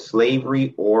 Neither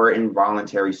slavery or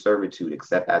involuntary servitude,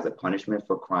 except as a punishment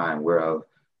for crime whereof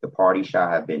the party shall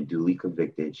have been duly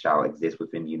convicted, shall exist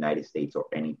within the United States or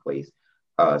any place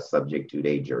subject to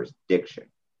their jurisdiction.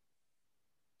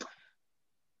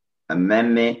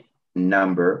 Amendment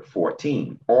number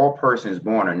 14. All persons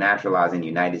born or naturalized in the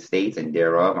United States and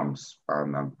thereof,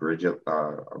 I'm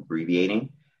abbreviating,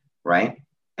 right?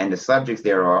 And the subjects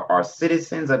thereof are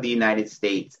citizens of the United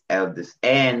States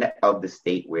and of the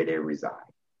state where they reside.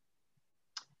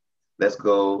 Let's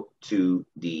go to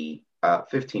the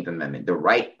 15th Amendment. The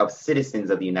right of citizens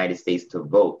of the United States to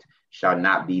vote shall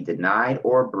not be denied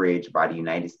or abridged by the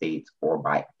United States or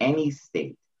by any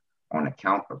state on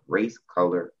account of race,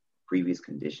 color, previous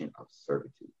condition of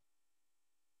servitude.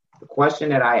 The question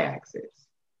that I ask is,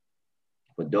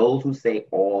 for those who say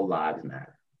all lives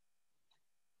matter,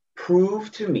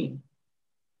 prove to me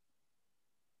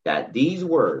that these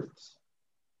words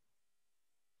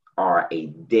are a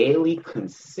daily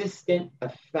consistent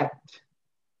effect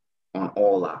on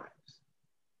all lives.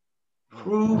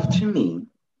 Prove to me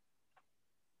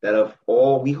that of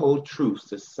all we hold truths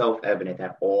to self-evident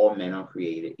that all men are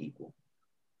created equal.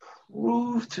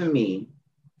 Prove to me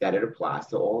that it applies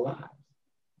to all lives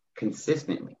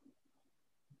consistently,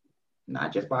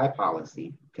 not just by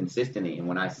policy, consistently. And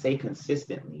when I say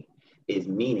consistently, is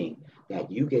meaning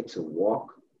that you get to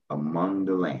walk among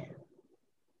the land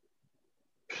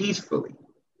peacefully,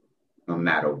 no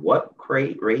matter what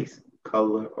race,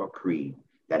 color, or creed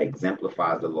that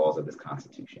exemplifies the laws of this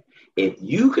Constitution. If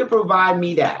you can provide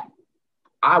me that,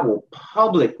 I will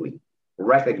publicly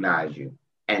recognize you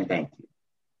and thank you.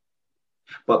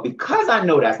 But because I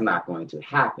know that's not going to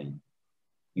happen,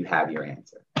 you have your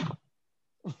answer.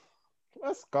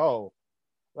 Let's go.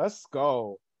 Let's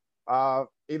go.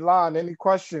 Elon, any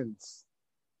questions?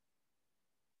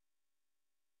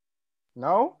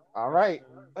 No? All right.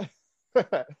 All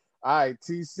right,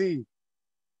 TC.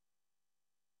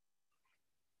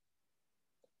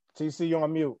 TC, you're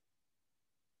on mute.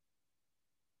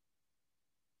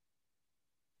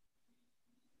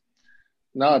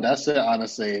 No, that's it,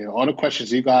 honestly. All the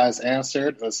questions you guys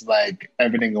answered was like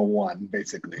everything in one,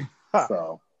 basically.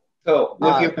 So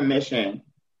with your permission,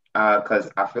 because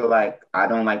I feel like I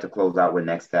don't like to close out with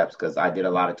next steps because I did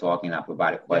a lot of talking. I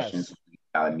provided questions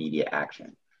about immediate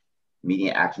action.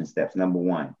 Immediate action steps. Number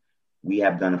one, we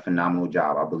have done a phenomenal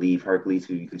job. I believe Hercules,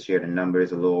 who you could share the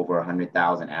numbers, a little over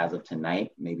 100,000 as of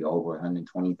tonight, maybe over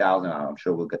 120,000. I'm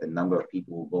sure we'll get the number of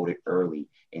people who voted early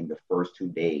in the first 2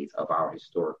 days of our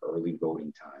historic early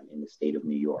voting time in the state of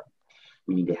New York.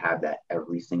 We need to have that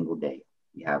every single day.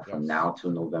 We have from now till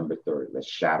November 3rd. Let's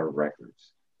shatter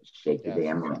records. Let's shake the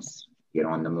damn room. Get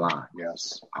on them lines.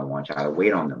 Yes. I want y'all to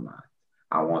wait on them lines.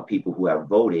 I want people who have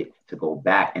voted to go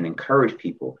back and encourage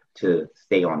people to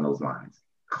stay on those lines.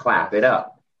 Clap it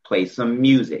up. Play some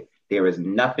music. There is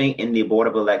nothing in the Board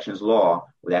of Elections law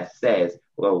that says,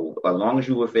 well, as long as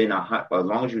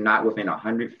you're not within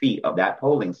 100 feet of that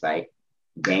polling site,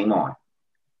 game on.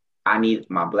 I need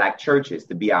my Black churches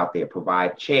to be out there,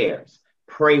 provide chairs,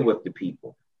 pray with the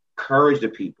people, encourage the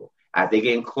people. As they're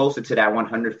getting closer to that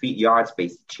 100 feet yard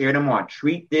space, cheer them on.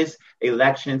 Treat this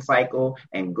election cycle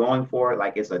and going for it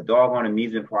like it's a doggone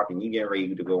amusement park and you get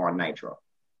ready to go on nitro.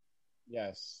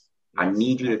 Yes. I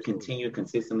need you to continue to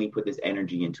consistently put this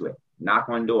energy into it. Knock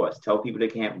on doors. Tell people they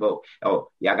can't vote. Oh,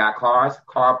 y'all got cars?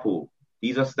 Carpool.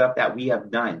 These are stuff that we have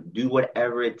done. Do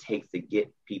whatever it takes to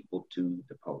get people to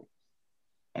the polls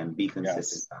and be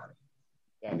consistent about it.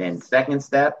 Yes. And then second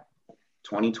step,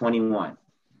 2021.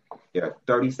 There are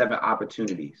 37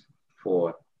 opportunities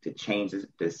to change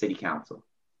the city council.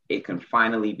 It can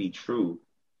finally be truly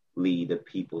the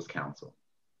people's council.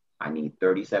 I need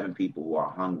 37 people who are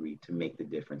hungry to make the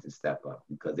difference and step up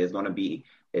because there's going to be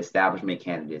establishment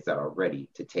candidates that are ready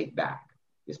to take back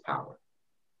this power.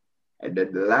 And the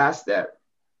last step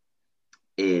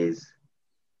is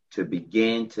to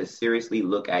begin to seriously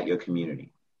look at your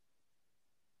community.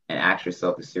 and ask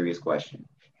yourself the serious question.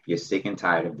 If you're sick and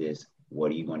tired of this,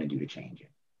 what are you going to do to change it?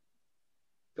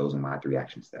 Those are my 3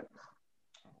 action steps.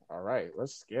 All right,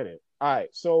 let's get it. All right,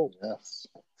 so yes.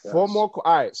 4 more.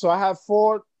 All right, so I have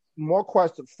 4 more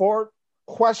questions. 4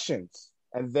 questions,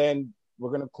 and then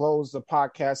we're gonna close the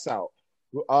podcast out.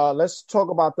 Let's talk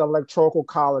about the Electoral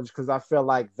College because I feel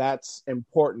like that's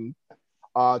important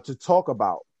to talk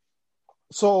about.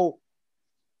 So,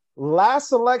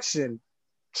 last election,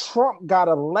 Trump got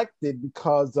elected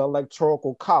because the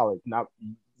Electoral College. Now,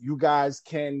 you guys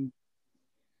can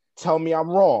tell me I'm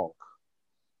wrong.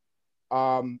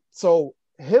 So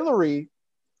Hillary,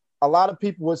 a lot of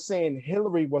people were saying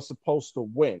Hillary was supposed to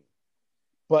win,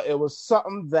 but it was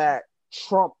something that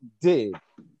Trump did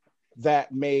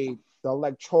that made the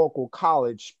Electoral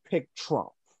College pick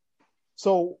Trump.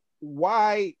 So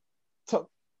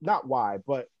not why,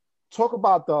 but talk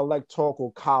about the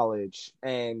Electoral College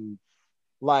and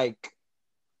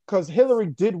because Hillary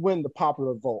did win the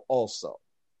popular vote also.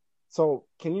 So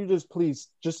can you please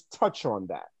touch on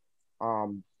that?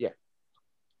 Yeah.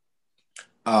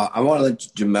 I want to let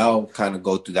Jamell kind of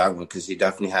go through that one because he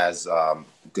definitely has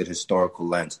good historical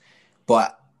lens.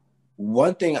 But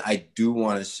one thing I do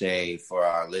want to say for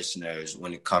our listeners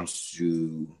when it comes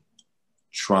to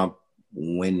Trump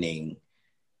winning,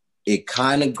 it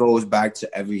kind of goes back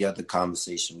to every other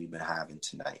conversation we've been having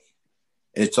tonight.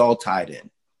 It's all tied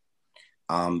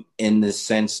in the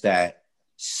sense that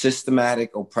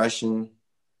systematic oppression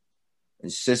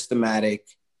and systematic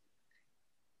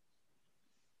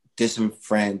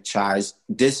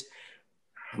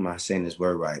am I saying this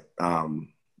word right?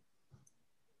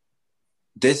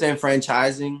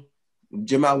 Disenfranchising,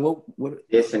 Jamell, what?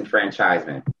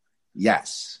 Disenfranchisement.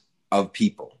 Yes, of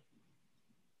people.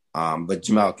 But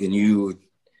Jamell, can you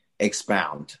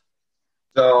expound?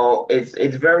 So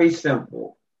it's very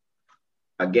simple.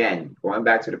 Again, going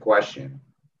back to the question,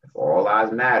 if all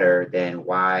lives matter, then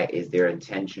why is there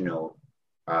intentional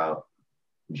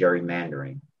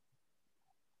gerrymandering?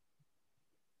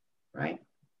 Right?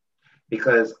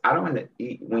 Because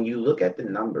when you look at the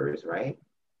numbers, right?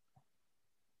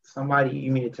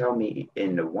 You mean to tell me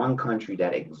in the one country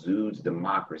that exudes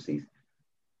democracies,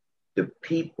 the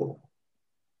people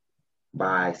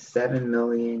by 7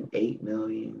 million, 8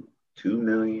 million, 2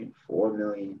 million, 4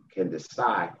 million can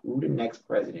decide who the next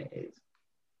president is.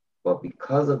 But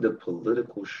because of the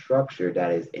political structure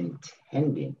that is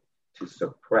intended to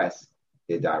suppress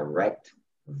the direct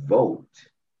vote,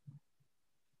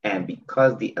 and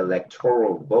because the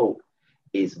electoral vote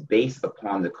is based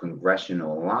upon the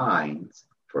congressional lines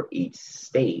for each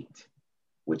state,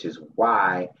 which is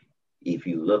why if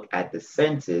you look at the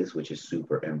census, which is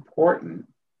super important,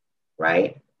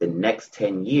 right, the next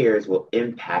 10 years will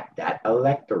impact that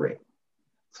electorate.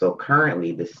 So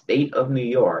currently, the state of New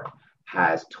York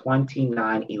has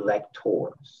 29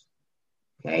 electors,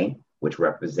 okay, which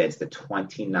represents the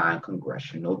 29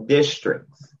 congressional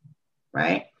districts,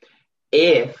 right?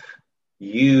 If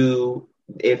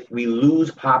we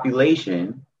lose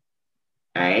population,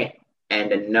 right, and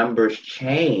the numbers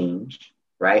change,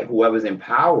 right, whoever's in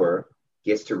power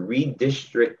gets to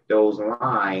redistrict those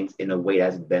lines in a way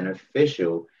that's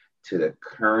beneficial to the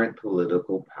current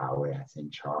political power that's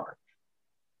in charge,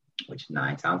 which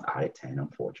 9 times out of 10,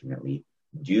 unfortunately,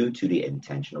 due to the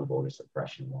intentional voter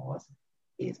suppression laws,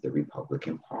 is the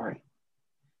Republican Party.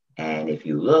 And if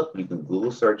you look, you can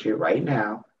Google search it right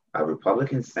now. A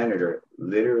Republican senator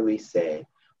literally said,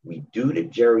 we do the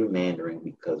gerrymandering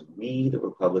because we, the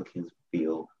Republicans,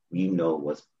 feel we know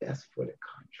what's best for the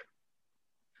country.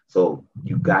 So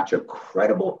you got your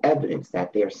credible evidence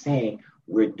that they're saying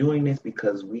we're doing this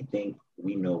because we think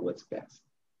we know what's best.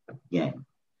 Again,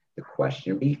 the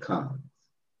question becomes,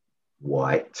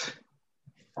 what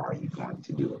are you going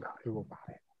to do about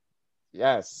it?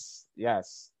 Yes.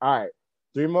 All right.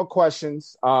 3 more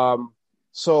questions.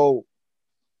 So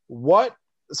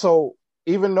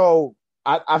even though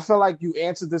I feel like you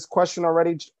answered this question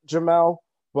already, Jamell,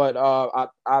 but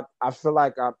I feel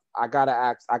like I gotta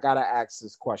ask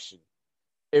this question.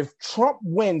 If Trump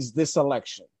wins this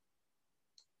election,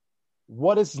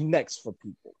 what is next for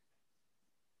people?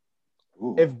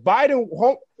 Ooh. If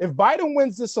Biden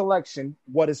wins this election,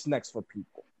 what is next for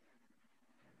people?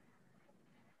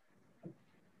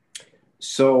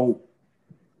 So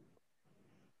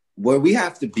where we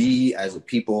have to be as a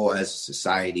people, as a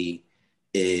society,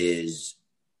 is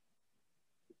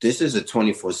this is a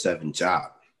 24/7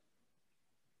 job.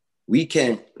 We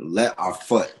can't let our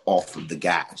foot off of the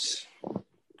gas.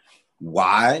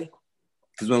 Why?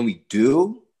 Because when we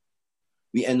do,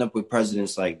 we end up with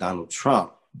presidents like Donald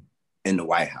Trump in the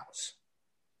White House.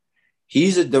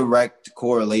 He's a direct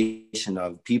correlation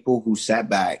of people who sat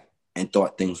back and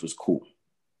thought things was cool.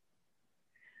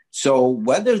 So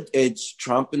whether it's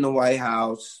Trump in the White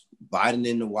House, Biden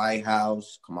in the White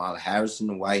House, Kamala Harris in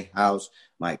the White House,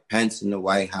 Mike Pence in the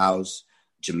White House,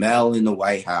 Jamell in the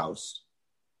White House,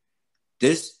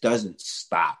 this doesn't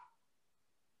stop.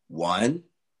 One,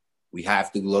 we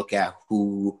have to look at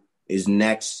who is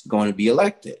next going to be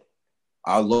elected.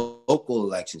 Our local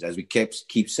elections, as we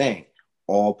keep saying,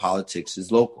 all politics is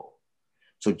local.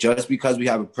 So just because we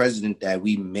have a president that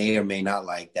we may or may not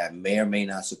like, that may or may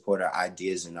not support our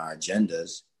ideas and our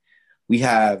agendas, we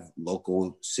have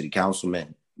local city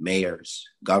councilmen, mayors,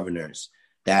 governors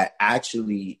that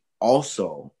actually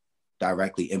also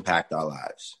directly impact our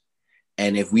lives.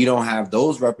 And if we don't have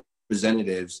those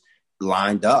representatives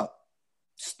lined up,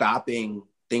 stopping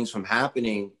things from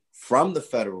happening from the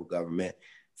federal government,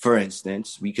 for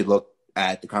instance, we could look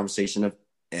at the conversation of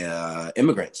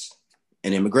immigrants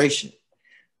and immigration,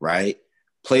 right?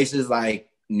 Places like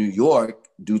New York,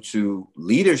 due to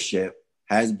leadership,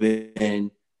 has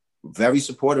been very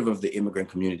supportive of the immigrant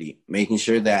community, making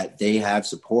sure that they have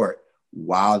support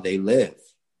while they live,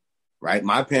 right?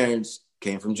 My parents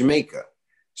came from Jamaica.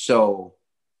 So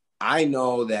I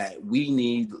know that we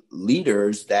need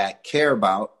leaders that care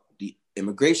about the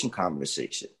immigration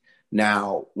conversation.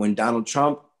 Now, when Donald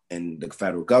Trump and the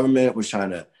federal government was trying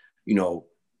to,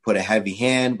 put a heavy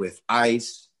hand with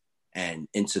ICE and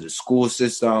into the school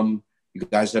system, you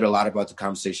guys heard a lot about the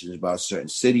conversations about certain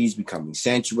cities becoming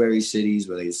sanctuary cities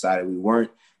where they decided we weren't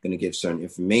going to give certain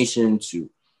information to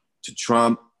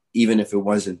Trump, even if it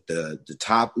wasn't the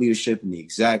top leadership and the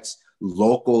execs.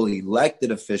 Local elected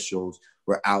officials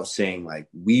were out saying, like,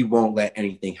 we won't let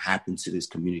anything happen to this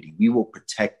community. We will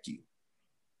protect you.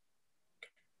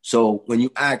 So when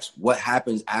you ask what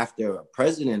happens after a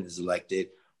president is elected,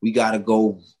 we got to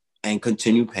go and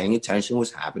continue paying attention to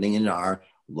what's happening in our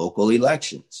local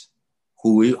elections.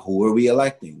 Who are we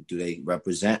electing? Do they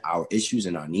represent our issues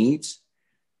and our needs?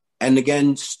 And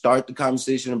again, start the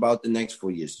conversation about the next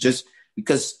 4 years. Just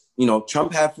because,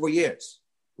 Trump had 4 years.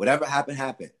 Whatever happened,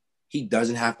 happened. He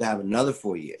doesn't have to have another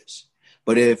 4 years.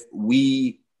 But if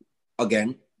we,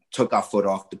 again, took our foot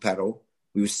off the pedal,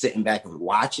 we were sitting back and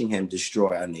watching him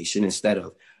destroy our nation instead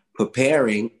of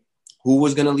preparing who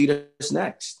was going to lead us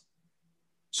next.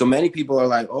 So many people are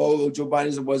like, oh, Joe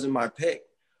Biden wasn't my pick.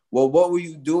 Well, what were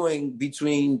you doing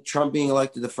between Trump being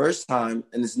elected the first time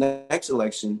and this next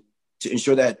election to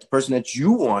ensure that the person that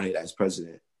you wanted as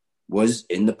president was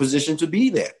in the position to be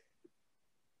there?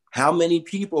 How many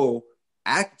people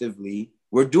actively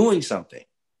were doing something?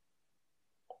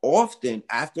 Often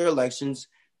after elections,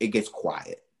 it gets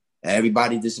quiet.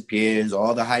 Everybody disappears.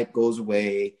 All the hype goes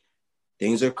away.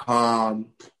 Things are calm.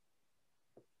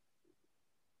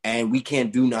 And we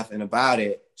can't do nothing about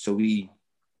it. So we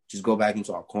just go back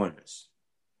into our corners.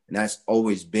 And that's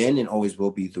always been and always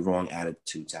will be the wrong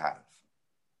attitude to have.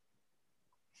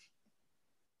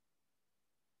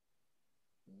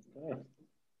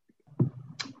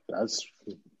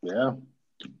 Yeah.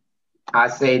 I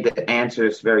say the answer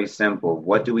is very simple.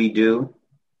 What do we do?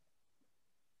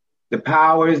 The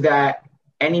powers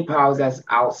any powers that's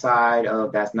outside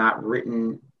of, that's not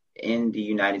written in the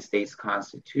United States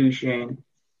Constitution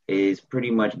is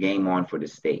pretty much game on for the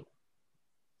state.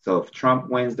 So if Trump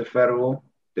wins the federal,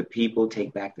 the people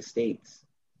take back the states.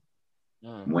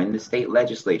 Win the state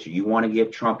legislature. You want to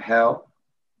give Trump hell?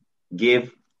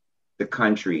 Give the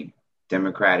country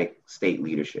Democratic state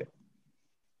leadership.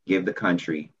 Give the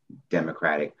country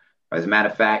Democratic. As a matter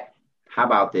of fact, how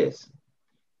about this?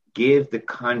 Give the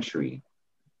country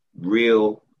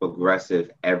real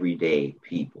progressive everyday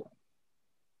people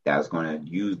that's going to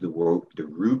use the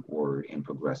root word in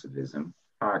progressivism,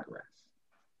 progress.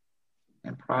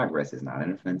 And progress is not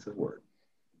an offensive word.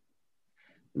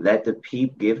 Let the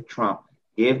people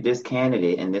give this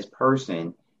candidate and this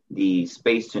person the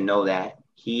space to know that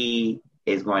he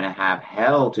is going to have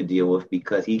hell to deal with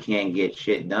because he can't get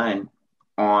shit done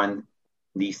on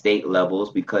the state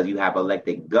levels because you have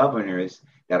elected governors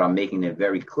that are making it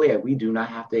very clear we do not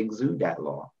have to exude that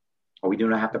law or we do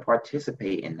not have to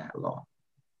participate in that law.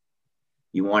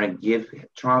 You want to give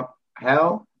Trump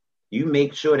hell? You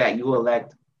make sure that you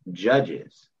elect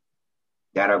judges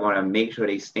that are going to make sure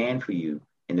they stand for you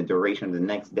in the duration of the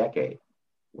next decade,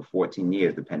 or 14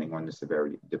 years, depending on the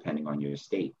severity, depending on your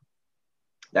state.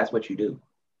 That's what you do.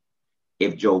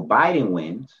 If Joe Biden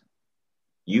wins,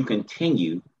 you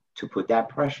continue to put that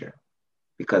pressure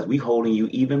because we're holding you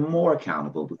even more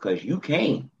accountable because you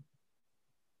came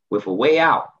with a way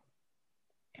out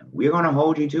and we're going to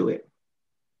hold you to it.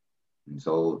 And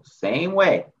so same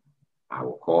way, I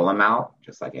will call him out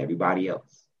just like everybody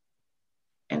else.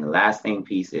 And the last thing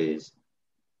piece is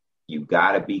you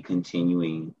got to be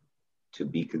continuing to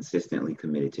be consistently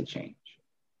committed to change.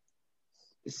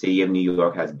 The city of New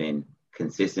York has been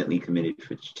consistently committed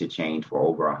to change for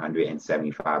over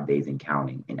 175 days and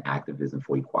counting in activism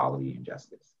for equality and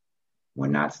justice. We're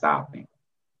not stopping,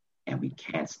 and we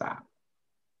can't stop.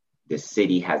 The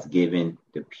city has given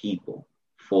the people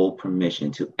full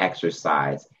permission to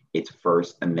exercise its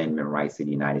First Amendment rights to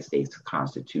the United States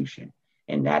Constitution.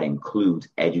 And that includes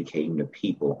educating the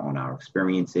people on our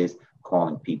experiences,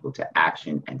 calling people to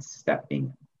action, and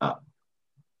stepping up.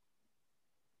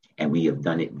 And we have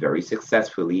done it very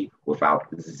successfully without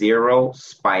zero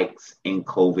spikes in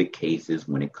COVID cases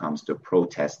when it comes to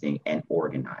protesting and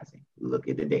organizing. Look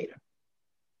at the data.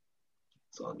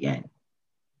 So again,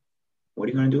 what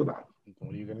are you going to do about it?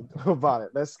 What are you going to do about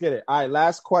it? Let's get it. All right,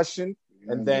 last question,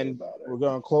 and then we're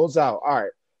going to close out. All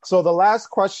right. So the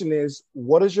last question is,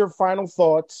 what is your final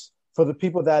thoughts for the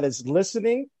people that is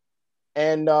listening?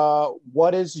 And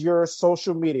what is your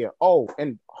social media? Oh,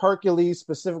 and Hercules,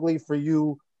 specifically for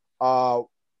you,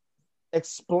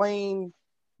 explain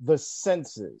the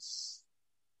census.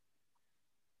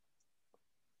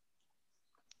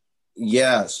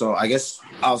 Yeah, so I guess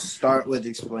I'll start with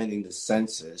explaining the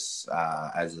census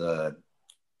as a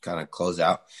kind of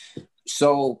closeout.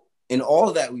 So in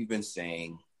all that we've been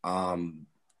saying,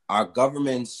 our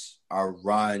governments are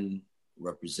run,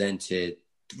 represented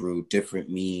through different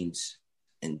means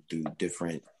and through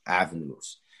different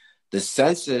avenues. The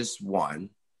census, one,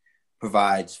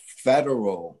 provides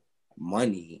federal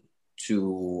money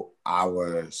to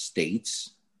our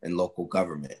states and local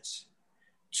governments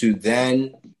to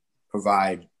then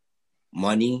provide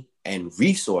money and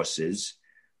resources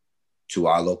to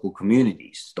our local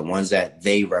communities, the ones that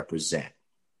they represent.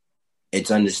 It's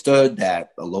understood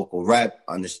that a local rep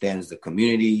understands the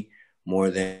community more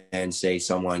than, say,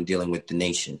 someone dealing with the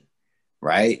nation,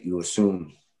 right? You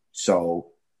assume.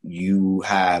 So you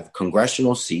have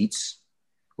congressional seats,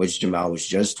 which Jamell was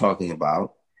just talking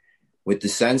about. With the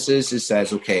census, it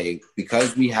says, okay,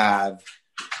 because we have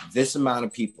this amount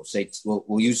of people, say,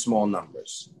 we'll use small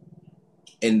numbers.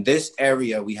 In this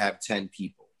area, we have 10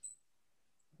 people.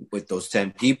 With those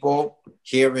 10 people,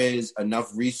 here is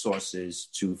enough resources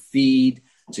to feed,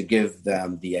 to give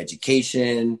them the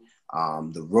education,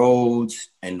 the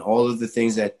roads, and all of the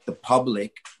things that the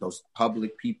public, those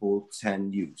public people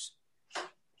tend to use.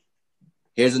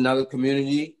 Here's another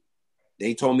community.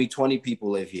 They told me 20 people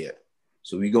live here.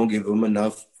 So we're going to give them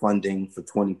enough funding for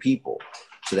 20 people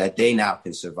so that they now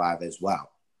can survive as well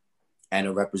and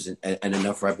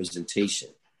enough representation.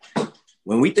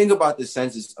 When we think about the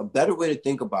census, a better way to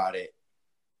think about it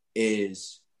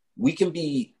is we can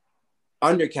be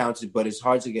undercounted, but it's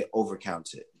hard to get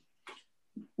overcounted.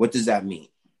 What does that mean?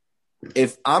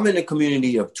 If I'm in a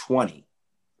community of 20,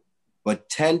 but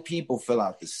 10 people fill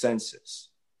out the census,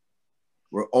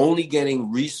 we're only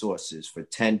getting resources for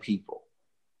 10 people.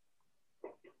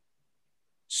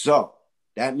 So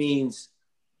that means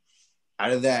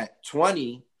out of that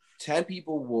 20, 10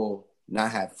 people will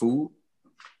not have food,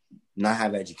 not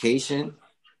have education,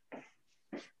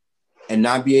 and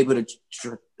not be able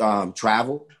to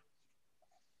travel,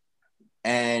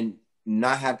 and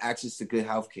not have access to good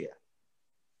health care.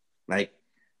 Like,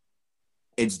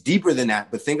 it's deeper than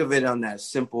that, but think of it on those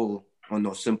simple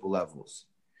levels.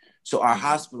 So our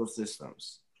hospital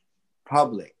systems,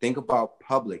 public, think about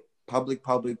public.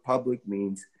 Public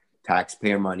means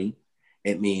taxpayer money.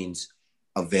 It means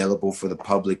available for the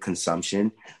public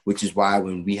consumption, which is why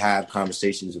when we have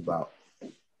conversations about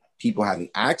people having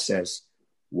access,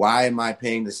 why am I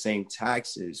paying the same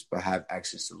taxes but have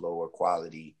access to lower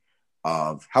quality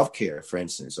of healthcare, for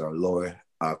instance, or lower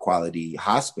quality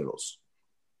hospitals?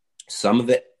 Some of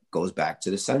it goes back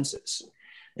to the census.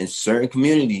 In certain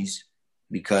communities,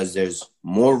 because there's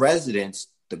more residents,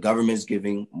 the government is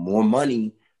giving more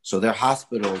money so their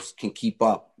hospitals can keep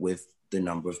up with the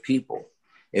number of people.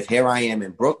 If here I am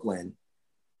in Brooklyn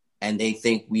and they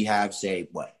think we have, say,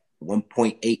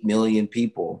 1.8 million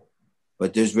people,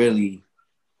 but there's really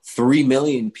 3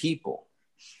 million people.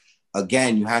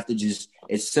 Again, you have to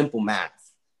it's simple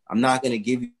math. I'm not going to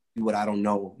give you what I don't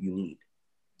know you need.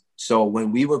 So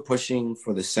when we were pushing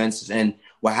for the census, and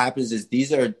what happens is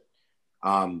these are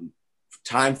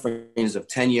time frames of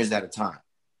 10 years at a time.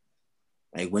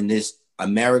 Like when this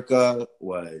America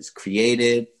was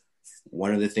created,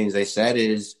 one of the things they said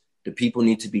is the people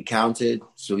need to be counted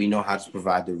so we know how to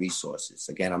provide the resources.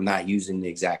 Again, I'm not using the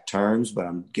exact terms, but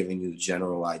I'm giving you the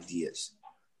general ideas.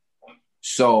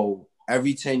 So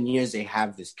every 10 years, they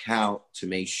have this count to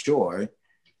make sure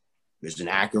there's an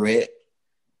accurate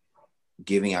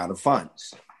giving out of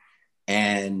funds.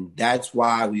 And that's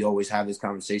why we always have this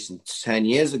conversation. 10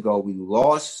 years ago, we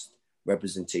lost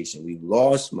representation. We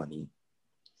lost money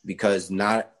because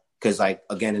like,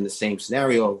 again, in the same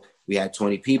scenario, we had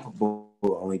 20 people,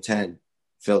 but only 10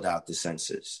 filled out the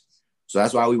census. So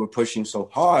that's why we were pushing so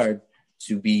hard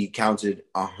to be counted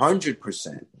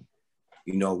 100%.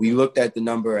 You know, we looked at the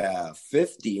number at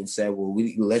 50 and said, well,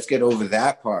 let's get over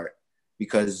that part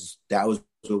because that was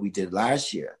what we did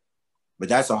last year. But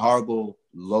that's a horrible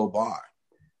low bar.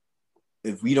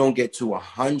 If we don't get to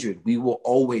 100, we will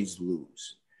always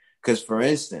lose. Because, for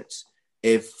instance,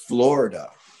 if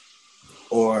Florida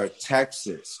or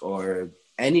Texas or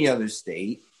any other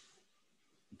state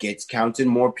gets counted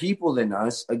more people than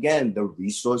us, again, the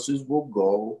resources will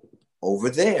go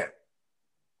over there.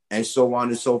 And so on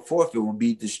and so forth. It will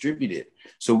be distributed.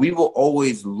 So we will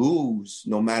always lose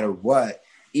no matter what,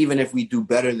 even if we do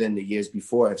better than the years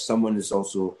before, if someone is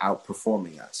also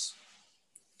outperforming us.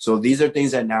 So these are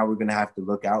things that now we're going to have to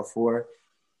look out for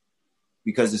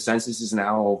because the census is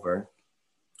now over.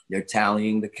 They're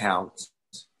tallying the counts.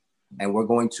 And we're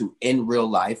going to, in real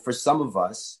life, for some of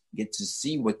us, get to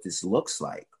see what this looks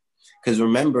like. Because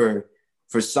remember,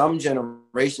 for some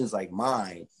generations like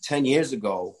mine, 10 years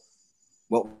ago,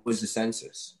 what was the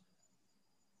census?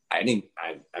 I mean,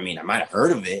 I might have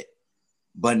heard of it,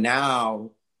 but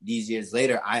now, these years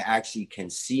later, I actually can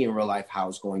see in real life how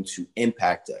it's going to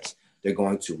impact us. They're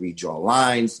going to redraw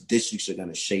lines. Districts are going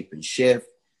to shape and shift.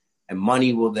 And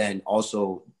money will then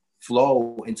also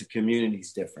flow into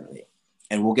communities differently.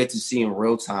 And we'll get to see in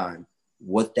real time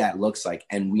what that looks like.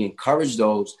 And we encourage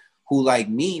those who, like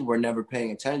me, were never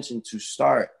paying attention to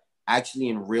start actually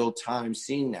in real time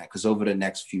seeing that. Because over the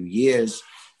next few years,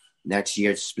 next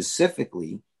year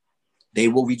specifically, they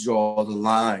will redraw the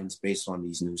lines based on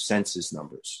these new census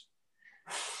numbers.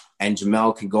 And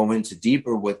Jamell can go into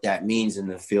deeper what that means in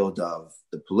the field of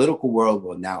the political world.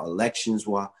 Well, now elections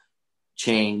will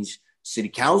change. City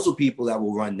council people that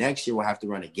will run next year will have to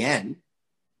run again,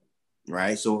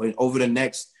 right? So over the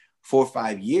next 4 or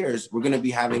 5 years, we're going to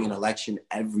be having an election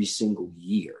every single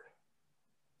year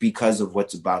because of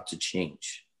what's about to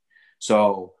change.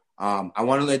 So I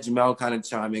want to let Jamell kind of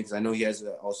chime in because I know he has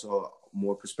also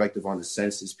more perspective on the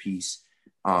census piece.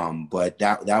 But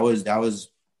that was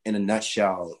in a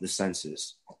nutshell, the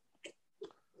census.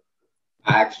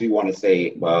 I actually want to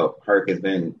say, well, Herc has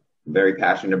been very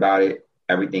passionate about it.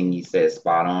 Everything he says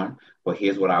spot on. But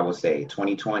here's what I will say.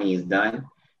 2020 is done.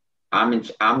 I'm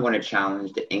going to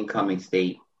challenge the incoming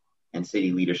state and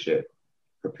city leadership.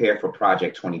 Prepare for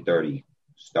Project 2030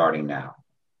 starting now.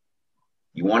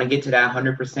 You want to get to that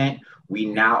 100%? We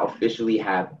now officially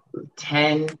have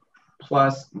 10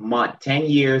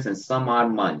 years and some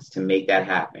odd months to make that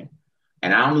happen.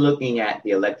 And I'm looking at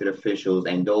the elected officials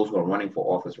and those who are running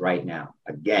for office right now.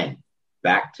 Again,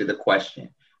 back to the question.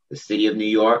 The city of New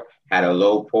York had a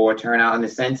low poll turnout in the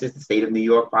census. The state of New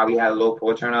York probably had a low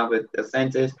poll turnout with the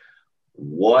census.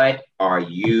 What are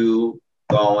you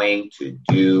going to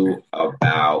do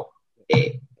about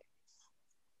it?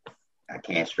 I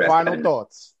can't stress Final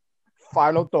that.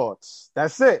 Final thoughts.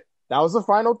 That's it. That was the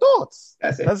final thoughts.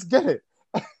 That's it. Let's get it.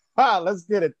 Let's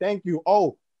get it. Thank you.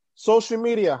 Oh, social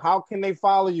media. How can they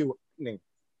follow you?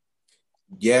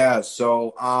 Yeah.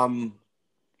 So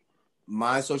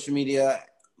my social media,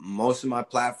 most of my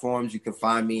platforms, you can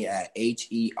find me at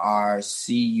HERCULES_Reid,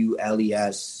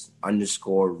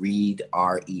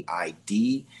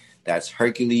 REID. That's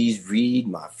Hercules Reid,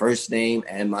 my first name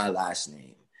and my last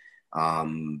name.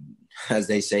 As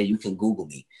they say, you can Google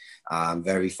me. I'm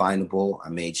very findable. I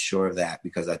made sure of that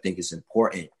because I think it's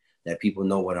important that people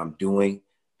know what I'm doing.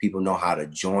 People know how to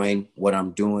join what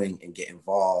I'm doing and get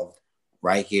involved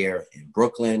right here in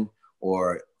Brooklyn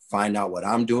or find out what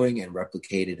I'm doing and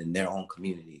replicate it in their own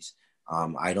communities.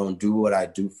 I don't do what I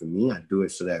do for me. I do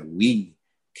it so that we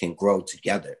can grow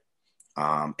together.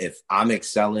 If I'm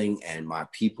excelling and my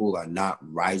people are not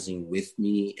rising with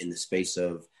me in the space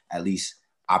of at least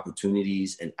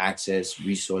opportunities and access,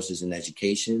 resources, and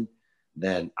education,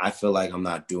 then I feel like I'm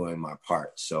not doing my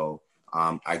part. So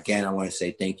again, I want to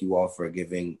say thank you all for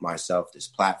giving myself this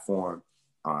platform.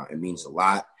 It means a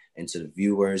lot. And to the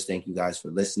viewers, thank you guys for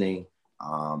listening.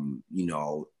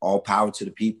 All power to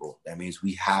the people. That means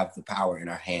we have the power in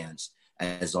our hands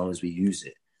as long as we use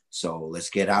it. So let's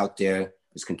get out there.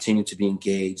 Let's continue to be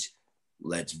engaged.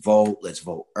 Let's vote. Let's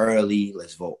vote early.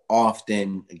 Let's vote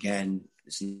often. Again,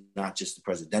 it's not just the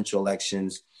presidential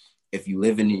elections. If you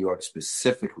live in New York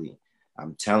specifically,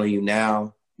 I'm telling you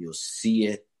now, you'll see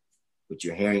it, but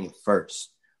you're hearing it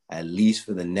first. At least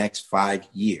for the next 5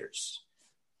 years,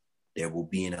 there will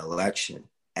be an election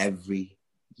every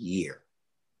year.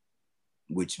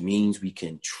 which means we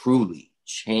can truly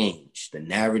change the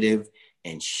narrative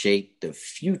and shape the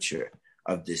future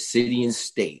of the city and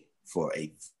state for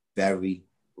a very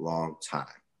long time.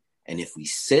 And if we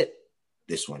sit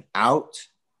this one out,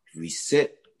 if we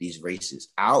sit these races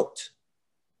out,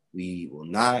 we will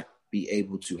not be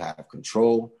able to have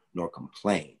control nor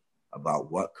complain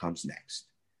about what comes next.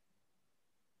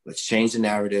 Let's change the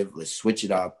narrative, let's switch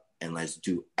it up, and let's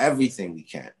do everything we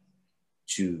can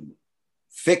to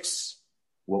fix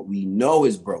what we know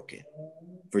is broken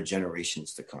for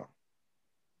generations to come.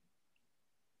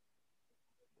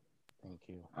 Thank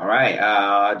you. All right.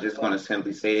 I just want to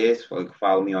simply say this. You can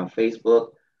follow me on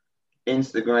Facebook,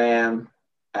 Instagram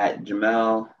at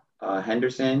Jamell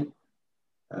Henderson.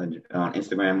 On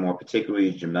Instagram, more particularly,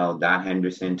 is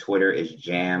Jamell.Henderson. Twitter is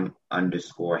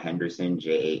Jam_Henderson,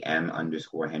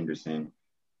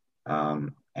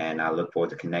 JAM_Henderson. And I look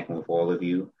forward to connecting with all of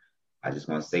you. I just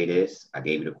want to say this. I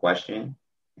gave you the question.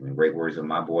 In the great words of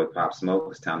my boy Pop Smoke,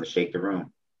 it's time to shake the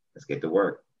room. Let's get to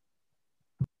work.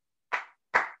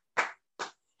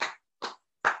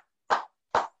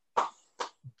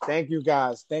 Thank you,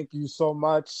 guys. Thank you so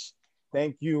much.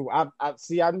 Thank you.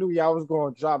 I knew y'all was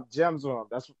going to drop gems on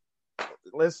them.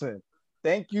 Listen,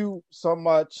 thank you so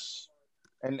much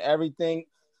and everything.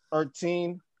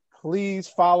 13, please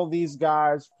follow these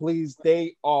guys. Please,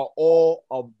 they are all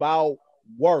about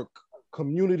work,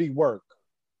 community work.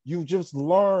 You just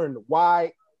learned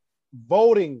why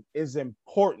voting is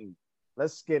important.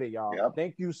 Let's get it, y'all. Yep.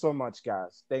 Thank you so much,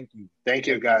 guys. Thank you. Thank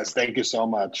you, guys. Thank you so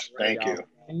much. Thank you.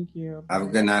 Thank you. Have a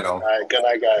good night, all. All right. Good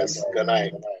night, guys. Good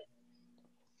night.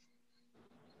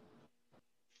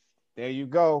 There you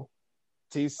go.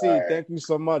 TC, right. Thank you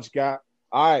so much, guy.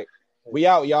 All right. We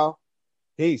out, y'all.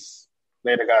 Peace.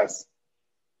 Later, guys.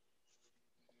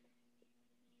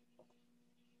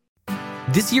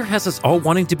 This year has us all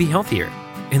wanting to be healthier,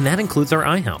 and that includes our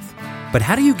eye health. But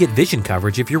how do you get vision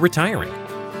coverage if you're retiring?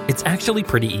 It's actually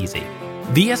pretty easy.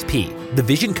 VSP, the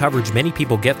vision coverage many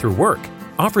people get through work,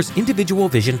 offers individual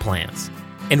vision plans.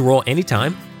 Enroll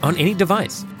anytime, on any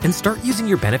device, and start using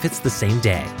your benefits the same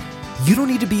day. You don't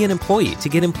need to be an employee to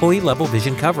get employee-level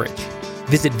vision coverage.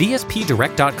 Visit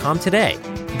VSPDirect.com today.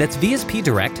 That's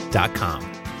VSPDirect.com.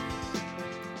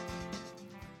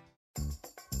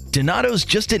 Donato's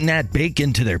just didn't add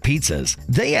bacon to their pizzas.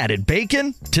 They added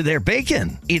bacon to their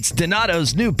bacon. It's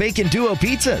Donato's new Bacon Duo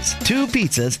pizzas. 2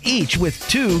 pizzas, each with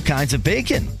 2 kinds of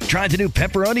bacon. Try the new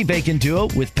Pepperoni Bacon Duo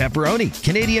with pepperoni,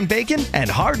 Canadian bacon, and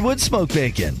hardwood smoked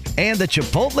bacon. And the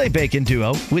Chipotle Bacon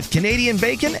Duo with Canadian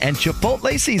bacon and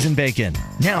Chipotle seasoned bacon.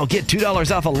 Now get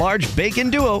 $2 off a large Bacon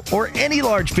Duo or any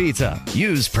large pizza.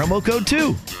 Use promo code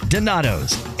 2.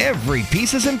 Donato's. Every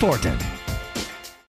piece is important.